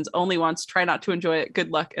positions. Only once. Try not to enjoy it. Good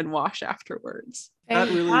luck and wash afterwards.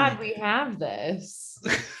 Thank God we have this.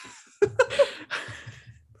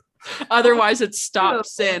 Otherwise, it's stop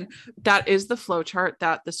sin. That is the flowchart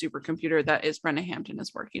that the supercomputer that is Brenna Hampton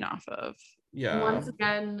is working off of. Yeah. Once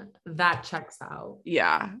again, that checks out.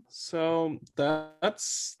 Yeah. So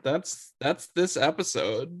that's this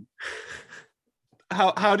episode.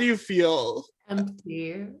 How do you feel?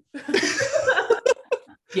 Empty.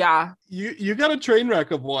 Yeah. You got a train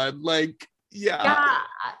wreck of one. Like, yeah.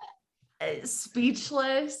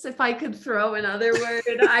 Speechless, if I could throw another word.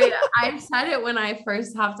 I said it when I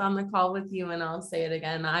first hopped on the call with you, and I'll say it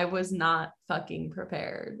again. I was not fucking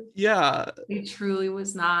prepared. Yeah. I truly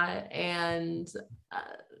was not. And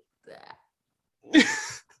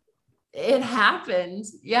it happened.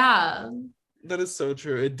 Yeah. That is so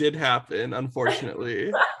true. It did happen,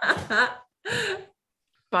 unfortunately.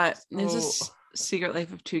 But this is Secret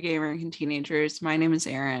Life of Two Gay American Teenagers. My name is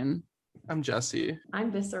Erin. I'm Jesse.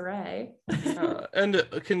 I'm Bisca. And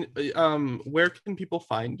where can people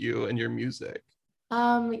find you and your music?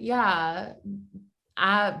 Yeah,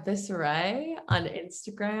 at Bisca on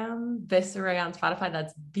Instagram, Bisca on Spotify.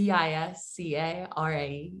 That's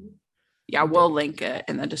Biscarae. Yeah, we'll link it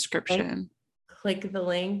in the description. Click the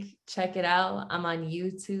link, check it out. I'm on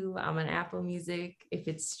YouTube. I'm on Apple Music. If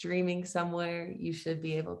it's streaming somewhere, you should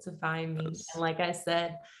be able to find me. Yes. And like I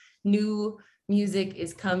said, new music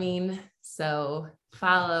is coming. So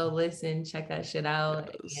follow, listen, check that shit out.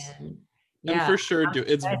 Yes. And for sure,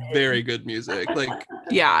 it's very good music. Like,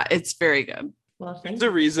 yeah, it's very good. Well, there's the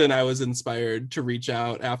reason I was inspired to reach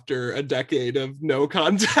out after a decade of no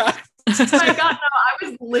contact. Oh my God, no, I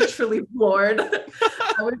was literally floored.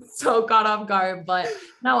 I was so caught off guard, but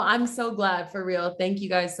no, I'm so glad, for real. Thank you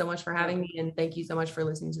guys so much for having me, and thank you so much for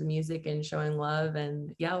listening to the music and showing love.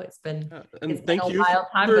 And it's been Thank you a wild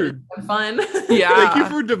time, but it's been fun. Yeah. Thank you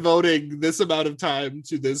for devoting this amount of time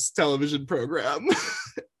to this television program.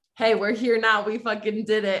 Hey, we're here now. We fucking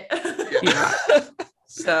did it. Yeah.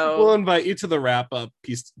 So we'll invite you to the wrap-up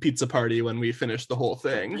pizza party when we finish the whole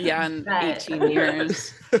thing. Yeah, in 18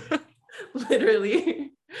 years.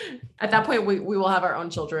 Literally. At that point, we will have our own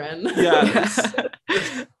children. Yes.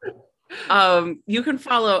 You can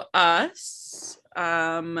follow us.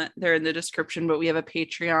 They're in the description, but we have a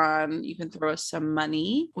Patreon. You can throw us some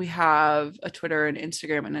money. We have a Twitter and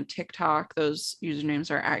Instagram and a TikTok. Those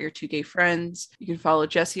usernames are at your 2 gay friends. You can follow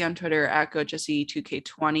Jesse on Twitter at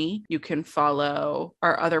GoJesse2K20. You can follow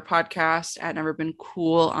our other podcast at Never Been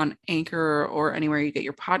Cool on Anchor or anywhere you get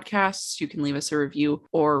your podcasts. You can leave us a review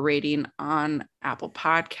or rating on Apple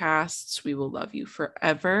Podcasts. We will love you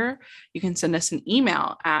forever. You can send us an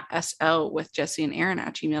email at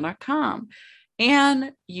slwithjesseanderin@gmail.com.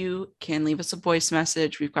 And you can leave us a voice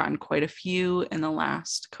message. We've gotten quite a few in the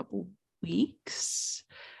last couple weeks.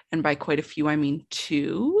 And by quite a few, I mean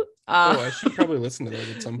 2. I should probably listen to those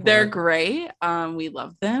at some point. They're great. We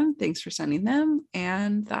love them. Thanks for sending them.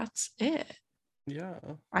 And that's it. Yeah.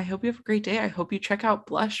 I hope you have a great day. I hope you check out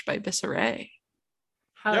Blush by Bisca.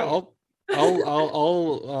 Yeah,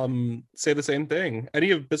 I'll say the same thing. Any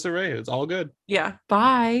of Bisca, it's all good. Yeah.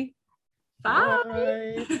 Bye.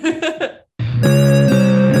 Bye.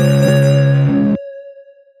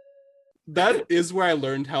 That is where I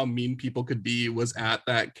learned how mean people could be, was at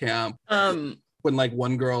that camp. When like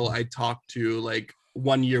one girl I talked to, like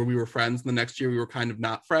 1 year we were friends and the next year we were kind of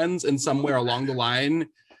not friends, and somewhere along the line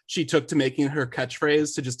she took to making her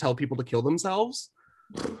catchphrase to just tell people to kill themselves,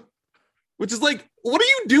 which is like, what are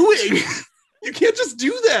you doing? You can't just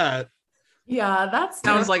do that. Yeah, that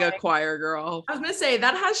sounds like a choir girl. I was gonna say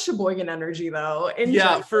that has Sheboygan energy though.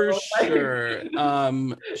 For sure.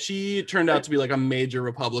 She turned out to be like a major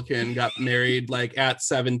Republican, got married like at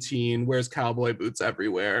 17, wears cowboy boots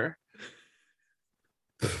everywhere.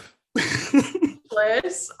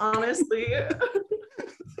 Bliss, honestly.